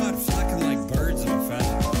peas in a pot flocking like birds of a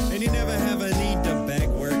feather. And you never have a need to beg,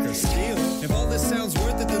 work, or steal. If all this sounds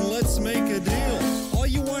worth it, then let's make a deal. All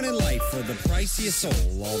you want in life for the price of your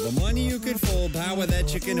soul. All the money you can fold, power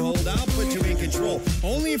that you can hold, I'll put you in control.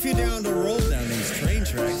 Only if you're down to roll down these train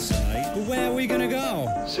tracks tonight. But where are we gonna go?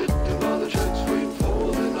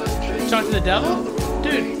 Talk to the devil?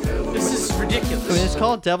 Dude, this is ridiculous. I mean, it's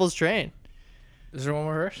called Devil's Train. Is there one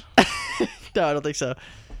more verse? No, I don't think so.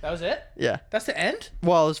 That was it? Yeah. That's the end?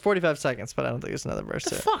 Well, it's 45 seconds, but I don't think there's another verse.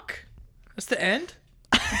 The there. fuck? That's the end?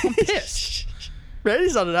 I'm pissed.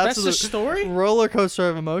 Randy's on an That's absolute the story? roller coaster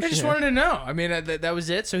of emotion. I just here. wanted to know. I mean, that was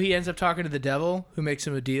it. So he ends up talking to the devil, who makes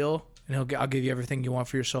him a deal, and I'll give you everything you want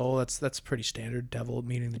for your soul. That's pretty standard devil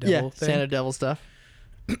meeting the devil thing. Standard devil stuff.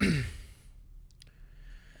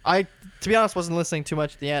 I, to be honest, wasn't listening too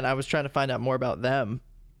much at the end. I was trying to find out more about them.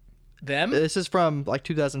 Them? This is from like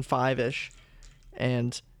 2005-ish,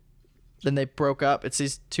 and then they broke up. It's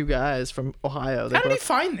these two guys from Ohio. How did he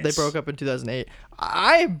find this? They broke up in 2008.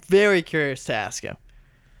 I'm very curious to ask him.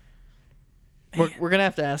 We're gonna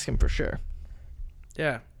have to ask him for sure.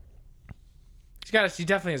 Yeah. He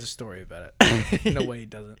definitely has a story about it. In a way he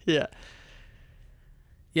doesn't. Yeah.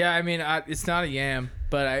 Yeah, I mean, it's not a yam,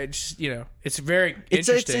 but I just, it's very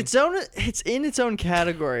interesting. It's in its own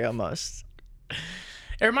category almost.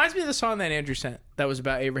 It reminds me of the song that Andrew sent that was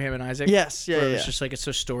about Abraham and Isaac. Yes, yeah, where yeah. It's just like, it's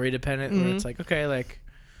so story dependent, where it's like, okay, like,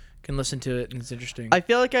 can listen to it and it's interesting. I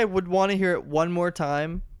feel like I would want to hear it one more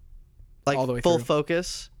time, like all the way full through.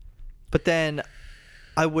 focus, but then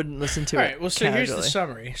I wouldn't listen to it. All right, well, so here's the casually.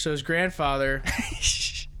 summary. So his grandfather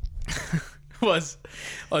was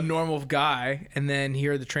a normal guy, and then he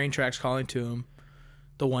heard the train tracks calling to him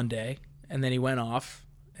the one day, and then he went off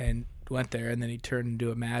and went there, and then he turned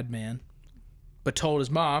into a madman, but told his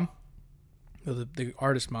mom, the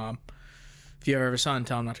artist mom, if you ever have a son,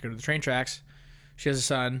 tell him not to go to the train tracks. She has a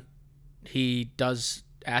son. He does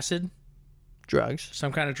acid, drugs,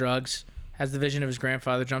 some kind of drugs, has the vision of his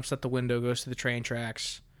grandfather, jumps out the window, goes to the train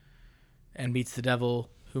tracks, and meets the devil,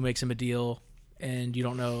 who makes him a deal, and you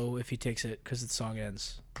don't know if he takes it because the song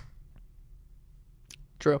ends.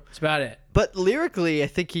 True. That's about it. But lyrically, I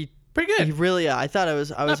think he pretty good. He really, I thought I was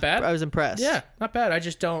Not bad. I was impressed. Yeah, not bad. I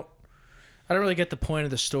don't really get the point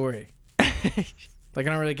of the story. Like, I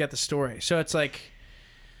don't really get the story. So it's like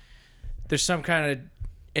there's some kind of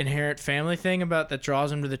inherent family thing about that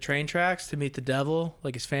draws him to the train tracks to meet the devil.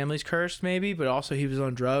 Like, his family's cursed maybe, but also he was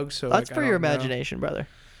on drugs. So That's like, for I your don't know. imagination, brother.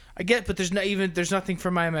 I get, but there's nothing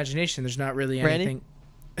for my imagination. There's not really Randy? anything.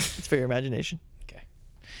 It's for your imagination. Okay.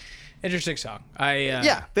 Interesting song.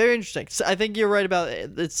 Yeah, very interesting. So I think you're right about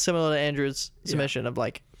it. It's similar to Andrew's submission of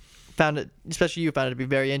like, especially you found it to be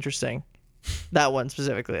very interesting. That one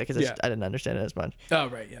specifically, because I didn't understand it as much. Oh,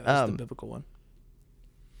 right. Yeah, that's the biblical one.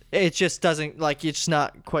 It just doesn't, like, it's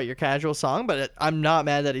not quite your casual song, but I'm not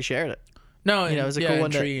mad that he shared it. No, it was a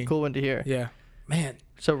cool one to hear. Yeah. Man.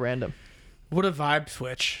 So random. What a vibe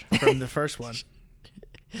switch from the first one.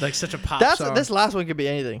 Like, such a pop song. This last one could be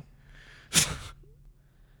anything.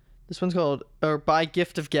 This one's called, or by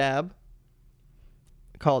Gift of Gab,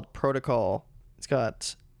 called Protocol. It's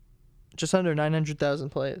got just under 900,000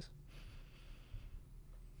 plays.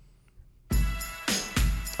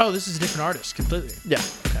 Oh, this is a different artist completely. Yeah.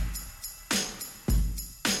 Okay.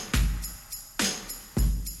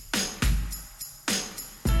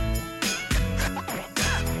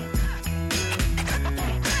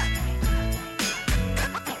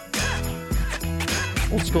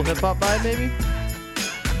 Old school hip hop vibe, maybe,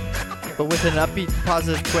 but with an upbeat,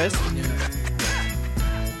 positive twist.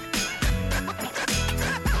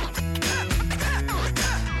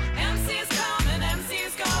 MCs come and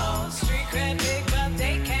MCs go. Street cred big, but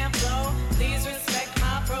they can't flow. Please respect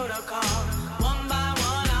my protocol. One by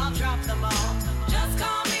one, I'll drop them all. Just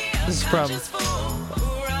call me a This is from conscious fool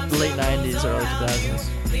who rhymes late 90s, early 2000s.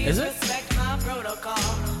 Please Is it? respect my protocol.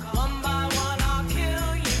 One by one, I'll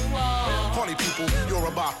kill you all. Party people, you're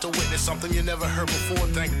about to witness something you never heard before.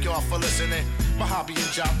 Thank y'all for listening. My hobby and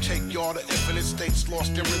job take y'all to infinite states.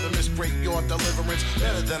 Lost in rhythm is great, your deliverance.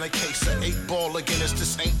 Better than a case of 8-ball against.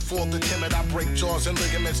 This ain't for the timid. I break jaws and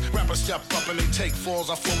ligaments. Rappers step up and they take falls.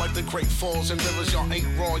 I feel like the great falls and rivers. Y'all ain't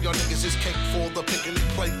raw. Y'all niggas is cake for the pick and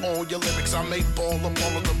play all your lyrics. I make ball up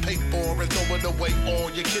all of the paper and throw it away all.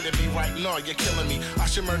 You're kidding me right now. You're killing me. I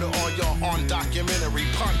should murder all y'all on documentary.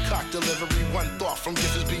 Pun cock delivery. One thought from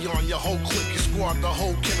gifts beyond your whole clique. Your squad, the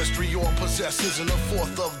whole chemistry y'all possess isn't a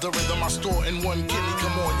fourth of the rhythm I store in one kidney.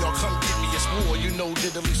 Come on, y'all, come get me. It's war. You know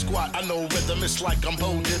diddly squat. I know rhythm. It's like I'm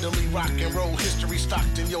Bo Diddley. Rock and roll history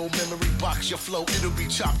stocked in your memory box. Your flow, it'll be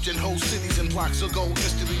chopped in whole cities and blocks. will go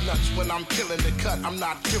instantly nuts when I'm killing the cut. I'm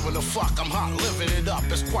not giving a fuck. I'm hot living it up.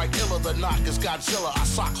 It's quite iller than knock is Godzilla. I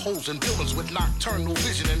sock holes in buildings with nocturnal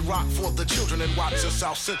vision and rock for the children and watch in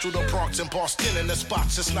South Central, the Bronx and Boston and the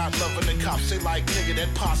spots. It's not loving the cops. They like nigga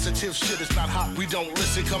that positive shit is not hot. We don't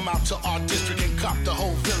listen. Come out to our district and cop the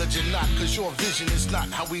whole village and not. Cause your vision is not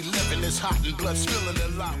how we live in this hot and blood spilling a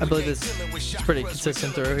lot. I believe it's pretty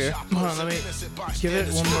consistent through here. Hold on, let me give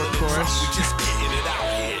it one more chorus.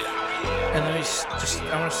 And let me just,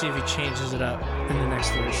 I want to see if he changes it up in the next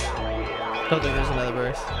verse. I don't think there's another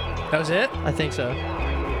verse. That was it? I think so.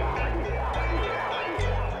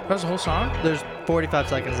 That was the whole song? There's 45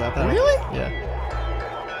 seconds left. Really? Yeah.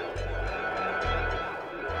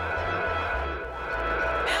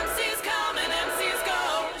 MCs come and MCs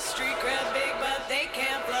go. Street cred big, but they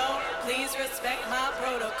can't blow. Please respect my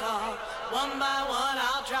protocol. One by one,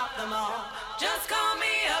 I'll drop them all. Just call me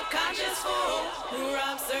a conscious fool who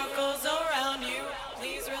rhymes circles around you.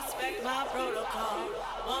 Please respect my protocol.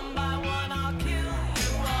 One by one, I'll kill you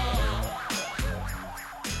all.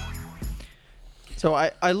 So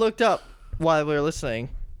I looked up while we were listening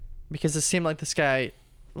because it seemed like this guy,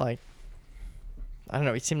 like, I don't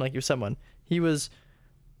know, he seemed like he was someone. He was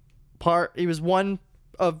one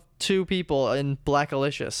of two people in Black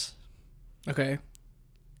Alicious. Okay.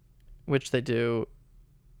 Which they do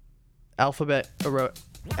alphabet aerobics.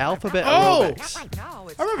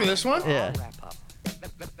 I remember this one. Yeah.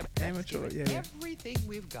 Amateur, yeah. Everything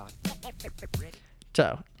we've got.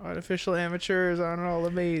 So artificial amateurs aren't all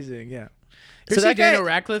amazing. Yeah. So So that that guy- Daniel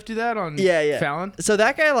Radcliffe do that on Fallon? So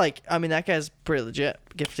that guy, like, I mean, that guy's pretty legit.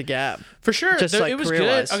 Gift to gab. For sure. Just like it was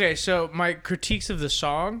career-wise. good. Okay, so my critiques of the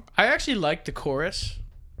song, I actually liked the chorus.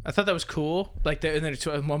 I thought that was cool. Like, and then it's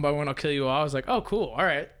one by one, I'll kill you all. I was like, oh, cool. All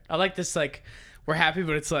right. I like this. Like, we're happy,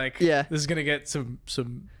 but it's like, yeah, this is gonna get some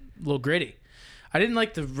little gritty. I didn't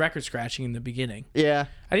like the record scratching in the beginning. Yeah.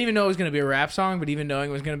 I didn't even know it was gonna be a rap song, but even knowing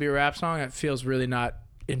it was gonna be a rap song, it feels really not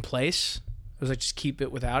in place. It was like, just keep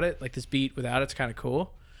it without it. Like, this beat without it's kind of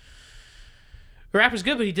cool. The rap was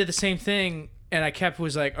good, but he did the same thing. And I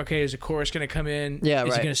was like, okay, is a chorus going to come in? Yeah,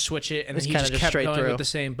 Is right. he going to switch it? And It's then he kinda just just kept straight going through. with the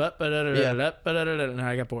same and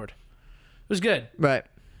I got bored. It was good. Right.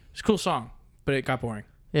 It's a cool song, but it got boring.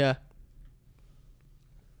 Yeah.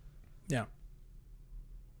 Yeah.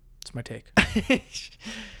 That's my take.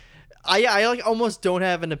 I like almost don't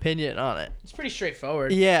have an opinion on it. It's pretty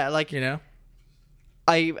straightforward. Yeah, like, you know,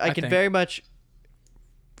 I can think. very much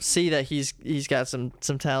see that he's got some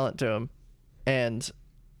talent to him, and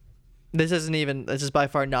this is by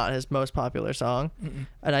far not his most popular song. Mm-mm.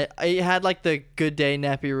 And I had like the Good Day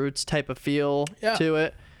Nappy Roots type of feel to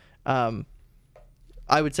it.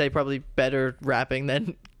 I would say probably better rapping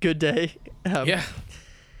than Good Day. Yeah,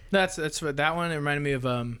 that's what that one. It reminded me of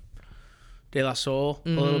De La Soul a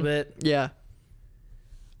little bit. Yeah.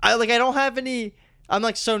 I don't have any. I'm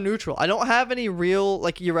like so neutral. I don't have any real,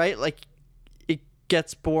 like, you're right. Like, it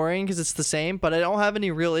gets boring because it's the same, but I don't have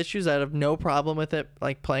any real issues. I have no problem with it,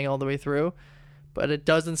 like, playing all the way through, but it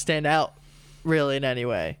doesn't stand out really in any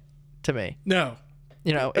way to me. No.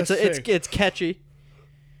 You know, That's it's catchy.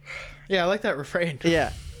 Yeah, I like that refrain.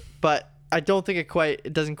 Yeah, but I don't think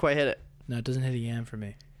it doesn't quite hit it. No, it doesn't hit a yam for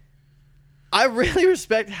me. I really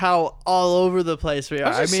respect how all over the place we are.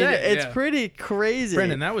 I mean, was just saying, it's yeah. pretty crazy.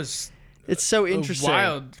 Brendan, that was It's so a interesting.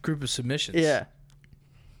 wild group of submissions. Yeah.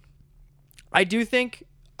 I do think.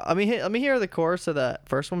 Let me hear the chorus of that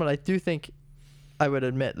first one, but I do think I would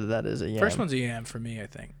admit that is a yam. First one's a yam for me, I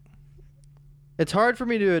think. It's hard for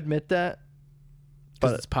me to admit that,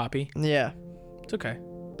 But it's poppy. Yeah. It's okay.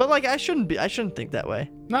 But like, I shouldn't think that way.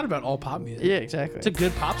 Not about all pop music. Yeah, exactly. It's a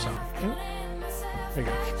good pop song. There you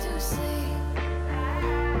go.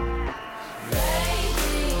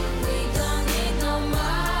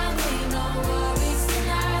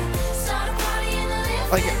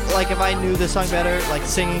 Like if I knew the song better, like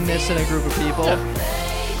singing this in a group of people.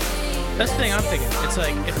 That's the thing I'm thinking. It's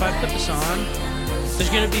like, if I put this on, there's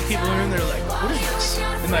going to be people in there like, what is this?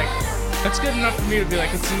 And like, that's good enough for me to be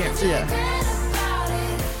like, it's yams. Yeah.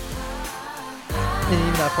 And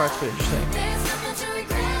even that part's pretty interesting.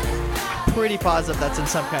 I'm pretty positive that's in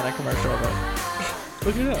some kind of commercial, but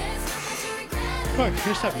look it up. Come on, can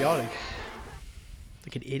you stop yawning?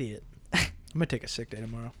 Like an idiot. I'm gonna take a sick day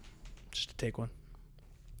tomorrow, just to take one.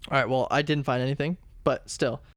 All right. Well, I didn't find anything, but still,